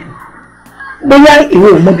mi yẹn bóyá ìwé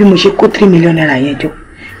ò mọ̀ bí mo ṣe kó 3 million naira yẹn jọ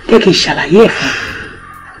jẹ́ kí n ṣàlàyé ẹ̀ fún ẹ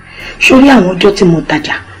sórí àwọn ọjọ́ tí mo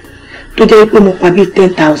tajà tó jẹ́ pé mo pa bíi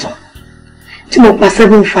 10,000 tí mo pa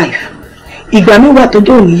 7,500 ìgbà mi wà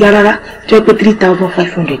tọ́jọ́ òní yá rárá tó jẹ́ pé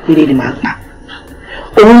 3,500 péré ni màá pa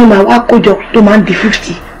òun ni màá wá kójọ tó máa ń di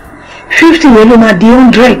 50 yẹn ló máa di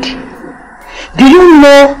 100. Do you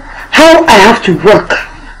know how I have to work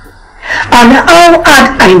and how hard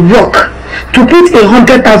I work to put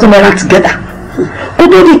 100,000 naira together kó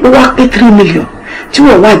tó di pé wá pé 3 million tí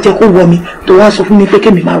wọ́n wá jẹ́ kó wọ mi tó wá sọ fún mi pé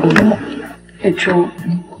kémi máa ronú mọ́. ẹ jọ̀ọ́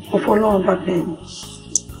ọ̀fọ̀ Ọlọ́run bá bẹ́ẹ̀ ni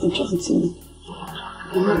ẹ jọ̀ọ́ ti mi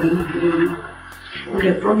ọmọ mi ní ìlú mi mo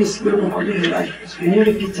lè promise pé mo kọ́ lè ra ẹ̀ ní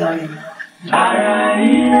repeat rẹ̀. ara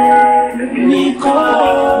ire ni kò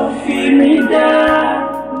fi mí dá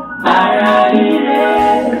ara ire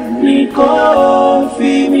ni kò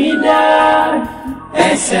fi mí dá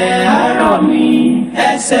ẹsẹ̀ àárọ̀ mi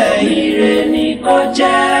ẹsẹ̀ ire ni kò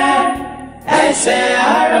jẹ́ ẹsẹ̀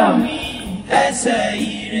àárọ̀ mi ẹsẹ̀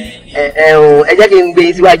ire ni. ẹ jẹ́ kí n gbé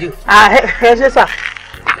yín síwájú. ẹ ṣe sà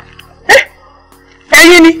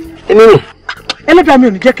ẹ̀yin ni. èmi nì. ẹlẹ́dàá mi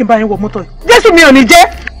ò ní jẹ́ kí n bá yín wọ mọ́tò yìí jésù mi ò ní jẹ́.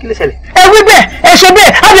 kí ló ṣẹlẹ̀. ẹ wí bẹ́ẹ̀ ẹ ṣe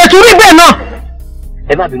bẹ́ẹ̀ a lè tún rí bẹ́ẹ̀ náà.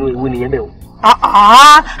 ẹ má bínú ewu nìyẹn bẹ́ẹ̀ o.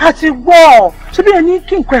 a ti gbọ́ ṣé bí ẹni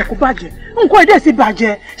kí nǹkan ẹ̀ kó bàjẹ́ nǹkan èdè sì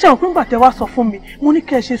bàjẹ́ ṣé àwọn pínpà tẹ wá sọ fún mi mo ní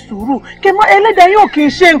kẹ́ ẹ ṣe sùúrù kẹ́ mọ ẹlẹ́dàá yóò kì í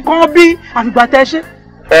ṣe nǹkan bí àfìgbà tẹ ṣe.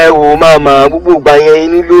 ẹ wò ó máa gbogbo ìgbà yẹn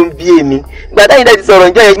inú ló ń bí èmi ìgbà táyìn dá ti sọ̀rọ̀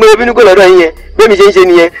ǹjọ́ yẹn gbé bínú kò lọ́dọ̀ yín yẹn bí èmi ṣe ń ṣe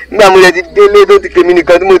nìyẹn nígbà mo lẹ ti délé tó ti tèmi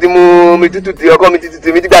nìkan tí mo ti mú mi tútù tí ọkọ mi ti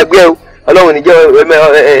tutù mi ti gbàgbé ẹ o Ọlọ́run níjẹ́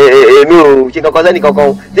èmi ò ṣe kankan sẹ́ni kankan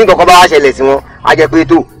o tí nǹkan kan bá wá ṣẹlẹ̀ sí wọn á jẹ́ pé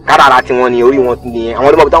tó kádàrá tiwọn ni orí wọn nìyẹn àwọn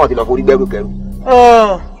ọlọ́mọbi táwọn ti lọ forí gbẹ́rù kẹrù.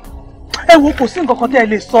 ẹ wo kò sí nǹkan kan tẹ́ ẹ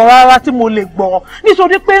lè sọ rárá tí mo lè gbọ́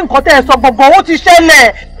nítorí pé nǹkan tẹ́ ẹ sọ gbọ̀ngàn ó ti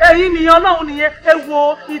ṣẹlẹ̀. ẹ̀yin nìyẹn Ọlọ́run nìyẹn ẹ wo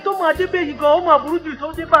ìtò máa dé bẹ́ẹ̀ yìí gan ó máa burú ju ìtò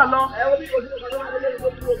dé bà lọ.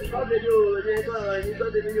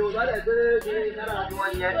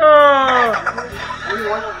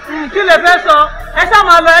 kí lè fẹ́ sọ ẹ ṣáà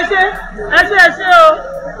máa lọ ẹ ṣe o.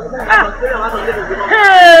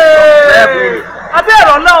 abẹ́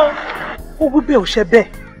ẹ̀rọ náà ó wí bẹ́ẹ̀ ò ṣe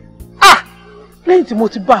bẹ́ẹ̀ lẹ́yìn tí mo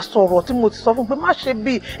ti bá sọ̀rọ̀ tí mo ti sọ fún pé má ṣe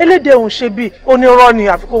bíi elédè òun ṣe bíi onírọ́ ni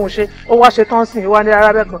àfikún òun ṣe ó wá ṣe tán sí ìwà ní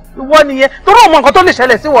arábẹ́ kan ìwọ nìyẹn torí òun mọ nǹkan tó lè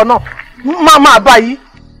ṣẹlẹ̀ sí ìwọ náà máa bá yìí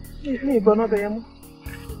ní ìbọn náà bẹ̀yẹn mú.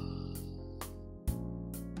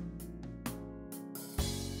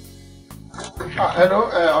 Hello,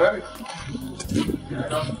 ọ̀rẹ́ mi.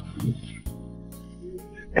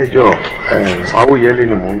 ẹ jọ̀ọ́ Awóyẹlé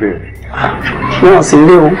ni mò ń bẹ̀rẹ̀. náà sí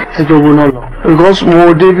ilé o. ẹjọ́ owó náà lọ. because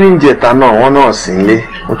mo débí ń jẹta náà wọ́n náà sí ilé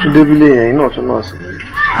mo tún débí lé yẹn náà tún náà sí ilé.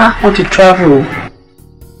 wọ́n ti travel o.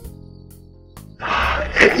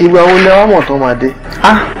 ìgbà wo lẹ wá mọ̀ tó máa dé.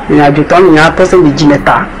 ìrìn àjò tán nìyẹn á tọ́sẹ̀ méjì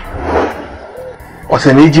mẹ́ta.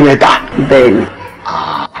 ọ̀sẹ̀ méjì mẹ́ta. bẹ́ẹ̀ ni.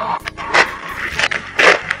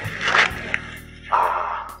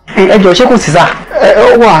 ẹ jọ ṣé kò sí sá.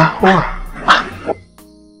 ó wà.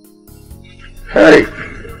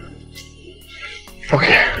 ok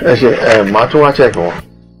ẹ ṣe màá tún wá check wọn.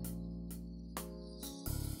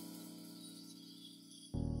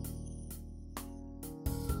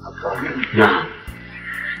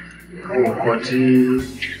 nǹkan tí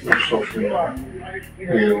mo sọ fún wa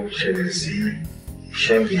pé ó ṣẹlẹ̀ sí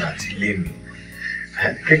iṣẹ́ mi àti ilé mi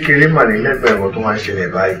kékeré mà ní lẹ́gbẹ̀ẹ́ ẹ̀rọ tó máa ń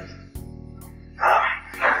ṣẹlẹ̀ báyìí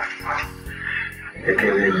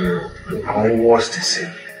kékeré ni nǹkan worst sí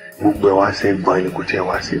gbogbo ẹ̀ wá sí gbọ́n ẹni kò tiẹ̀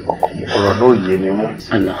wá sí ọkàn mọ́ ọ̀rọ̀ náà yé mi mọ́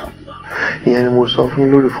ìyẹn ni mo sọ fún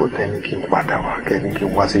lórí fóònù ẹni kí n padà wá kẹ́ni kí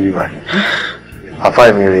n wá sí bíbá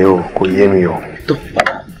àfáà mi rèé o kò yé mi o. tó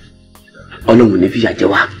ọlọ́run ní fìyà jẹ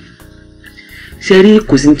wá ṣe rí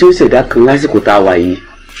kò sí tí ó ṣẹ̀dá kan lásìkò tá a wà yìí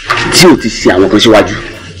tí ò ti ṣe àwọn kan síwájú.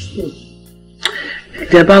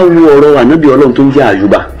 tẹ bá wo ọ̀rọ̀ ànábì ọlọ́run tó ń jẹ́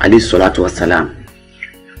àyùbá alayhi salatu wassalam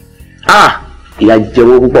ìyà jẹ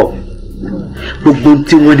wọ́n púpọ̀ gbogbo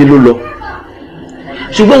tí wọ́n dé ló lọ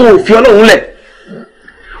ṣùgbọ́n wọn ò fi ọlọ́run lẹ̀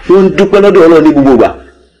wọ́n ń dúpẹ́ lọ́dọ̀ ọlọ́run ní gbogbo ìgbà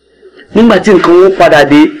nígbà tí nǹkan wọn padà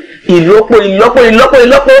dé ìlọ́po ní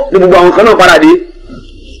gbogbo àwọn kan náà padà dé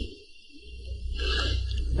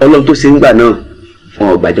ọlọ́run tó ṣe ń gbà náà wọn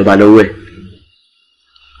ò gbàjọba lọ́wọ́ ẹ̀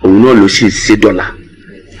òun náà ló sì ṣe dọ́là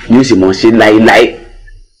ni ó sì mọ̀ ṣe láéláé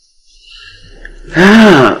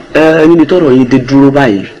níbi tọ́rọ̀ yín dé dúró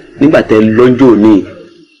báyìí nígbà tẹ́ lọ́jọ́ òní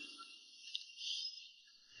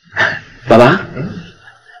bàbá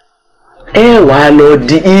ẹ wà á lọ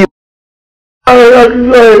di í.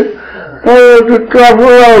 wọ́n ti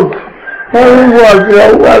travel out wọ́n ń bọ̀ àti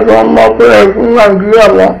àwọn àti ọmọ pẹ̀lú fún nàìjíríà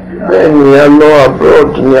wọn. bẹ́ẹ̀ ni ẹ lọ abroad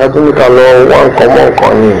ni atúnika lọ wá nǹkan mọ́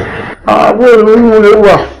nǹkan ni. àbúrò ìlú mú lè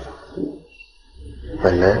wà.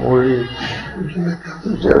 pẹ̀lẹ́ ó rí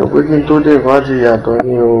ìjẹ̀rù pé kí n tó dé ìfá ti yàtọ̀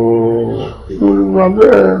ní o. olùgbà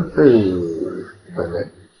bẹ́ẹ̀. pẹ̀lẹ́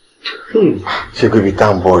ṣé pé ibi tá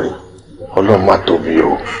à ń bọ̀ rè ọlọ́run má tóbi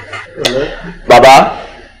o. bàbá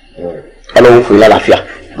ọlọ́run fún yín lálàáfíà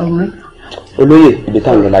olóyè ibi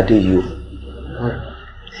táwọn lọ́ládé yìí o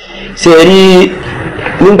ṣe rí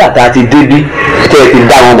nígbà tá a ti débí tẹ́ ẹ ti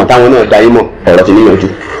dá wọn mọ̀ táwọn náà dá yín mọ̀ ọ̀rọ̀ ti níyànjú.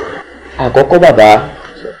 àkọ́kọ́ bàbá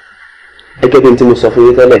gẹ́gẹ́ bí n tí mo sọ fún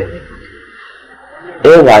yín tẹ́lẹ̀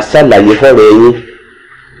ẹ wàá ṣàlàyé fọ́rọ̀ ẹ̀yin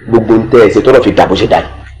gbogbo ń tẹ́ ẹ ṣe tọ́rọ̀ fi dà bó ṣe dà yìí.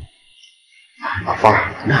 àfa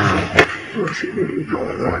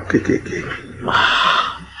kékeré.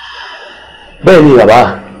 bẹ́ẹ̀ ni bàbá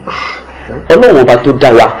ọlọ́run ọba tó dá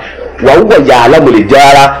wa wà wúwọ̀ ya alámọ̀lẹ̀ jẹ́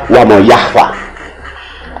ara wà mọ̀ ya fà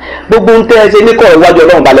gbogbo ń tẹ́ ẹ ṣe ní kọ́ ìwájú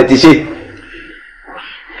ọlọ́run balẹ̀ ti ṣe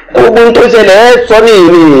gbogbo ń tó ṣẹlẹ̀ ẹ sọ ní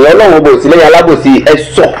ìrìn ọlọ́run ọba òsì lẹ́yìn alábòsí ẹ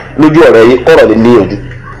sọ lójú ọ̀rọ̀ yìí kọ́rọ̀ lè níyànjú.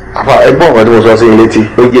 àfa ẹgbọ́n ọ̀kan tí mo sọ sí ilé tí.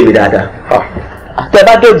 ó yé mi dáadáa. tẹ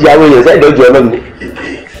bá dòjì àwọn èèyàn sẹ́yìn dòjì ọlọ́run.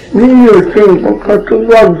 nínú ètò nǹkan kan tó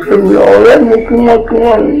wà lóṣù mi ọ̀rẹ́ mi kí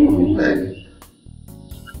wọ́n ní.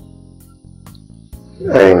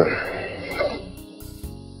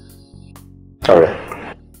 ọ̀rẹ́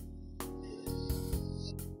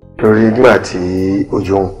torí nígbà tí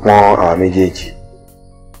ojú ń pọ́n àwa méjèèjì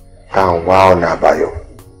tá à ń wá ọ̀nà àbáyọ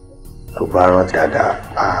tó bá rántí dáadáa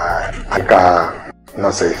àká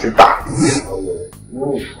nọ̀sẹ̀ síta.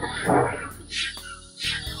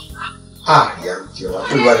 ìyá jẹ wá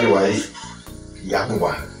tó bá ṣe wáyé ìyá kò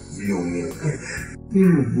wá bí omi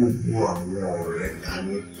nínú gbogbo àwọn ọ̀rẹ́ ta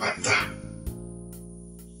ní pátá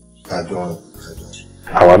tájọ́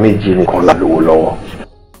àwa méjì nìkan la lówó lọ́wọ́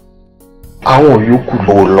àwọn yòókù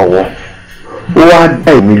lówó lọ́wọ́ ó wá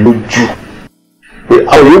dá èmi lójú pé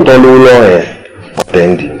àwọn yóò tán lówó lọ́wọ́ ẹ̀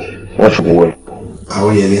ọ̀tẹ́ǹdì ni wọ́n ṣògùn wẹ̀.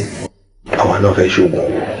 àwọn yẹn ni àwa náà fẹ́ ṣògùn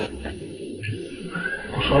owó.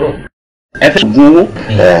 ẹ fẹ́ ṣògùn owó.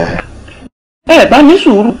 ẹ bá ní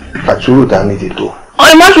sùúrù. àtúrò tá a ní ti tó.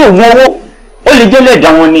 ẹ má ṣògùn owó ó lè jẹ́ lẹ́ẹ̀dá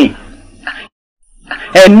wọn ni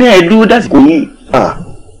ẹ ní ẹ dúró dásìkò yìí.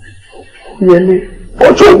 yẹlé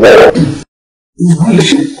ọjọ́ ìwọ̀.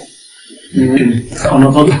 ọ̀nà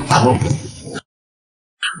kan tó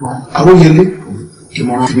àwọn yẹlé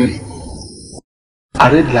ìmọ̀ràn fún mi.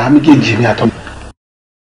 ààrẹ ìlà méjèèjì mi àtọ́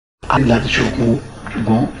ààrẹ ìlà ti ṣògùn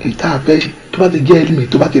ṣùgbọ́n ìta àfẹ́ tó bá ti jẹ́ ẹ̀mí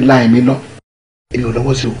tó bá ti la ẹ̀mí lọ èmi ò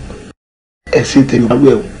lọ́wọ́ sí o ẹ̀sìn tèmi wá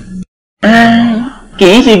wẹ̀ o. kì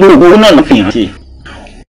í ṣe gbogbo náà ló fi hàn sí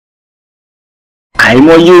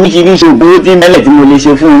àìmọye oríṣiríṣi ògbówó tí mẹ́lẹ̀ tí mo lè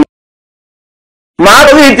ṣe fún un. màá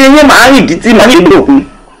lórí ti yín màá rìn títí màá nílò òkun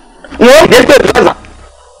wọn ò dé pé ìfọ̀sà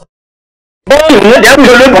bọ́ọ̀lù ní ìdẹ́kùn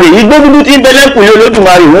olódùmarè yìí gbódúdú tí ń bẹ́lẹ́kùn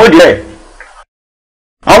olódùmarè wọn ò dé ẹ̀.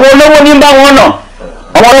 àwọn olówó ní bá wọn nà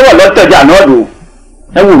àwọn ọlọ́wọ́ lọ́tọ̀jà náà lò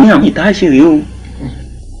ẹ wò ní àwọn ìta ṣe rèé o.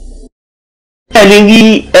 ẹ lè rí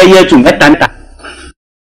ẹyẹ tù mẹ́ta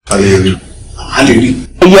a lè rí.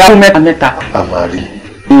 ìyàwó mẹ́ta. a máa rí.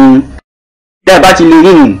 tẹ́ ẹ bá ti lè rí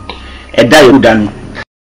ìrìn ẹ̀dá yòókù dànù.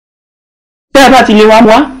 tẹ́ ẹ bá ti lè wá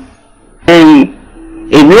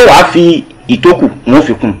èmi ò wá fi ìtókù wọn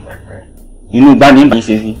fi kún inú bá ní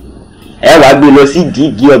ìbáṣe sí ẹ wàá gbé lọ sí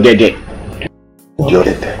ìdí ọ̀gẹ̀dẹ̀. ìdí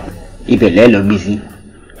ọ̀gẹ̀dẹ̀. ibẹ̀ lẹ́ẹ̀ lọ gbé sí.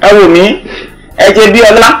 ẹ wò mí ẹ jẹ bí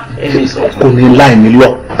ọlá. kò ní láì mí lọ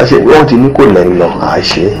àṣẹ wọn ti ní kò lẹ́yìn lọ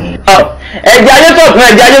àṣẹ. ẹ̀jẹ̀ ayé tó fún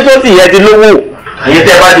ẹ̀jẹ̀ ayé tó sì yẹ ti lówó. àyè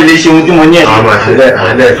tẹ́ bá ti lè ṣe ohun tí mo ní ẹ̀. àwọn àṣẹ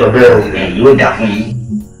àlẹ́ sọ bẹ́ẹ̀ o. yóò dà fún yín.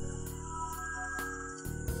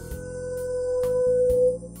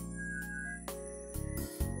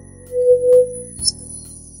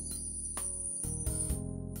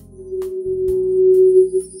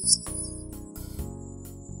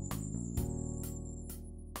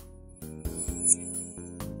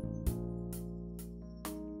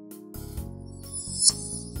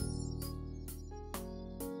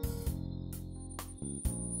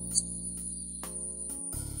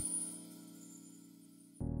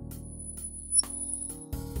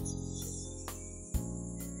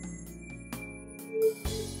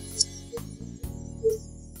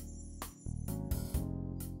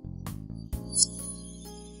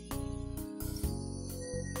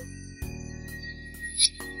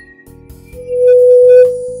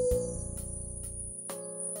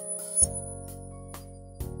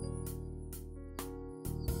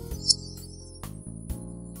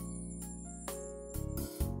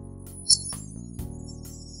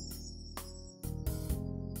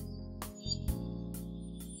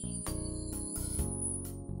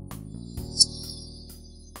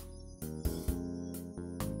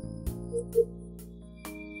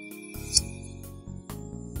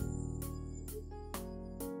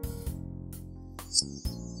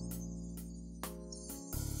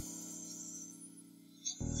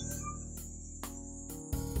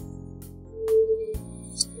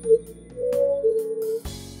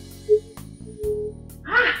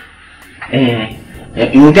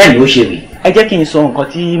 ìwọ̀n tẹ́lẹ̀ ó ṣe rè ẹ jẹ́ kí n sọ nǹkan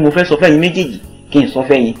tí mo fẹ́ sọ fẹ́yìn méjèèjì kí n sọ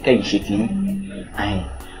fẹ́yìn kẹ́yìn ṣe tì í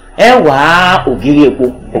ẹ wá ògiri epo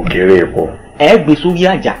ẹ gbé sórí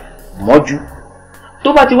àjà mọ́jú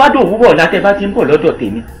tó bá ti wá dòwúrọ̀ látẹ́ bá ti ń bọ̀ lọ́dọ̀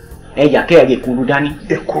tèmi ẹ yà kẹ́ ẹ rè kuru dání.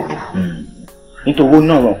 èkuru. nítorí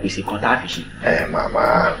náà wọn pèsè kan tá a fi ṣe.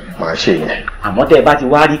 máa ṣe yẹn. àmọ́ tẹ́ ẹ bá ti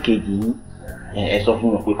wá rí kejì yín ẹ sọ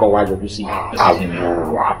fún wọn pé kọ́ wá yọjú sí.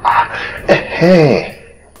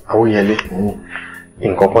 àwọn yẹn lé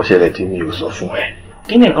nǹkan kan ṣẹlẹ̀ tí mi ò sọ fún ẹ.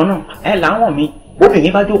 kí ni nǹkan náà ẹ làwọn mi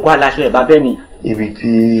obìnrin bá jókòó aláṣọ ẹ̀ bá bẹ́ẹ̀ ni. ibi tí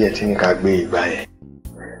ẹ ti ní ká gbé ìgbà yẹn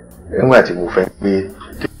nígbà tí mo fẹ́ gbé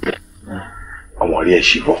ọmọ rí ẹ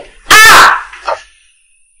ṣíbọ̀.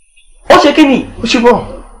 ó ṣe kí ni. ó ṣíbọ̀.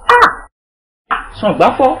 sàn gbá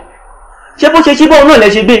fọ́ ṣé bó ṣe ṣíbọ̀ náà lẹ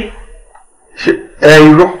ṣe gbé.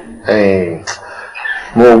 irọ́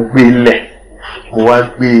mo gbé lẹ̀ mo wá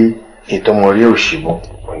gbé ìtọ́mọrí òṣìbọ̀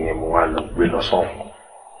òyìn mo wá lọ gbé lọ sọ́hùn.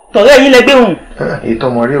 tọ̀rẹ́ yín lẹ gbé hùn.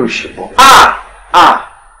 ìtọ́mọrí òṣìbọ̀.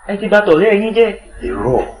 ẹ ti bà tọ̀rẹ́ yín jẹ́.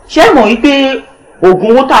 irọ́. ṣé mọ̀ wípé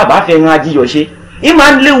oògùn owó tá a bá fẹ́ ran ajíyọ̀ ṣe ẹ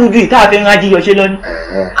máa ń léwu ju ìta àfẹ́ ran ajíyọ̀ ṣe lọ ni.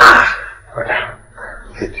 ọ̀dà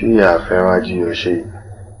ètí àfẹ́ràn ajíyọ̀ ṣe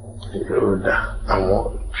yóò dà àwọn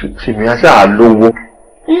tìmí aṣáà lówó.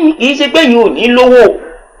 kì í ṣe pé yín ò ní lówó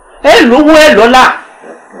ẹ lówó ẹ lọ́lá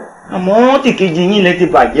àmọ́ tìkejì yín lẹ ti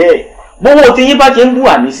bàjẹ́ bówó tí yín bá ṣe ń bù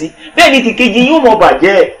àmì sí bẹ́ẹ̀ ni tìkejì yín ò mọ̀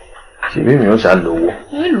bàjẹ́. ṣèbí mi ò ṣá lówó.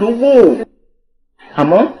 ẹ lówó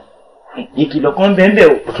àmọ́ ìkìlọ̀ kan bẹ́ẹ̀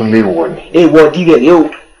o. ó tún lè wọ̀ ni. èèwọ̀ di rẹ̀ rẹ o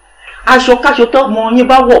aṣọ káṣọ tọ́mọ yín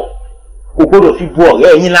bá wọ̀ kò gbọ́dọ̀ fi bu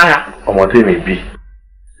ọ̀rẹ́ yín lára. ọmọ tèmi bí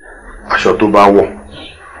aṣọ tó bá wọ̀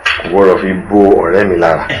kò gbọ́dọ̀ fi bu ọ̀rẹ́ mi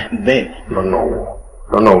lára. bẹ́ẹ̀ lọ́nà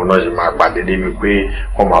wo náà ṣe máa pàdé débi pé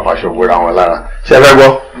wọ́n máa faṣọ bóra wọn lára. ṣé ẹ fẹ́ gbọ́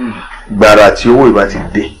gbàrà tí owó ìbá ti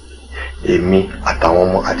dé èmi àtàwọn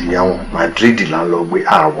ọmọ àtìyàwó Madrid là ń lọ gbé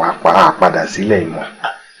àpadà sílẹ̀ ìmọ̀.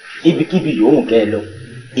 ibikíbi yòówù kẹ́ ẹ lọ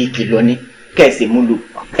ìkìlọ̀ ni kẹ́ ẹ sì mú lò.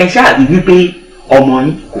 ẹ ṣáà rí wípé ọmọ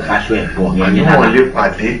yín kò faṣọ ẹ̀ bọ̀ yẹn ní àwọn lè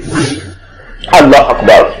pàdé. Allahu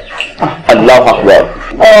Akbar Allahu Akbar.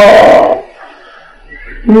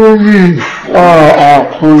 lórí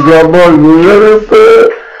àkùnjọbọ yìí lórí pé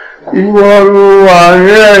ìwọ ló wà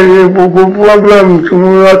ní ẹ̀yìn gbogbo pọ́blẹ́mù tí mo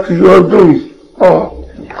láti ọdún yìí.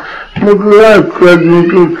 mo ti láìpẹ́ ju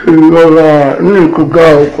tó ti lọ́ra ní ìkọ̀gá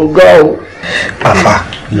o. Bàbá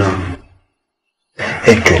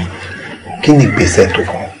ẹ jọ kí ni ìgbésẹ̀ tó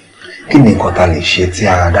kàn kí ni nǹkan ta lè ṣe tí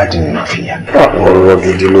ara dáàdì mi máa fi yá. ọ̀rọ̀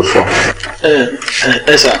gidi ló sọ.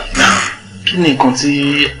 ẹ sà kí ni nǹkan tí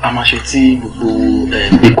a máa ṣe tí gbogbo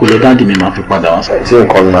ìkólọ dáàdì mi máa fi padà wá. tí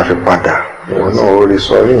nǹkan mi máa fi padà ìwọ náà ó lè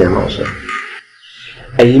sọ orí yẹn náà sọ.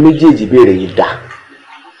 ẹ̀yin méjèèjì béèrè yìí dá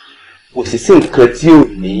kò sì sí nǹkan tí ò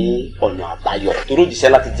ní ọ̀nà àbáyọ torí òjíṣẹ́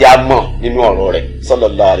láti jẹ́ àmọ́ nínú ọ̀rọ̀ rẹ̀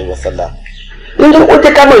sallallahu alaihi wasallam. nítorí ó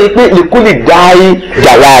jẹ́ ká mọ̀ yìí pé ìkú lè dá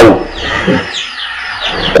yàrá o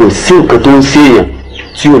kò sí nǹkan tó ń ṣèyàn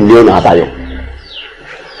tí ò ní ọ̀nà àbáyọ.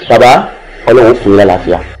 bàbá ọlọ́run fún yín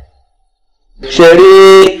lálàáfíà. ṣe rí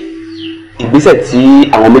ìgbésẹ̀ tí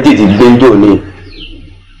àwọn méjèèjì gbé ń dò ní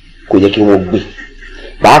kò yẹ kí wọ́n gbé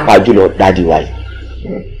pàápàá jùlọ dáàdi wa yìí.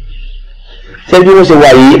 ṣé bí wọ́n ṣe wà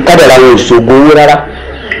yìí kádàrá wọn ò ṣògo owó rárá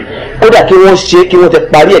kódà kí wọ́n ṣe kí wọ́n ti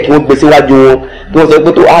parí ẹ̀ kí wọ́n gbé síwájú wọn kí wọ́n sọ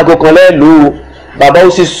pé tó aago kan lẹ́ẹ̀lú bàbá ó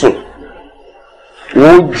sì sùn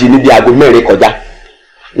wọ́n ó jí níbi aago 4 kọjá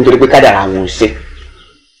nítorí pé kádàrá wọn ò ṣe.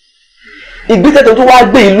 ìgbésẹ̀ tó tún wá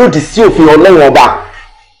gbé yìí lòdì sí òfin ọlọ́run ọba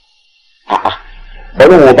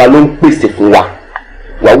ọlọ́run ọba ló ń pèsè fún wa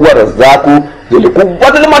wàhùwà rọ̀zákú lèlèkú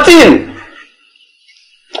wọ́tẹ́lẹ́mọ́tìn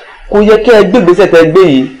kò yẹ kí ẹ gbé ìgbésẹ̀ tẹ́ gbé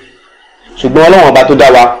yìí ṣùgbọ́n ọlọ́run ọba tó dá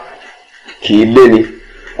wa kì í lé ni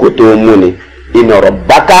kó tó mú ni iná ọ̀rọ̀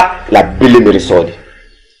báká la bílẹ̀ mẹ́rin sọ̀dì.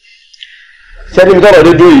 sẹ́ni mi tọrọ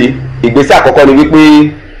dédú yìí ìgbésẹ̀ àkọ́kọ́ ni wípé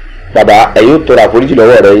bàbá ẹ̀yin ó tọrọ àforíjì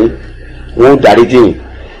lọ́wọ́ rẹ̀ yín wọ́n ó darí jìyìn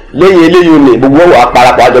lẹ́yìn eléyìí ni gbogbo ọ̀wọ́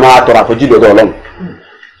aparapọ̀ àjọ máa tọrọ àforíjì lọ́dọ̀ ọlọ́run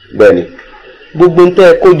bẹ́ẹ̀ ni gbogbo ń tẹ́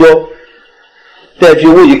ẹ kójọ tẹ́ ẹ fi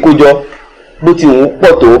owó yìí kójọ bó ti wù ú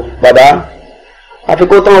pọ̀ tó bàbá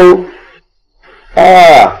àfikún tán o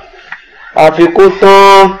àfikún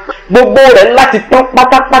tán gbogbo rẹ̀ láti tán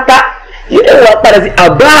pátápátá yóò wá padà sí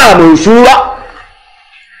àbáàmù ìṣúra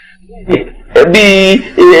bíi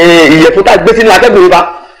ìyẹ̀fun tá a gbé sínú atẹ́gùn yìí bá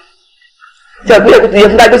tí a gbé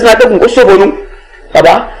ìyẹ̀fun tá a gbé sínú atẹ́gùn kó ṣòfò nu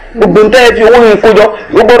bàbá gbogbo ń tẹ́ ẹ fi owó yìí kójọ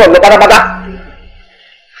yóò gbọ́dọ̀ lọ pátápátá.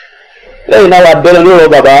 lẹ́yìn náà wà bẹ́lẹ̀ lórí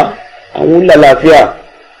bàbá àwọn ńlá àlàáfíà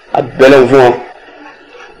abẹ́lẹ̀ fún wọn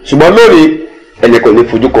ṣùgbọ́n lónìí ẹnì kò ní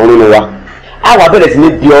fojú kan nínú wa àwọn abẹ́rẹ́ sí ní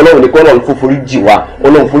bí ọlọ́run ní kó ọlọ́run fún foríjì wa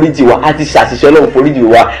ọlọ́run foríjì wa á ti ṣàṣìṣe ọlọ́run foríjì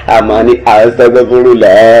wa àmọ́ ní àṣẹgbẹ́fóró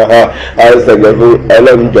lẹ́hàn àṣẹgbẹ́fóró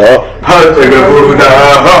ọlọ́run jọ. àṣẹgbẹ́fóró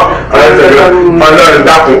lẹ́hàn àṣẹgbẹ́fóró ọlọ́run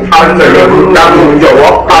dákun àṣẹgbẹ́fóró dákun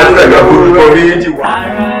jọ̀wọ́ àṣẹgbẹ́fóró foríjì wa.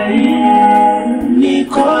 ara ire ni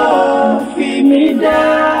kò fi mí dá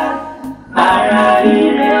ara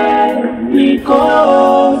ire ni kò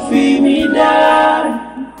fi mí dá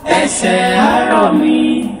ẹsẹ̀ àárọ̀ mi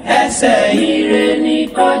ẹsẹ̀ ire ni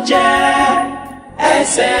kò jẹ́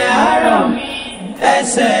ẹsẹ̀ àárọ̀ mi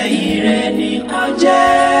ẹsẹ̀ ire ni kò jẹ́.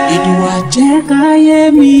 Ìdùwà jẹ́ káyé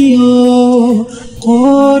mi o kó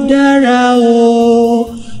dára o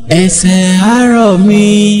ẹsẹ̀ àárọ̀ mi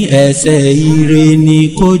ẹsẹ̀ ire ni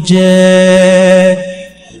kò jẹ́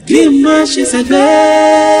kí n má ṣe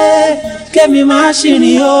ṣẹgbẹ́ kẹ́mi má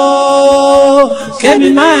ṣìrìn o kẹ́mi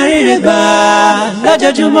má ríre gbà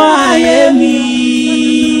lójoojúmọ́ ayé mi.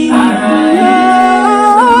 ara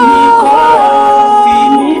ire kò fi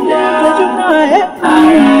mí dá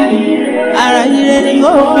ara ire ni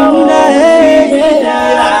kò fi mí dá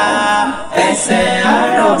ẹsẹ̀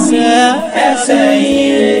àárọ̀ mi ẹsẹ̀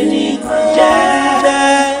ire ni kò jẹ́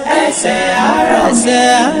ẹsẹ̀ àárọ̀ mi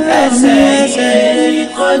ẹsẹ̀ ire ni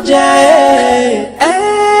kò jẹ́.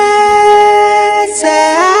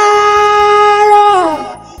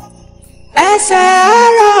 Ẹsẹ̀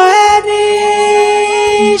àárọ̀ ẹni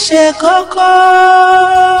ṣe kókó.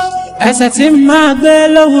 Ẹsẹ̀ tí máa gbé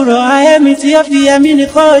lówùrọ̀ ayé mi tí ó fi ẹ̀mí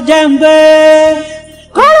nìkan jẹ́ ń gbé.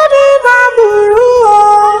 Kọ́lọ́ ní máa burú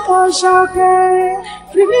o ṣọ̀kẹ́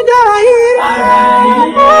fi mí dára yìí rẹ̀. Ara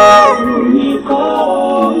ilé mi kò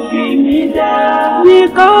fi mí dá. Mi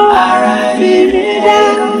kò fi mí dá.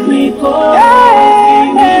 Mi kò fi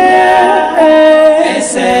mí dá.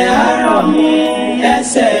 Ẹsẹ̀ àárọ̀ mi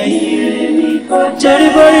ẹsẹ̀ ire ni kò jẹ́. Torí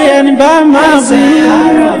borí ẹni bá máa bú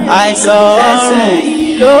àìsàn ọrùn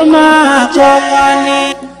ló máa kọ́kọ́ ní.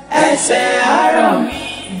 Ẹsẹ̀ àárọ̀ mi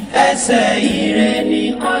ẹsẹ̀ ire ni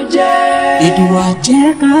kò jẹ́. Ìdùwà jẹ́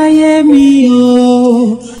káyé mi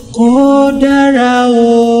o kó dára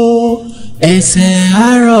o ẹsẹ̀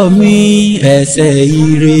àárọ̀ mi ẹsẹ̀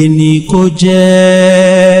ire ni kò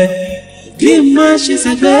jẹ́. Kí n má ṣe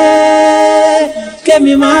ṣẹgbẹ́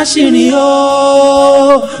kẹ́mi má ṣìrìn o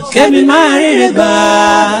kẹ́mi má ríre gbà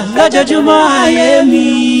lójoojúmọ́ ayé mi.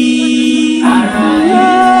 ara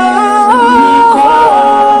ire kò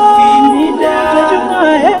fi mí dá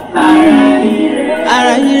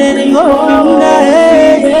ara ire ni kò fi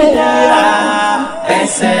mí dá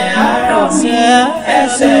ẹsẹ̀ àárọ̀ mi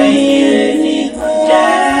ẹsẹ̀ ire ni kò jẹ́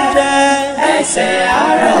ẹsẹ̀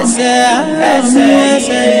àárọ̀ mi ẹsẹ̀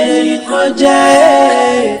ire ni kò jẹ́.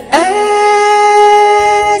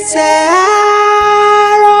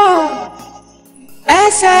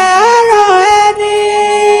 Ẹsẹ̀ àárọ̀ ẹni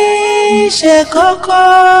ṣe kókó.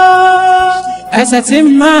 Ẹsẹ̀ tí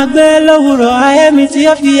máa gbé lówùrọ̀ ayé mi tí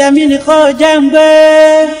ó fi ẹ̀mí nìkan jẹ́ ń gbé.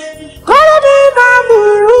 Kọ́lọ́ mi máa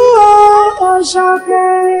burú o, ọ̀ṣọ́kẹ́,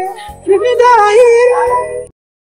 fífi dára yìí rẹ̀.